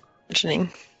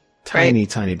imagining. Tiny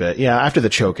bit. Yeah, after the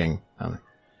choking.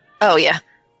 Oh, yeah.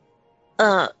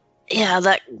 Yeah,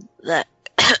 that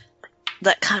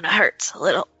that kind of hurts a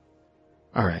little.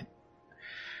 All right.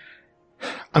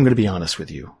 I'm going to be honest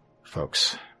with you,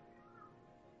 folks.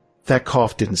 That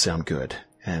cough didn't sound good,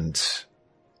 and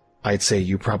I'd say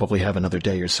you probably have another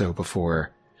day or so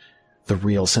before the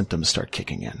real symptoms start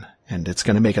kicking in, and it's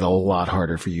going to make it a lot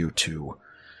harder for you to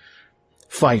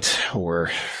fight or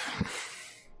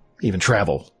even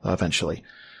travel eventually.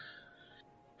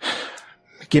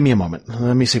 Give me a moment.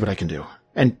 Let me see what I can do.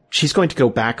 And she's going to go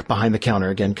back behind the counter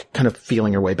again, kind of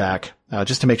feeling her way back,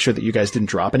 just to make sure that you guys didn't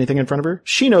drop anything in front of her.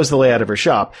 She knows the layout of her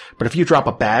shop, but if you drop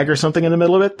a bag or something in the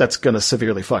middle of it, that's going to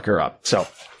severely fuck her up. So,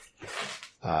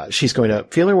 she's going to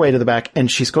feel her way to the back,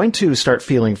 and she's going to start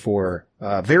feeling for,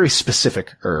 very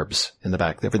specific herbs in the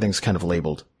back. Everything's kind of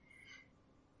labeled.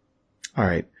 All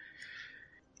right.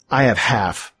 I have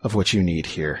half of what you need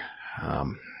here.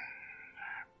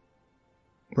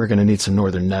 We're going to need some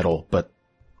northern nettle, but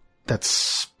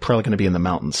that's probably going to be in the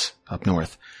mountains up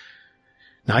north.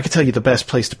 Now, I can tell you the best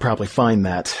place to probably find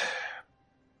that,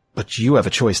 but you have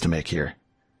a choice to make here.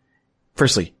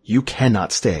 Firstly, you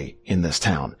cannot stay in this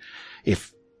town.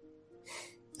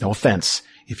 No offense,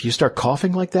 if you start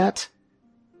coughing like that,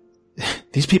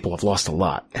 these people have lost a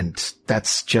lot, and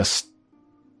that's just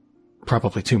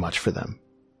probably too much for them.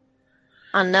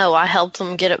 I know, I helped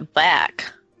them get it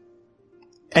back.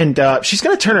 And she's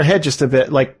going to turn her head just a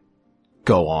bit, like,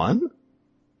 go on?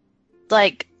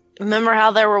 Like, remember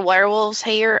how there were werewolves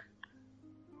here?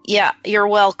 Yeah, you're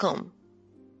welcome.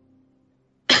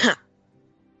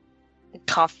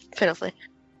 Cough pitifully.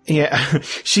 Yeah,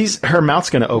 her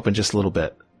mouth's going to open just a little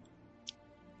bit.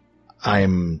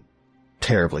 I'm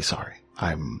terribly sorry.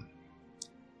 I'm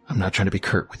not trying to be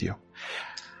curt with you.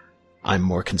 I'm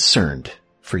more concerned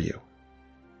for you.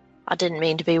 I didn't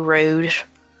mean to be rude.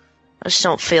 I just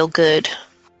don't feel good.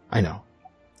 I know.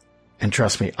 And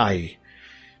trust me, I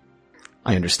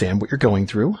understand what you're going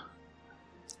through,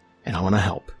 and I want to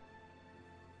help.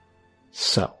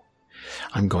 So,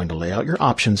 I'm going to lay out your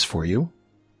options for you,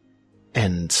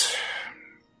 and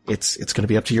it's going to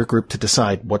be up to your group to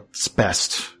decide what's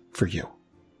best for you.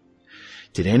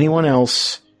 Did anyone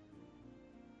else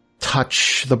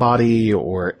touch the body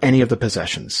or any of the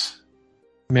possessions?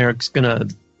 Merrick's gonna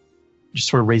just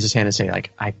sort of raise his hand and say,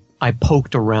 like, I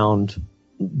poked around,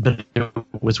 but it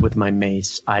was with my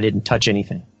mace. I didn't touch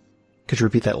anything. Could you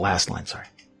repeat that last line? Sorry.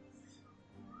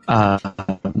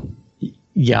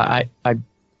 Yeah,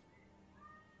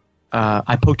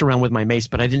 I poked around with my mace,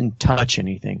 but I didn't touch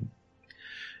anything.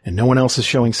 And no one else is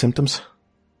showing symptoms?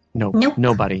 No, Nope.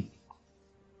 Nobody.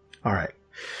 All right.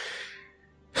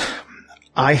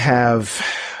 I have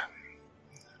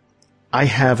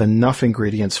enough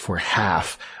ingredients for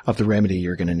half of the remedy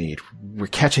you're going to need. We're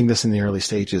catching this in the early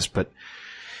stages, but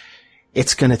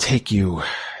it's going to take you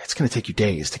it's going to take you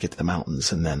days to get to the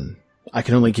mountains, and then I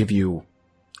can only give you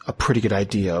a pretty good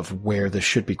idea of where this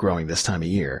should be growing this time of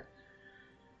year.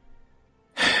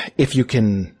 If you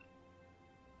can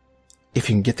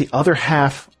get the other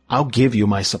half, I'll give you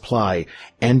my supply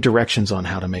and directions on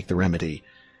how to make the remedy,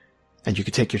 and you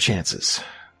can take your chances.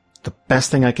 The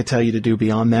best thing I could tell you to do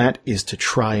beyond that is to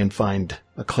try and find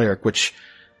a cleric, which,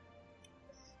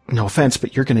 no offense,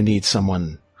 but you're going to need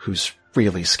someone who's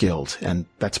really skilled, and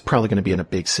that's probably going to be in a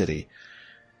big city.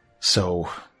 So,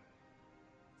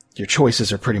 your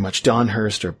choices are pretty much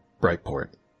Donhurst or Brightport.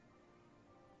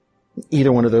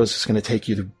 Either one of those is going to take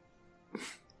you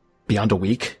beyond a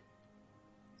week,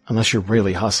 unless you're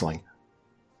really hustling.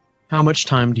 How much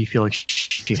time do you feel like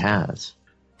she has?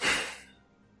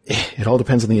 It all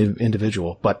depends on the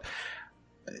individual, but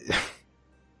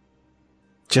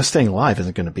just staying alive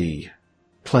isn't going to be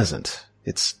pleasant.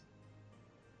 It's,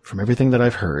 from everything that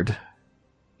I've heard,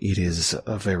 it is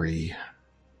a very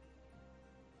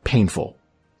painful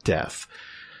death.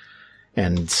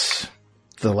 And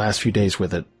the last few days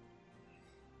with it,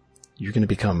 you're going to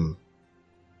become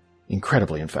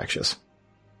incredibly infectious.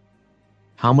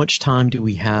 How much time do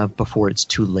we have before it's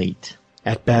too late?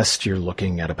 At best, you're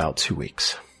looking at about 2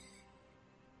 weeks.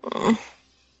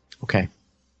 Okay.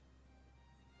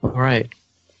 All right.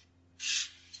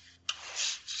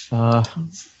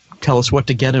 Tell us what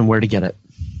to get and where to get it.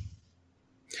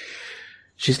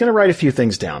 She's going to write a few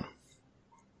things down.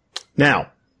 Now,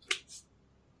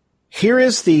 here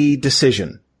is the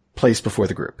decision placed before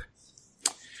the group.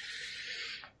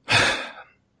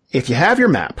 If you have your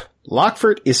map,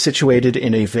 Lockford is situated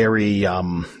in a very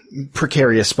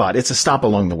precarious spot. It's a stop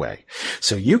along the way.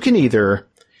 So you can either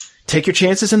take your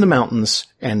chances in the mountains,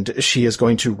 and she is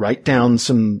going to write down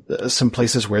some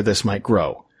places where this might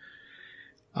grow.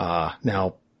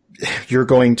 Now, you're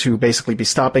going to basically be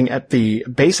stopping at the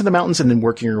base of the mountains and then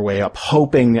working your way up,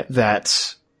 hoping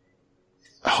that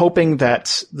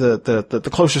the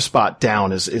closer spot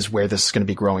down is where this is going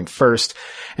to be growing first.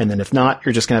 And then if not,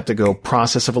 you're just going to have to go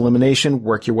process of elimination,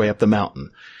 work your way up the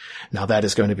mountain. Now that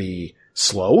is going to be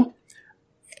slow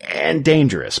and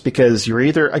dangerous because you're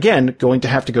either, again, going to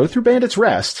have to go through Bandit's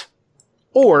Rest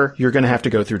or you're going to have to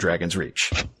go through Dragon's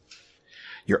Reach.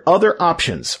 Your other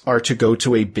options are to go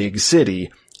to a big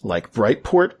city like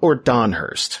Brightport or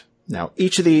Donhurst. Now,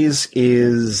 each of these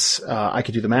is, I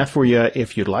could do the math for you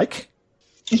if you'd like.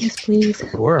 Yes, please.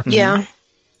 Sure. Yeah.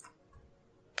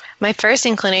 My first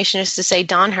inclination is to say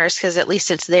Donhurst because at least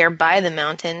it's there by the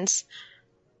mountains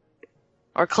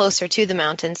or closer to the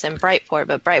mountains than Brightport,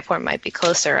 but Brightport might be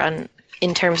closer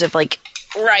in terms of like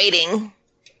writing.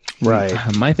 Right.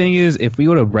 My thing is, if we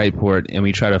go to Brightport and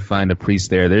we try to find a priest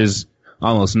there, there's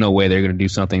almost no way they're going to do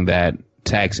something that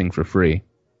taxing for free.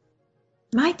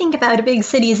 My thing about a big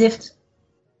city is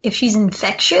if she's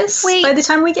infectious by the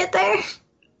time we get there.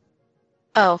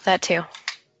 Oh, that too.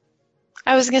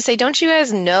 I was going to say, don't you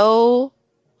guys know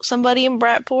somebody in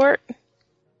Brightport?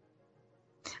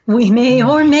 We may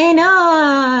or may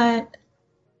not.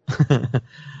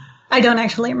 I don't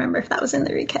actually remember if that was in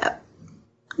the recap.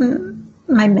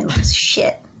 My memory's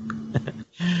shit.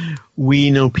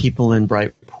 We know people in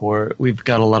Brightport. We've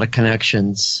got a lot of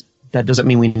connections. That doesn't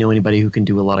mean we know anybody who can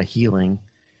do a lot of healing.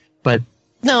 But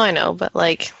no, I know, but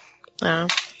like, I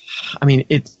mean,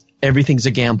 everything's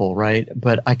a gamble, right?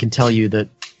 But I can tell you that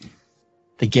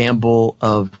the gamble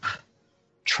of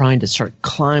trying to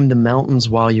climb the mountains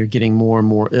while you're getting more and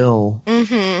more ill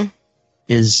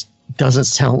doesn't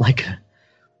sound like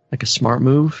a smart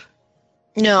move.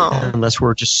 No. Unless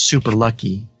we're just super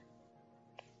lucky.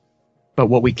 But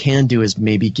what we can do is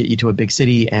maybe get you to a big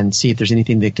city and see if there's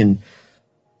anything that can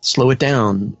slow it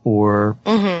down or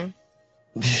and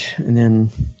then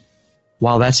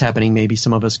while that's happening, maybe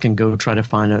some of us can go try to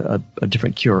find a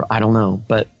different cure. I don't know,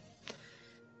 but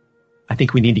I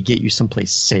think we need to get you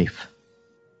someplace safe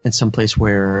and someplace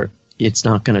where it's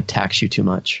not going to tax you too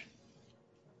much.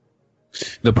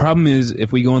 The problem is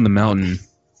if we go on the mountain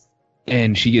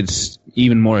and she gets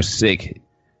even more sick,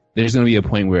 there's going to be a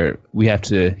point where we have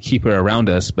to keep her around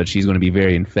us, but she's going to be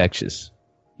very infectious,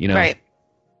 you know? Right.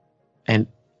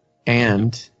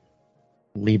 And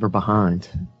leave her behind.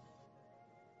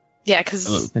 Yeah,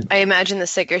 because I imagine the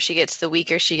sicker she gets, the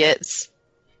weaker she gets.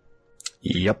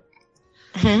 Yep.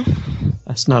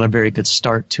 That's not a very good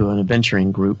start to an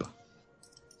adventuring group.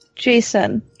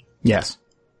 Jason. Yes.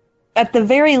 At the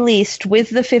very least,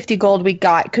 with the 50 gold we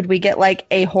got, could we get like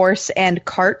a horse and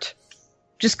cart?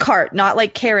 Just cart, not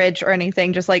like carriage or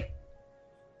anything. Just like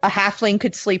a halfling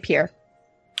could sleep here.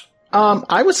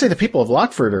 I would say the people of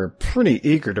Lockford are pretty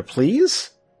eager to please.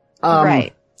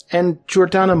 Right. And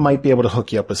Jordana might be able to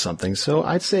hook you up with something, so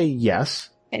I'd say yes.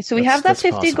 Okay, so we have that That's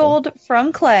 50 possible. gold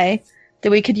from Clay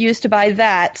that we could use to buy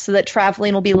that so that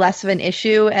traveling will be less of an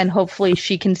issue and hopefully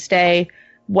she can stay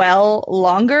well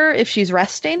longer if she's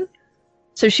resting.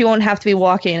 So she won't have to be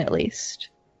walking at least.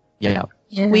 Yeah.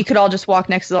 Yeah. We could all just walk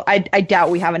next to the... I doubt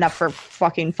we have enough for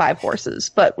fucking 5 horses,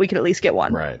 but we could at least get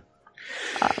one. Right.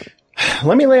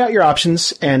 Let me lay out your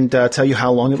options and tell you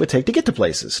how long it would take to get to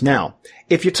places. Now,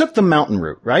 if you took the mountain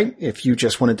route, right? If you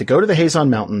just wanted to go to the Hazon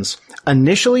Mountains,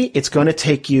 initially it's going to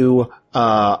take you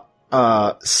 6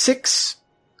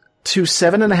 to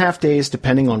 7.5 days,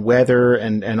 depending on weather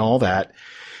and all that,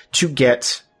 to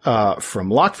get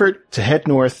from Lockford to head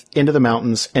north into the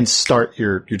mountains and start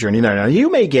your journey there. Now,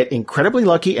 you may get incredibly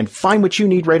lucky and find what you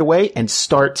need right away and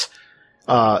start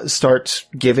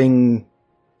giving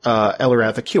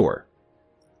Elarath a cure.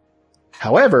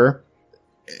 However,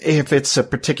 if it's a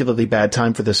particularly bad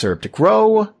time for this herb to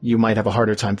grow, you might have a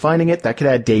harder time finding it. That could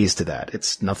add days to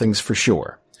that. Nothing's for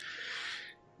sure.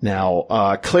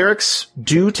 Now, clerics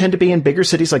do tend to be in bigger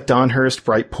cities like Donhurst,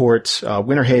 Brightport,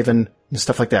 Winter Haven, and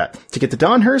stuff like that. To get to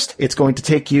Donhurst, it's going to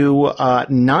take you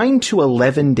 9 to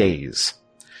 11 days.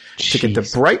 To get to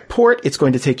Brightport, it's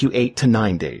going to take you 8 to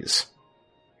 9 days.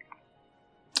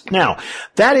 Now,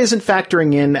 that isn't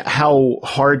factoring in how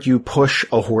hard you push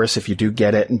a horse if you do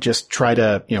get it and just try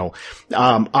to,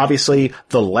 obviously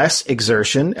the less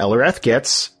exertion Elarath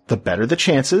gets, the better the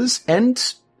chances,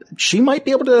 and she might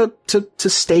be able to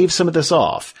stave some of this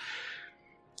off.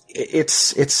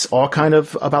 It's all kind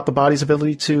of about the body's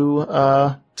ability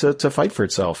to fight for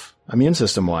itself, immune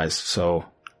system wise. So,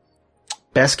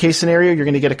 best case scenario, you're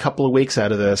going to get a couple of weeks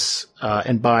out of this,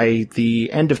 and by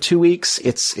the end of 2 weeks,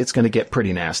 it's going to get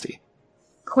pretty nasty.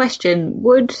 Question: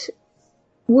 Would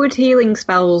healing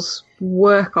spells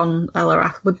work on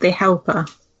Elarath? Would they help her?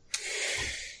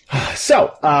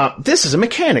 So, this is a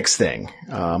mechanics thing,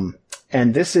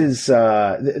 and this is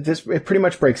it pretty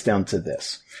much breaks down to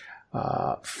this.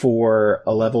 For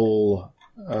a level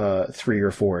 3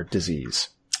 or 4 disease.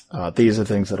 These are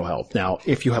things that'll help. Now,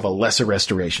 if you have a lesser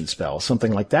restoration spell,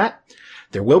 something like that,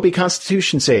 there will be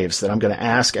constitution saves that I'm going to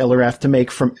ask Elarath to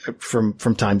make from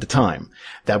time to time.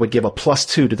 That would give a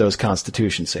 +2 to those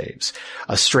constitution saves.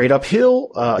 A straight up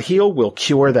heal will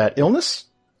cure that illness.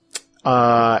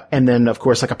 And then, of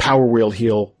course, like a power wheel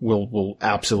heal will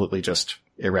absolutely just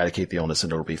eradicate the illness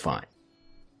and it'll be fine.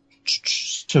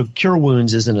 So cure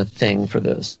wounds isn't a thing for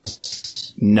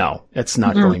this. No, it's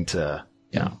not going to.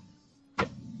 Yeah.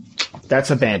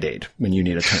 That's a Band-Aid when you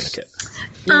need a tourniquet.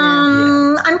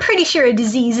 I'm pretty sure a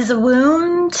disease is a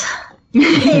wound.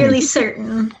 Fairly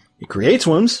certain. It creates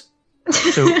wounds.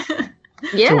 So,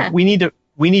 Yeah. so we need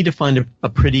to find a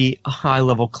pretty high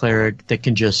level cleric that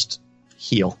can just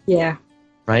heal, Yeah.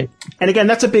 right? And again,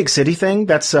 that's a big city thing.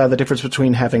 That's the difference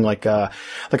between having like a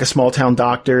small town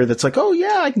doctor that's like, oh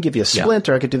yeah, I can give you a splint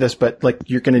or I could do this, but like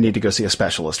you're going to need to go see a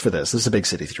specialist for this. This is a big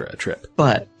city trip.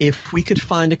 But if we could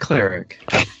find a cleric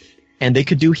and they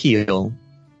could do heal,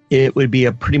 it would be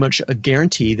pretty much a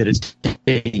guarantee that it's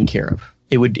taken care of.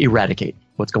 It would eradicate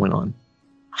what's going on.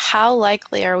 How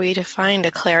likely are we to find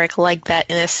a cleric like that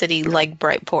in a city like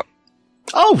Brightport?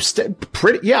 Oh,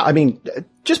 pretty. Yeah, I mean,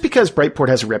 just because Brightport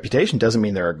has a reputation doesn't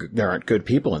mean there aren't good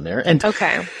people in there. And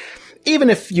Okay. even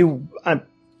if you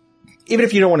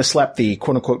don't want to slap the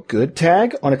quote unquote good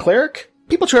tag on a cleric,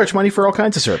 people charge money for all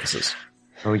kinds of services.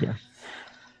 Oh yeah.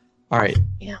 All right.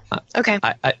 Yeah. Okay.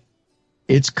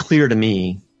 It's clear to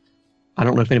me. I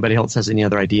don't know if anybody else has any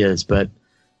other ideas, but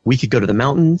we could go to the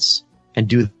mountains and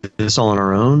do this all on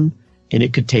our own, and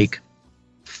it could take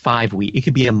 5 weeks. It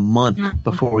could be a month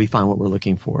before we find what we're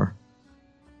looking for.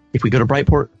 If we go to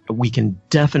Brightport, we can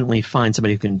definitely find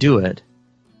somebody who can do it,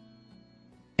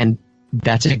 and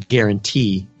that's a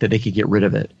guarantee that they could get rid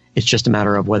of it. It's just a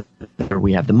matter of whether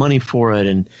we have the money for it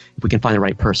and if we can find the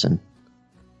right person.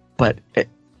 But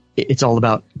it's all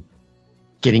about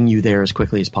getting you there as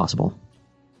quickly as possible.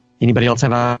 Anybody else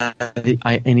have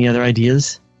any other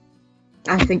ideas?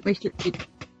 I think we should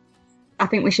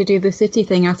do the city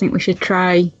thing. I think we should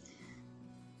try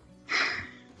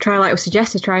like we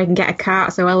suggested, try and get a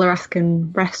cart so Elarath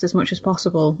can rest as much as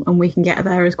possible and we can get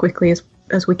there as quickly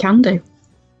as we can do.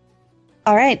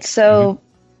 All right, so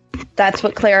that's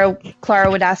what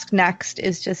Clara would ask next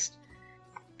is just,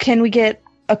 can we get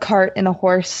a cart and a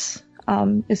horse?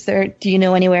 Do you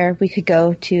know anywhere we could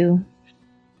go to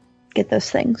get those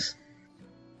things?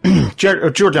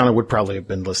 Jordana would probably have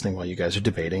been listening while you guys are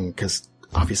debating because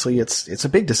obviously it's a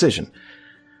big decision.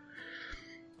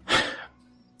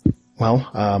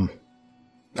 Well,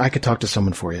 I could talk to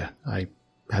someone for you. I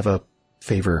have a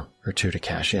favor or two to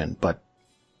cash in, but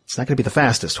it's not going to be the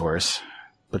fastest horse.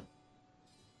 But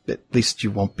at least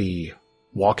you won't be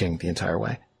walking the entire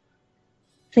way.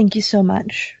 Thank you so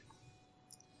much.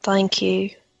 Thank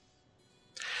you.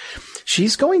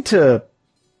 She's going to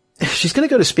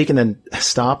go to speak and then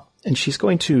stop, and she's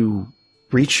going to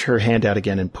reach her hand out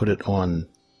again and put it on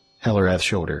Elarath's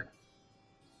shoulder.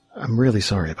 I'm really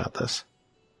sorry about this.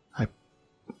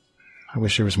 I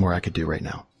wish there was more I could do right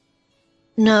now.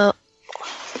 No.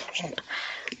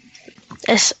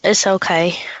 It's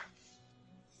okay.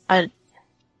 I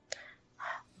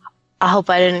hope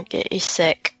I didn't get you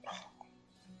sick.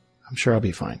 I'm sure I'll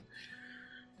be fine.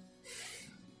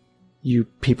 You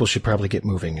people should probably get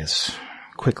moving as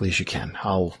quickly as you can.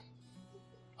 I'll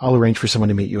arrange for someone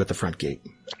to meet you at the front gate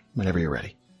whenever you're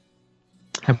ready.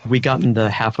 Have we gotten the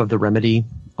half of the remedy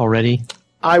already?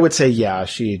 I would say, yeah,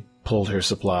 she pulled her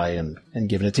supply and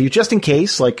given it to you just in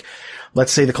case. Like,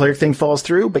 let's say the cleric thing falls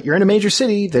through, but you're in a major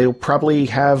city. They'll probably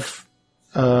have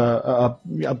a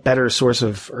better source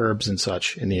of herbs and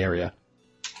such in the area.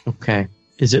 Okay.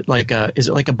 Is it like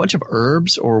a bunch of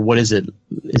herbs, or what is it?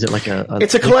 Is it like a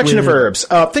it's a collection of liquid? herbs,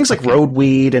 things like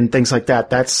roadweed and things like that.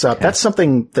 That's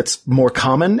something that's more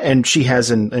common, and she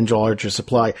has in larger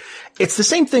supply. It's the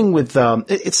same thing with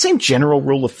it's the same general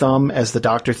rule of thumb as the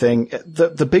doctor thing.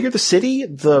 The bigger the city,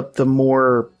 the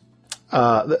more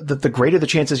the greater the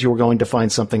chances you're going to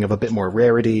find something of a bit more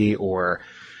rarity, or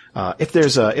if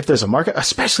there's a market,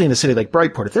 especially in a city like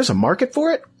Brightport, if there's a market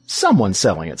for it, someone's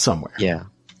selling it somewhere. Yeah.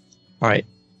 All right.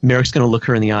 Merrick's going to look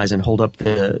her in the eyes and hold up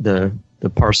the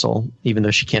parcel, even though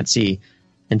she can't see,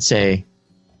 and say,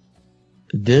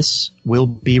 "This will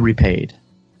be repaid."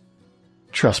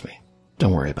 Trust me.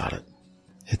 Don't worry about it.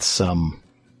 It's my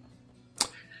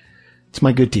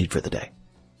good deed for the day.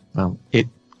 Well, it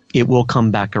will come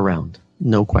back around,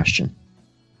 no question.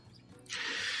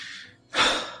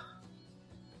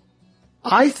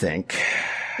 I think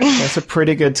that's a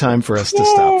pretty good time for us to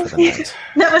stop for the night.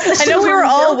 I know we were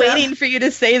all waiting for you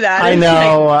to say that. I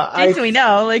know. Like, we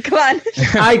know. Like, come on.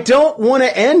 I don't want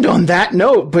to end on that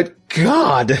note, but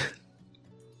God.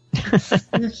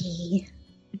 Okay.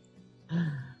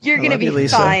 You're I gonna love be you,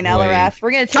 Lisa. fine, Elarath. We're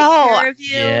gonna take care of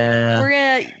you. Yeah. We're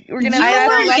gonna You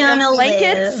wrap are you up in gonna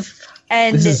blankets. live.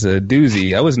 And This is a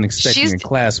doozy. I wasn't expecting She's- a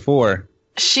class 4.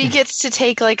 She gets to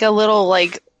take like a little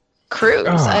like cruise.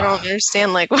 I don't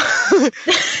understand like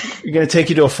You're going to take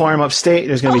you to a farm upstate.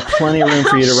 There's going to be plenty of room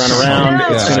for you to run around. No,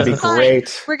 It's going to be it's fine.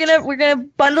 great. we're gonna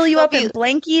bundle you up in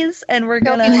blankies, and we're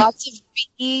there'll be gonna. lots of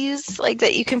bees like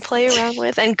that you can play around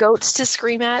with and goats to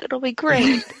scream at. It'll be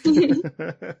great.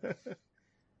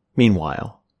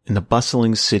 Meanwhile, in the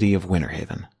bustling city of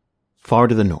Winterhaven, far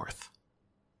to the north,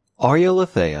 Arya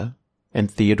Lethea and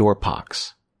Theodore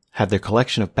Pox have their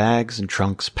collection of bags and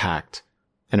trunks packed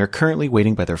and are currently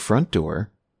waiting by their front door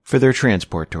for their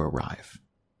transport to arrive.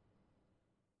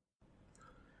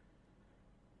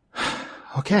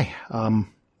 Okay, I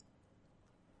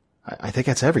think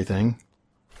that's everything.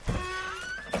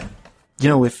 You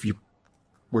know, if you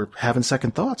were having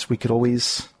second thoughts, we could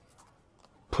always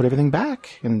put everything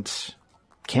back and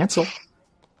cancel.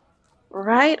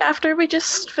 Right after we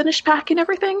just finished packing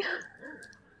everything?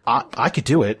 I could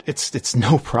do it. It's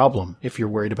no problem. If you're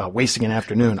worried about wasting an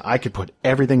afternoon, I could put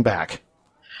everything back.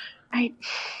 I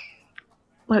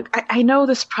know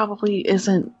this probably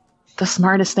isn't the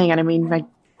smartest thing, and I mean,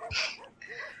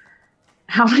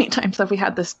 how many times have we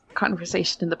had this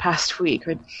conversation in the past week?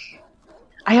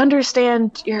 I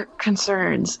understand your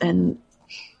concerns, and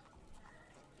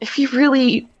if you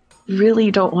really, really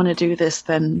don't want to do this,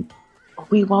 then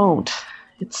we won't.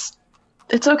 It's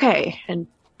okay. And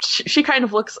she kind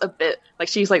of looks a bit like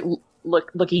she's like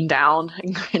looking down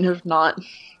and kind of not.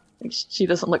 Like she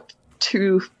doesn't look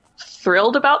too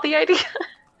thrilled about the idea.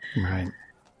 Right.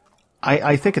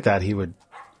 I think at that he would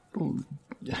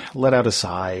let out a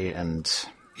sigh and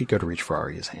he'd go to reach for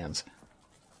Arya's hands.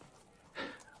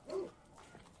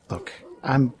 Look,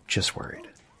 I'm just worried.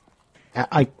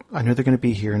 I know they're going to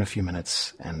be here in a few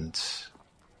minutes, and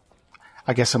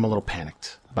I guess I'm a little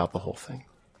panicked about the whole thing.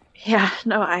 Yeah,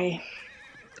 no, I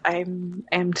am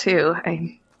too.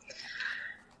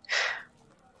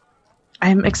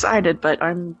 I'm excited, but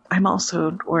I'm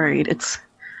also worried.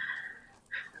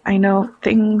 I know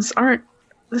things aren't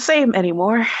the same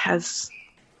anymore as,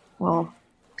 well,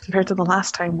 compared to the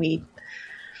last time we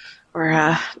were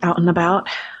out and about.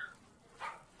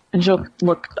 And she'll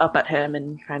look up at him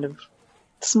and kind of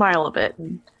smile a bit.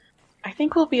 And I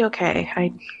think we'll be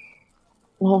okay.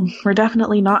 Well, we're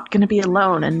definitely not going to be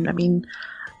alone. And I mean,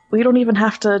 we don't even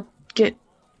have to get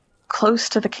close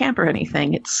to the camp or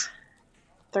anything.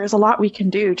 There's a lot we can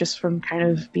do just from kind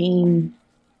of being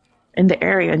in the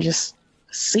area and just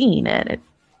seeing it.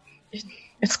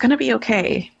 It's going to be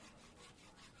okay.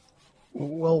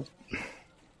 Well,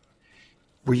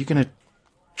 were you going to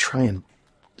try and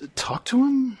talk to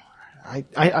him?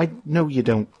 I know you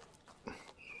don't...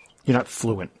 You're not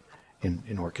fluent in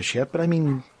Orcish yet, but I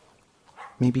mean,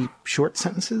 maybe short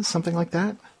sentences, something like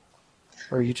that?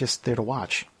 Or are you just there to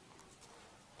watch?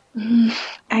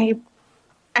 I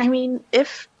mean,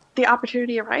 if the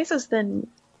opportunity arises, then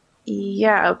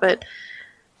yeah, but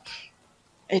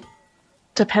it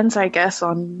depends, I guess,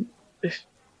 on if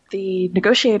the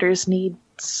negotiators need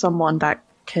someone that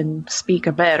can speak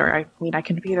a bit, or I mean, I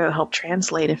can be there to help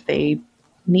translate if they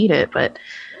need it, but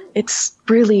it's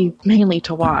really mainly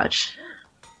to watch.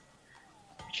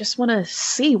 I just want to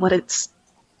see what it's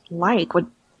like, what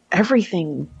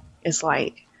everything is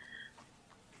like.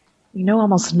 We know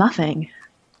almost nothing.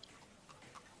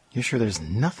 You sure there's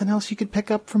nothing else you could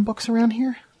pick up from books around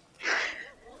here?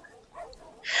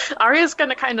 Arya's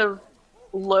gonna kind of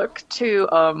look to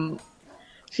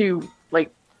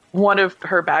like one of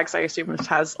her bags, I assume,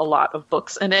 has a lot of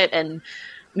books in it, and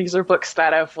these are books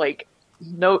that have like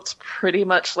notes pretty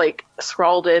much like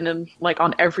scrawled in and like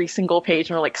on every single page,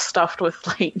 and are like stuffed with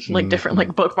like different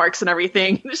like bookmarks and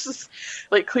everything. This is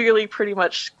like clearly pretty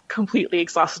much completely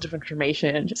exhaustive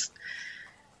information. Just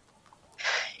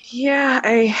yeah,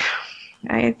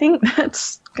 I think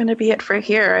that's gonna be it for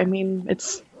here. I mean,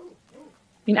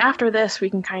 after this we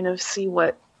can kind of see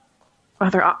what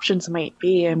other options might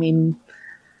be. I mean,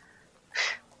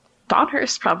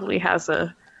 Dawnhurst probably has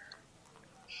a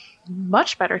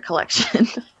much better collection.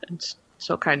 And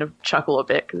she'll kind of chuckle a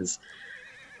bit, because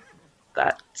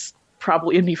that's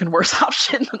probably an even worse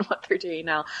option than what they're doing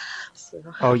now. So.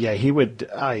 Oh yeah, he would.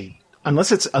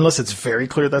 Unless it's very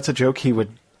clear that's a joke, he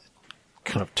would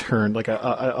kind of turn like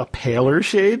a paler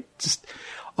shade. Just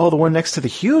the one next to the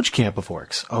huge camp of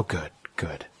orcs. Oh, good.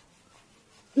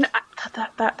 No,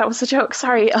 that was a joke.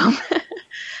 Sorry.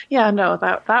 Yeah, no,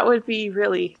 that would be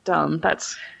really dumb.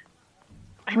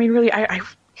 I mean, really, I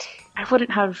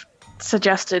wouldn't have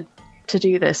suggested to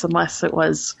do this unless it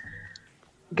was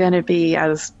going to be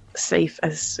as safe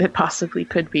as it possibly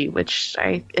could be, which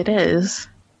it is.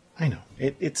 I know.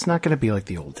 It's not going to be like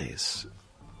the old days,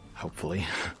 hopefully.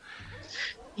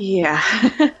 Yeah.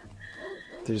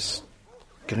 There's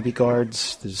going to be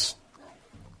guards.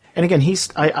 And again,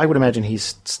 I would imagine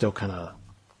he's still kind of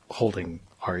holding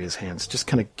Arya's hands, just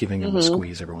kind of giving him a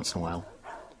squeeze every once in a while.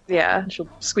 Yeah, she'll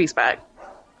squeeze back.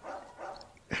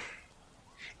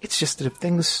 It's just that if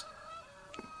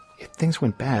things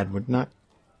went bad, we're not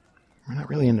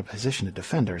really in a position to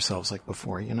defend ourselves like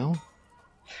before, you know?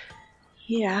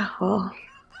 Yeah, well,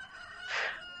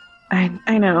 I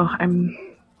know. I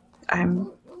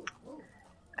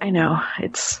know.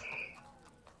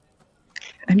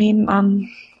 I mean, on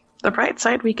the bright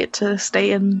side, we get to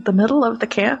stay in the middle of the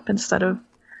camp instead of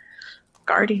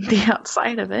guarding the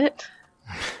outside of it.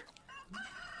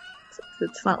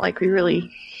 It's not like we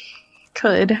really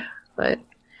could, but...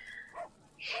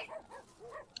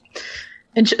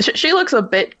 And she looks a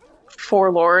bit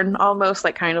forlorn, almost,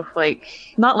 like kind of like,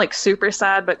 not like super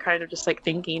sad, but kind of just like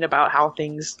thinking about how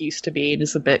things used to be, and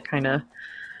is a bit kind of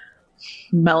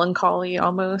melancholy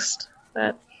almost.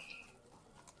 But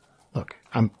look,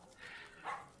 I'm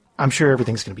sure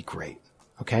everything's going to be great.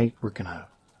 Okay, we're gonna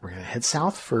head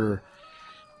south for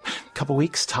a couple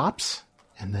weeks tops,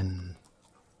 and then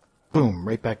boom,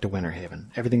 right back to Winterhaven.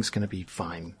 Everything's going to be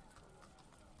fine.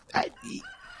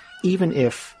 Even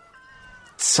if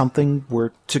something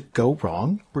were to go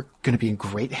wrong, we're going to be in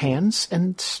great hands,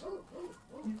 and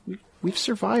we've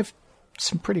survived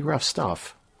some pretty rough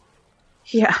stuff.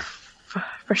 Yeah,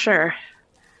 for sure.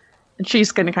 And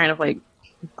she's going to kind of like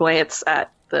glance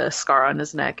at the scar on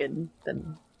his neck and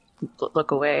then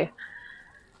look away.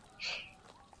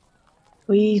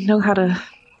 We know how to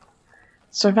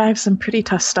survive some pretty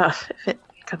tough stuff if it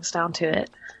comes down to it.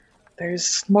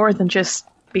 There's more than just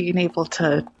being able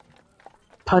to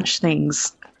punch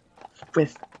things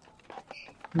with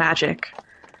magic.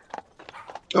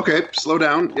 Okay, slow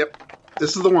down. Yep,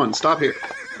 this is the one. Stop here.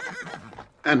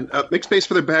 And make space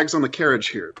for their bags on the carriage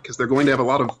here, because they're going to have a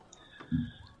lot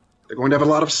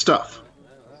of stuff.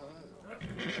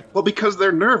 Well, because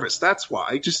they're nervous, that's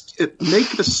why. Just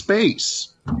make the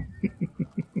space.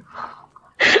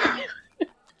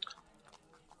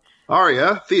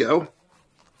 Arya, Theo.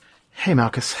 Hey,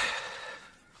 Malchus.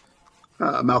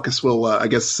 Malchus will, I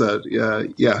guess,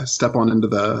 step on into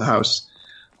the house.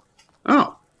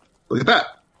 Oh, look at that.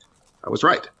 I was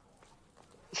right.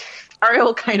 Arya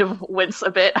will kind of wince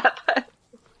a bit at that.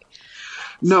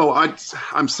 No,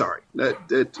 I'm sorry.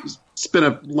 It's been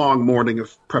a long morning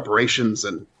of preparations,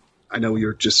 and I know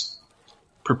you're just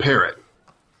preparing.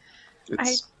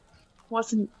 I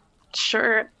wasn't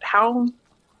sure how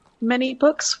many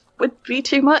books would be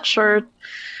too much, or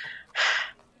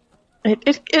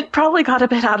it probably got a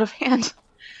bit out of hand.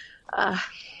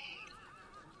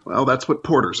 Well, that's what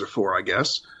porters are for, I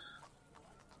guess.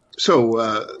 So,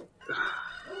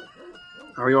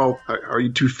 how are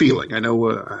you two feeling? I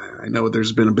know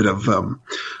there's been a bit of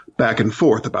back and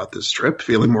forth about this trip.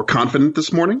 Feeling more confident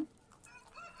this morning?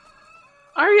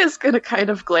 Arya's gonna kind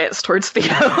of glance towards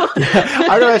Theo. I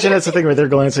would imagine that's the thing where they're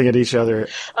glancing at each other.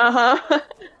 Uh-huh.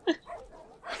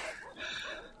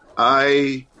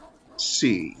 I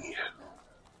see.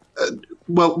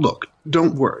 Well, look,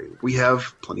 don't worry. We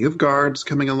have plenty of guards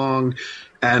coming along,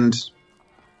 and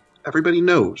everybody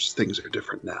knows things are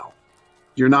different now.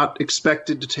 You're not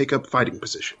expected to take up fighting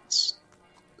positions.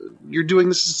 You're doing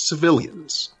this as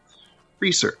civilians.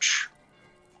 Research.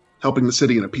 Helping the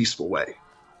city in a peaceful way.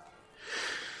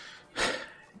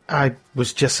 I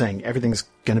was just saying, everything's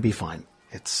gonna be fine.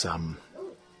 It's,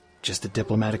 just a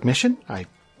diplomatic mission. I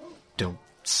don't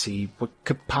see what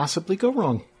could possibly go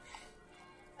wrong.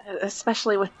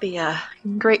 Especially with the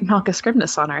great Malchus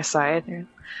Grimness on our side.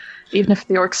 Even if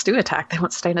the orcs do attack, they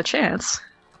won't stand a chance.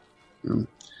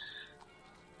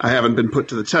 I haven't been put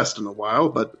to the test in a while,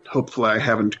 but hopefully I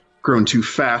haven't grown too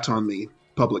fat on the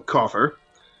public coffer.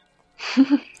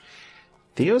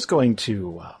 Theo's going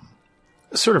to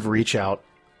sort of reach out.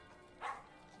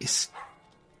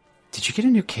 Did you get a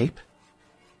new cape?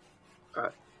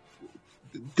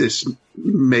 This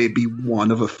may be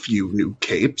one of a few new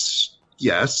capes.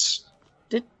 Yes.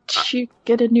 Did you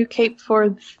get a new cape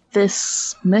for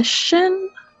this mission?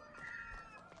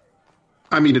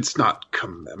 I mean, it's not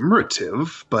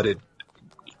commemorative, but it...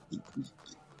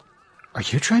 Are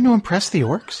you trying to impress the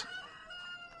orcs?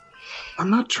 I'm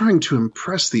not trying to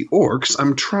impress the orcs.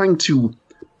 I'm trying to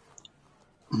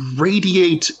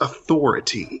radiate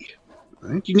authority.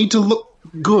 Right? You need to look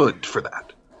good for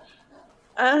that.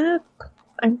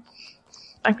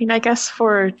 I mean, I guess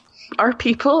for our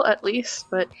people, at least,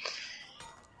 but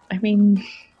I mean,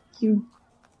 you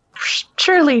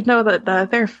surely know that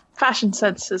their fashion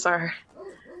senses are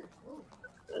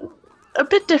a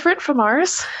bit different from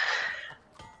ours.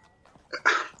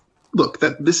 Look,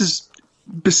 this is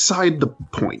beside the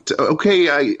point.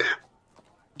 Okay,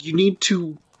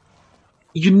 you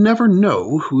never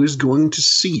know who is going to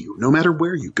see you, no matter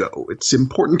where you go. It's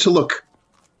important to look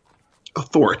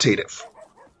authoritative.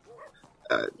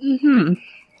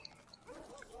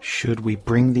 Should we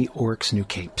bring the orcs new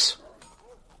capes?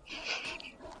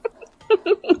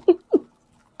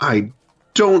 I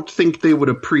don't think they would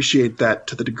appreciate that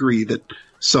to the degree that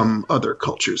some other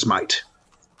cultures might.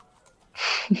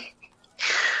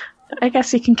 I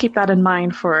guess you can keep that in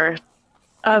mind for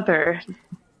other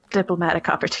diplomatic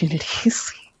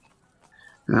opportunities.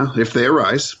 Well, if they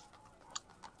arise.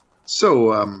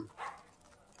 So,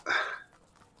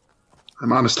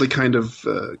 I'm honestly kind of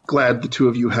glad the two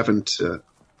of you haven't,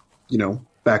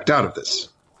 backed out of this.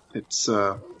 It's,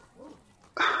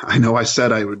 I know I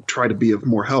said I would try to be of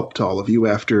more help to all of you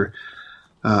after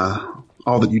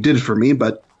all that you did for me,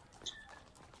 but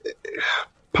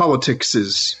politics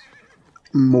is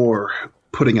more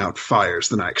putting out fires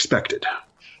than I expected.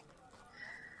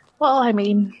 Well, I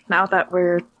mean, now that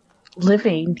we're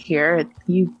living here,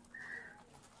 you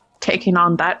taking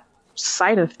on that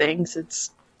side of things,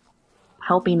 it's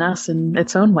helping us in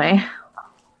its own way.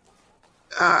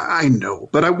 I know,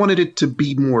 but I wanted it to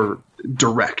be more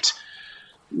direct.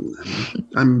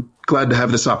 I'm glad to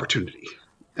have this opportunity.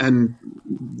 And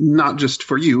not just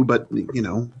for you, but,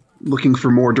 looking for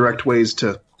more direct ways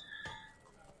to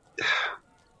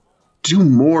do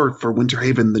more for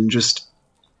Winterhaven than just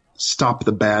stop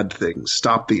the bad things,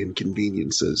 stop the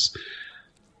inconveniences.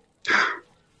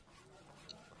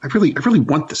 I really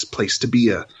want this place to be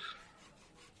a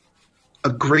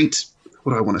great,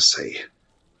 what do I want to say?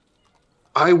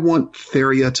 I want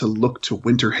Theria to look to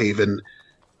Winterhaven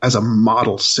as a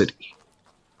model city.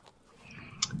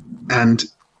 And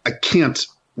I can't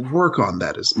work on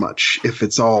that as much if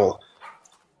it's all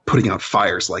putting out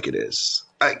fires like it is.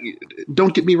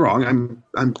 Don't get me wrong,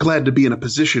 I'm glad to be in a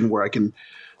position where I can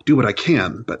do what I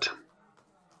can, but,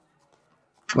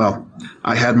 well,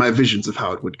 I had my visions of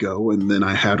how it would go, and then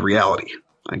I had reality,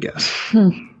 I guess.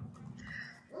 Well,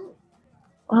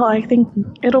 I think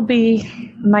it'll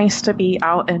be nice to be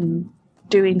out and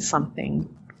doing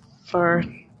something for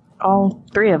all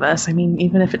three of us. I mean,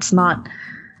 even if it's not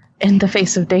in the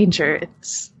face of danger,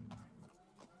 it's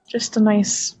just a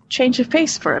nice change of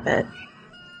pace for a bit.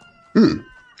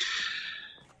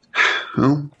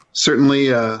 Well, certainly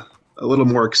a little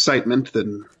more excitement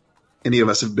than any of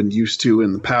us have been used to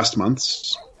in the past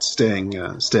months, staying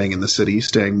in the city,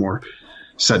 staying more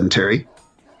sedentary.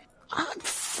 I'm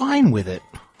fine with it.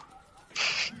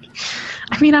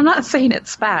 I mean, I'm not saying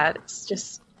it's bad. It's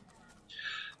just...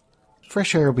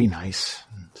 Fresh air will be nice.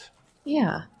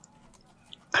 Yeah.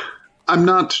 I'm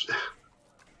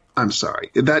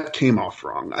sorry. That came off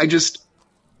wrong.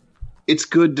 It's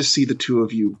good to see the two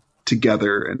of you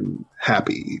together and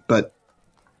happy,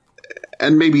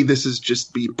 and maybe this is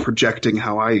just me projecting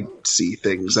how I see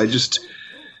things.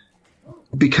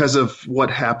 Because of what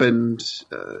happened,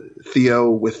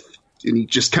 Theo and he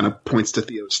just kind of points to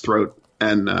Theo's throat,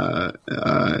 and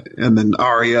then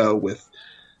Arya with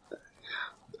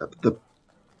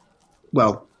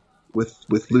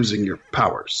with losing your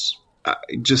powers.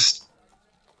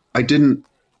 I didn't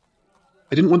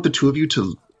want the two of you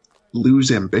to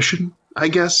lose ambition, I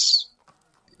guess.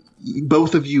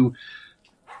 Both of you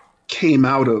came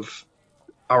out of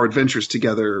our adventures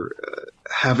together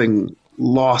having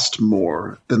lost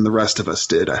more than the rest of us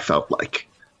did, I felt like.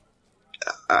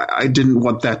 I didn't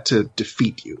want that to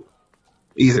defeat you,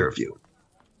 either of you.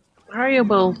 Arya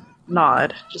will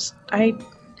nod. I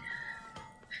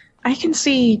can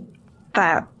see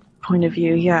that point of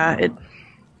view, yeah.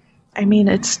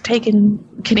 It's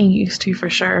taken getting used to for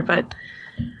sure, but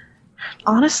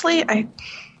honestly, I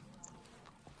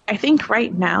think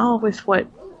right now with what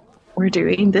we're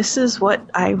doing, this is what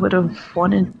I would have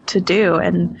wanted to do,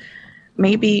 and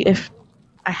maybe if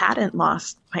I hadn't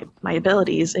lost my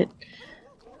abilities,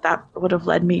 that would have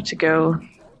led me to go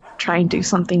try and do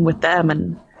something with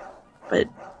them, but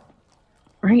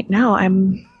right now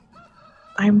I'm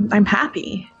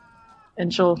happy.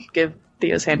 And she'll give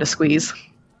Theo's hand a squeeze.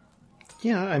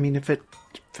 Yeah, I mean, if it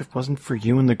wasn't for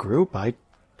you and the group, I'd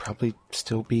probably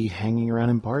still be hanging around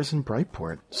in bars in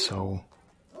Brightport, so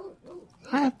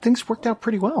things worked out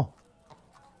pretty well.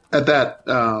 At that,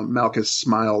 Malchus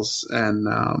smiles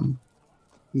and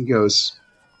he goes,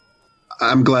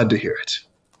 I'm glad to hear it.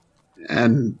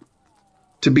 And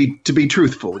to be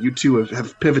truthful, you two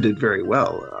have pivoted very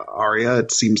well. Arya,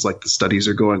 it seems like the studies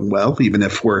are going well, even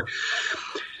if we're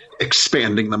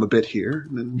expanding them a bit here.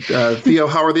 And Theo,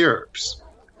 how are the herbs?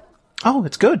 Oh,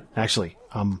 it's good, actually.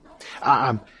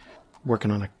 I'm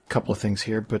working on a couple of things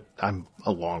here, but I'm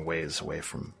a long ways away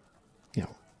from,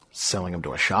 selling them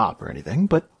to a shop or anything.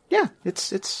 But yeah,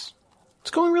 it's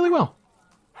going really well.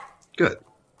 Good.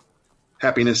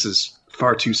 Happiness is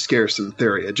far too scarce in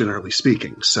Theria, generally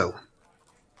speaking, so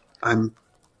I'm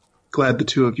glad the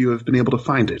two of you have been able to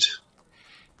find it.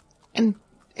 And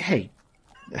hey,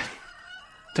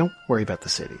 don't worry about the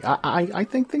city. I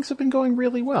think things have been going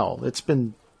really well. It's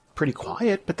been pretty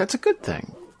quiet, but that's a good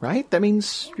thing, right? That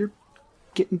means you're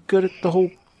getting good at the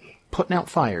whole putting out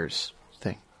fires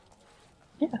thing.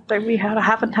 Yeah, we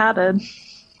haven't had a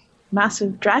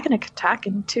massive dragon attack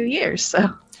in 2 years,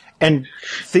 so... And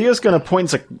Theo's going to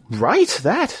point and say, right,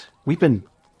 that. We've been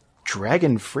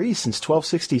dragon-free since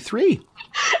 1263.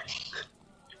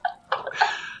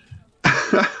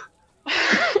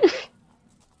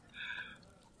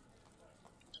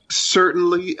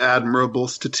 Certainly admirable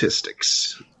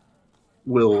statistics.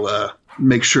 We'll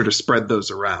make sure to spread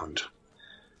those around.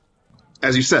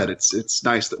 As you said, it's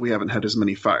nice that we haven't had as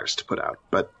many fires to put out,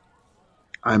 but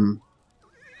I'm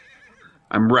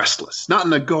restless. Not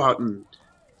in a go out and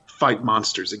fight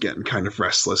monsters again kind of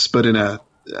restless, but in a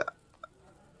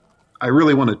I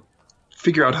really want to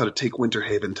figure out how to take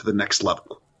Winterhaven to the next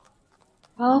level.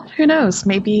 Well, who knows?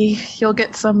 Maybe you'll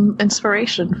get some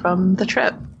inspiration from the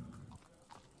trip.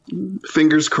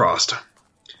 Fingers crossed.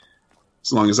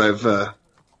 As long as I've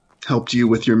helped you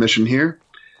with your mission here,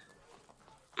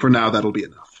 for now that'll be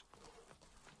enough.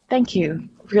 Thank you.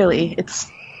 Really,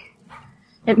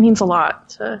 it means a lot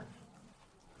to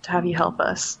have you help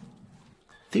us.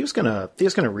 Theo's gonna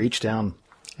reach down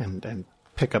and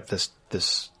pick up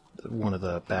this one of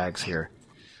the bags here.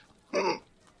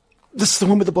 This is the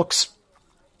one with the books.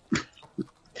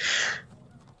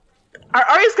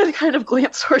 Arya's going to kind of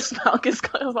glance towards Malchus,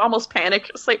 kind of almost panic.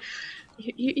 It's like,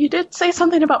 you did say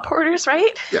something about porters,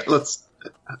 right? Yeah, let's...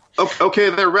 Okay,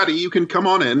 they're ready. You can come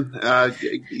on in.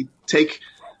 Take,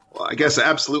 well, I guess,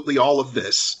 absolutely all of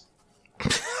this.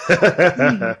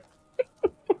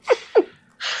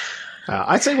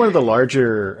 I'd say one of the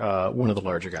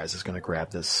larger guys is going to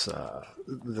grab this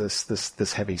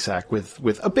heavy sack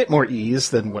with a bit more ease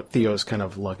than what Theo's kind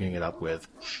of lugging it up with.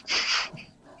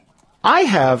 I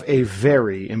have a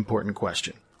very important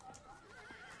question.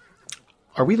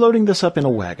 Are we loading this up in a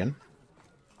wagon?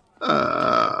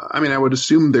 I would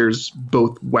assume there's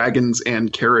both wagons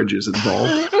and carriages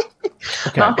involved.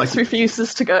 Okay. Malchus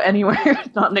refuses to go anywhere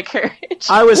not in a carriage.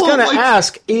 I was going to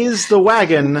ask, is the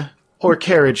wagon or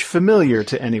carriage familiar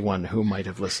to anyone who might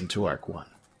have listened to Arc 1?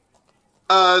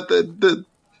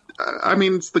 I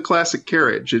mean, it's the classic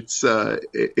carriage. It's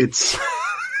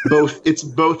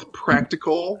both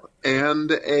practical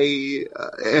and a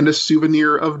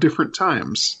souvenir of different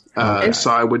times.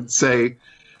 So I would say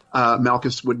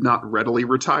Malchus would not readily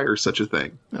retire such a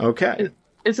thing. Okay.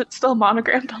 Is it still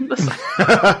monogrammed on the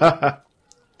side?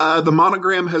 The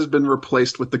monogram has been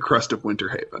replaced with the crest of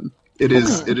Winterhaven.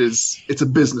 It's a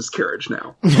business carriage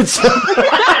now.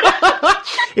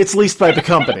 It's leased by the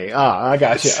company. I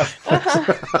gotcha.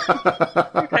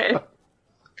 Okay.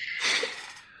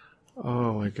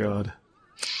 Oh my god.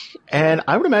 And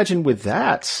I would imagine with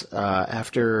that,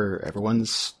 after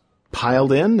everyone's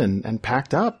piled in and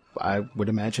packed up, I would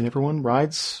imagine everyone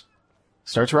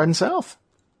starts riding south.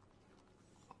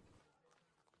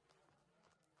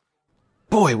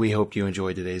 Boy, we hope you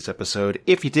enjoyed today's episode.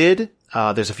 If you did,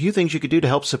 there's a few things you could do to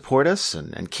help support us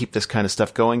and keep this kind of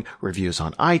stuff going. Reviews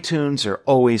on iTunes are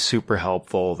always super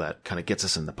helpful. That kind of gets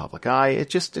us in the public eye. It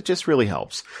just really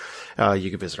helps. You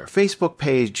can visit our Facebook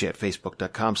page at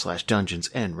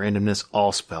facebook.com/dungeonsandrandomness,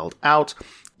 all spelled out.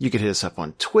 You can hit us up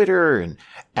on Twitter and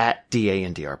at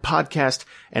DANDR Podcast.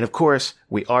 And of course,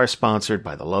 we are sponsored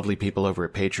by the lovely people over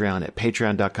at Patreon at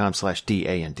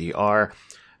patreon.com/DANDR.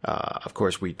 Of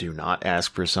course, we do not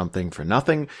ask for something for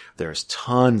nothing. There's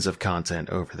tons of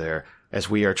content over there, as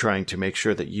we are trying to make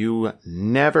sure that you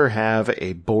never have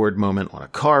a bored moment on a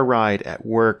car ride, at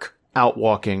work, out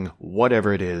walking,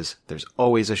 whatever it is. There's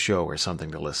always a show or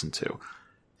something to listen to.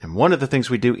 And one of the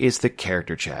things we do is the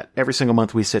character chat. Every single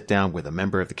month we sit down with a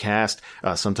member of the cast.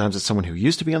 Sometimes it's someone who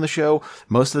used to be on the show.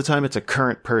 Most of the time it's a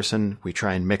current person. We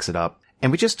try and mix it up.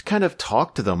 And we just kind of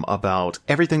talk to them about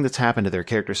everything that's happened to their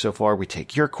character so far. We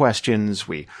take your questions.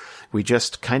 We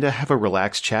just kind of have a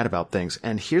relaxed chat about things.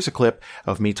 And here's a clip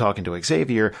of me talking to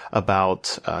Xavier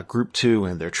about Group 2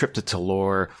 and their trip to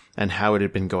Talor and how it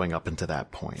had been going up until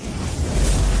that point.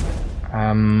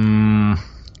 I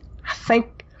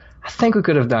think we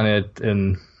could have done it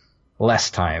in less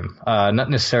time.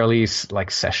 Not necessarily like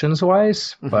sessions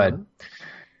wise, but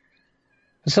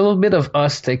it's a little bit of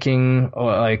us taking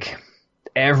like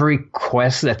every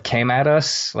quest that came at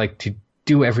us, like to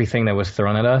do everything that was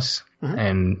thrown at us.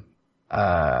 And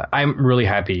I'm really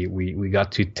happy we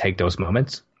got to take those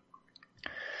moments.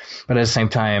 But at the same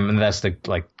time, and that's the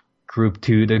like Group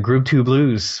 2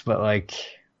 blues, but like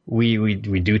we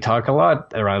do talk a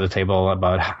lot around the table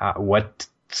about what's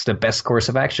the best course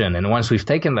of action. And once we've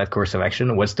taken that course of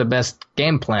action, what's the best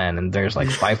game plan? And there's like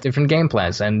 5 different game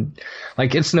plans. And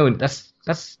like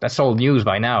that's old news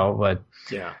by now, but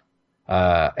yeah.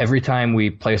 Every time we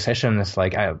play a session, it's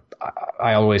like I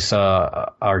always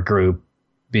saw our group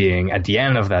being at the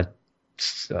end of that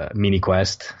mini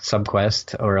quest, sub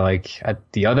quest, or like at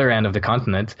the other end of the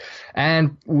continent,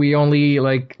 and we only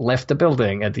like left the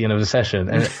building at the end of the session.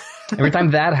 And every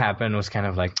time that happened, it was kind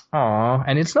of like, aw,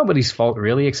 and it's nobody's fault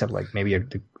really, except like maybe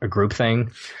a group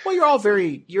thing. Well, you're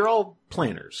all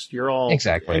planners. You're all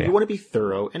exactly. And you want to be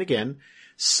thorough. And again,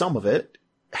 some of it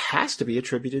has to be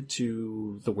attributed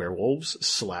to the werewolves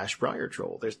 / Briar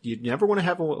Troll. You never want to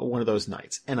have one of those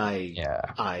nights. And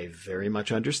I very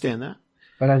much understand that.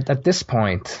 But at this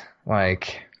point,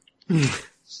 like,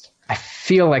 I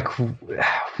feel like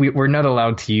we're not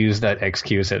allowed to use that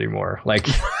excuse anymore. Like,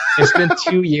 it's been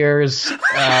 2 years.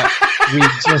 We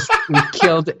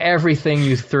killed everything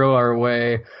you throw our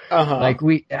way. Like,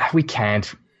 we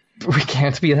can't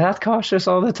be that cautious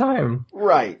all the time.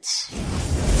 Right.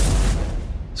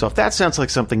 So if that sounds like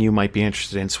something you might be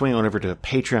interested in, swing on over to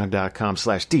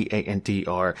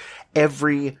patreon.com/DANDR.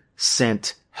 Every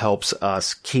cent helps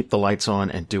us keep the lights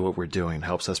on and do what we're doing. It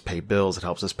helps us pay bills. It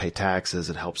helps us pay taxes.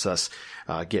 It helps us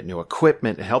get new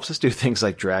equipment. It helps us do things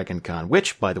like Dragon Con,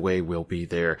 which, by the way, will be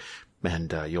there.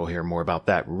 And you'll hear more about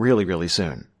that really, really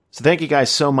soon. So thank you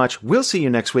guys so much. We'll see you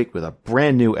next week with a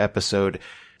brand new episode.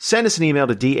 Send us an email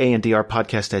to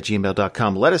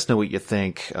dandrpodcast@gmail.com. Let us know what you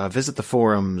think. Visit the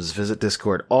forums, visit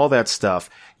Discord, all that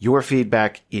stuff. Your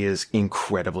feedback is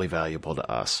incredibly valuable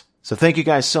to us. So thank you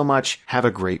guys so much. Have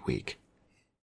a great week.